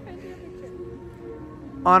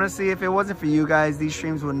 Honestly, if it wasn't for you guys, these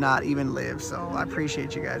streams would not even live. So I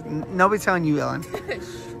appreciate you guys. Nobody's telling you, Ellen.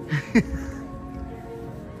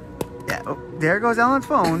 Yeah, oh, there goes Ellen's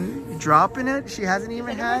phone, dropping it. She hasn't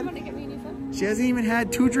even had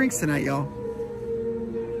 2 drinks tonight, y'all.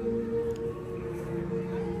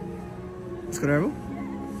 Escudero.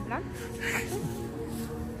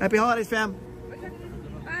 Happy holidays, fam.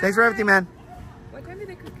 Thanks for everything, man. What time do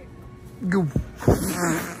they cook it? Go.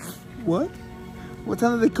 What? What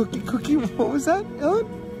time did they cook it? Cookie? What was that, Ellen?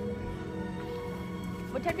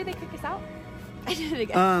 What time do they kick us out? I did it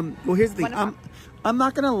again. Well, here's the thing. I'm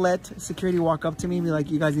not gonna let security walk up to me and be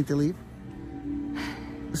like, you guys need to leave.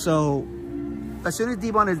 So as soon as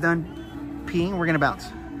D-Bon is done peeing, we're gonna bounce.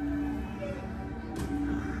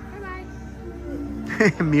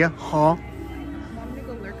 Bye-bye. Mia, huh? I'm gonna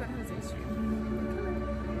go lurk on Jose's stream.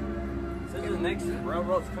 This is the next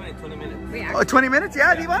railroad's coming in 20 minutes. Wait, Oh, 20 minutes?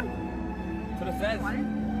 Yeah, D-Bon? That's what it says.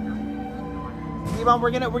 D-Bon,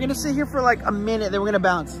 we're gonna sit here for like a minute, then we're gonna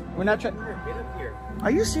bounce. We're not trying. I've never been up here.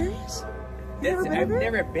 Are you serious? I've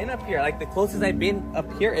never been up here. Like, the closest I've been up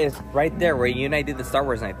here is right there where you and I did the Star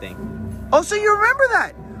Wars night thing. Oh, so you remember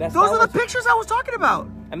that? Those are the pictures I was talking about.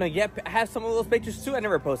 I know, yeah, I have some of those pictures too. I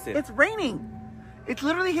never posted. It's raining. It's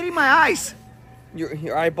literally hitting my eyes.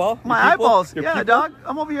 Your eyeball? My eyeballs. Yeah, dog.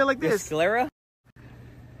 I'm over here like this. Sclera?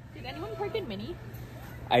 Did anyone park in Minnie?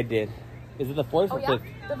 I did. Is it the fourth or fifth?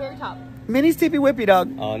 The very top. Minnie's Tippy Whippy,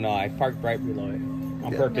 dog. Oh no, I parked right below it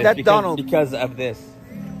on purpose. That's Donald. Because of this.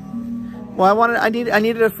 Well, I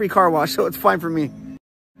needed a free car wash, so it's fine for me.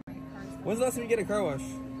 When's the last time you get a car wash?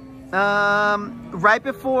 Right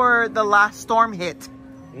before the last storm hit.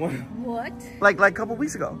 What? Like a couple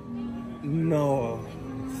weeks ago. No.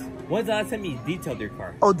 When's the last time you detailed your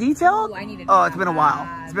car? Oh, detailed? Oh, I need to Oh, it's been a while.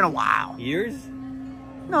 It's been a while. Years?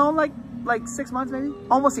 No, like 6 months maybe.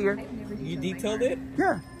 Almost a year. You detailed it?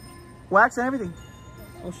 Yeah. Wax and everything.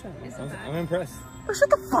 Oh shit. I'm impressed. Oh, shut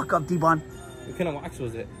the fuck up, D-Bon. What kind of wax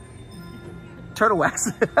was it? Turtle wax.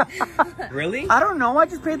 Really? I don't know. I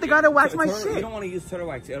just paid the guy to wax my shit. You don't want to use turtle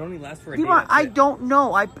wax. It only lasts for a D-Bon, day. I don't know.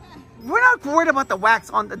 We're not worried about the wax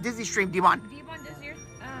on the Disney stream, D-Bon. D-Bon, does your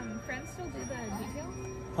friend still do the detail?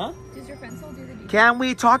 Huh? Does your friend still do the detail? Can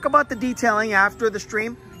we talk about the detailing after the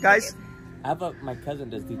stream, guys? My cousin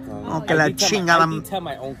does detailing. Okay, I la detail chingada.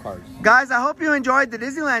 my own cars. Guys, I hope you enjoyed the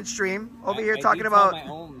Disneyland stream over here talking about. my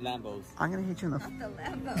own Lambos. I'm gonna hit you in the. Not the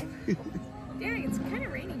Lambo. Dang, it's kind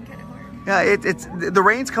of raining kind of hard. Yeah, it's the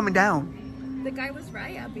rain's coming down. The guy was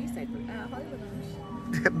right. Bayside Hollywood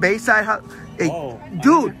Lounge. Bayside, hey, Oh,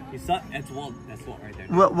 dude. That's Walt right there.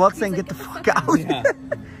 Walt's saying get the fuck out. Yeah.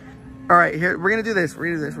 All right, here we're gonna do this.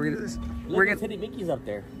 We're gonna do this. Look at Teddy Mickey's up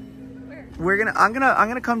there. I'm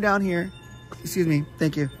gonna come down here. Excuse me.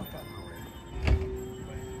 Thank you.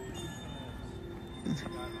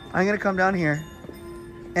 I'm gonna come down here,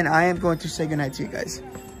 and I am going to say goodnight to you guys,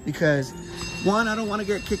 because one, I don't want to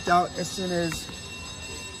get kicked out as soon as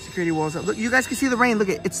security walls up. Look, you guys can see the rain. Look,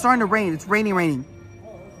 it's starting to rain. It's raining.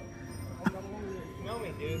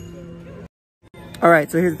 All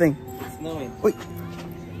right, so here's the thing. It's snowing. Wait,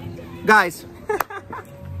 guys,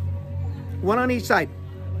 one on each side.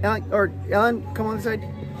 Ellen, come on this side.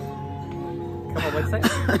 Come on, what side?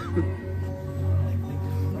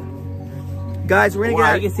 Guys, we're gonna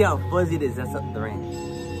wow, get. You can see how fuzzy it is. That's up the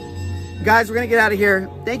rain. Guys, we're gonna get out of here.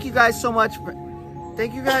 Thank you guys so much.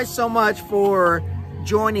 Thank you guys so much for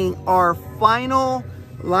joining our final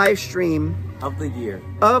live stream of the year.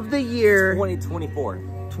 2024.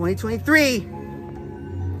 2023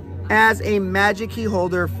 as a magic key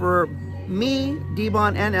holder for me,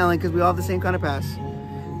 D-Bon, and Ellen, because we all have the same kind of pass.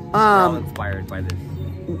 We're all inspired by this.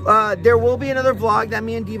 There will be another vlog that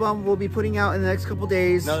me and D-Bon will be putting out in the next couple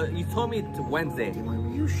days. No, you told me it's Wednesday.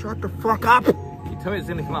 You shut the fuck up. You told me it's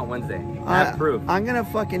gonna come out Wednesday. I have proof. I'm gonna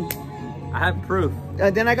fucking... I have proof.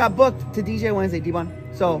 Then I got booked to DJ Wednesday, D-Bon.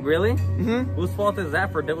 So... Really? Mm-hmm. Whose fault is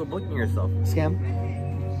that for double booking yourself? Scam.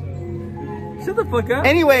 Shut the fuck up.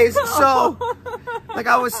 Anyways, so... like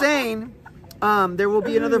I was saying... there will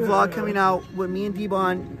be another vlog coming out with me and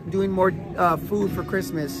D-Bon doing more food for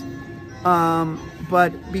Christmas.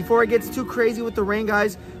 But before it gets too crazy with the rain,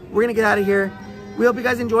 guys, we're gonna get out of here. We hope you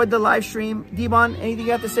guys enjoyed the live stream. D-Bon, anything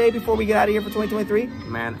you have to say before we get out of here for 2023?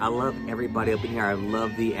 Man, I love everybody up in here. I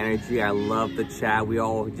love the energy. I love the chat. We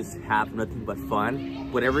all just have nothing but fun.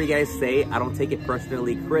 Whatever you guys say, I don't take it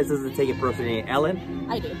personally. Chris doesn't take it personally. Ellen?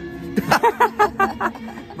 I do.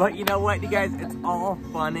 But you know what, you guys? It's all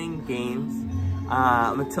fun and games.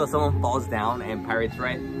 Until someone falls down and pirates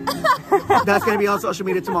right. That's gonna be on social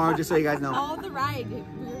media tomorrow, just so you guys know. All the ride, we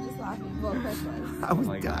were just laughing. Well, Chris was. I was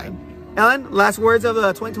dying. Ellen, last words of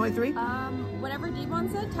 2023? Whatever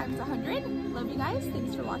D-Bon said, times 100. Love you guys.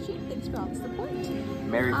 Thanks for watching. Thanks for all the support.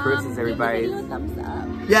 Merry Christmas, everybody. Give the video a thumbs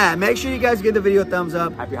up. Yeah, make sure you guys give the video a thumbs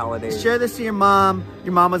up. Happy holidays. Share this to your mom,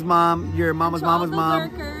 your mama's mom, your mama's mama's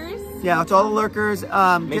mom. Lurkers. Yeah, to all the lurkers.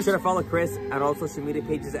 Make sure to follow Chris on all social media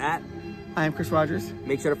pages at I am Chris Rogers.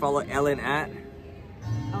 Make sure to follow Ellen at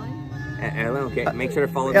Ellen, okay. Make sure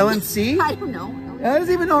to follow Ellen me. C? I don't know. I don't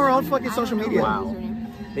even know her own fucking social media. Wow.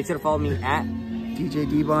 Make sure to follow me at DJ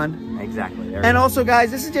D-Bon. Exactly. And also, guys,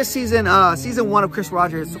 this is just season 1 of Chris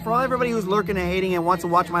Rogers. So for everybody who's lurking and hating and wants to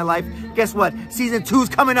watch my life, guess what? Season 2's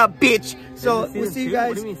coming up, bitch. So we'll see you guys.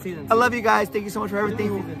 What do you mean season 2? I love you guys. Thank you so much for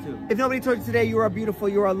everything. If nobody told you today, you are beautiful,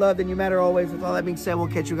 you are loved, and you matter always. With all that being said, we'll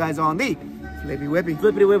catch you guys on the Flippy Whippy.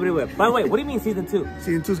 Flippity Whippity Whip. By the way, what do you mean season 2?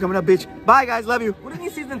 Season 2's coming up, bitch. Bye, guys. Love you. What do you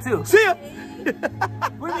mean season 2? See ya.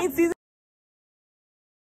 What do you mean season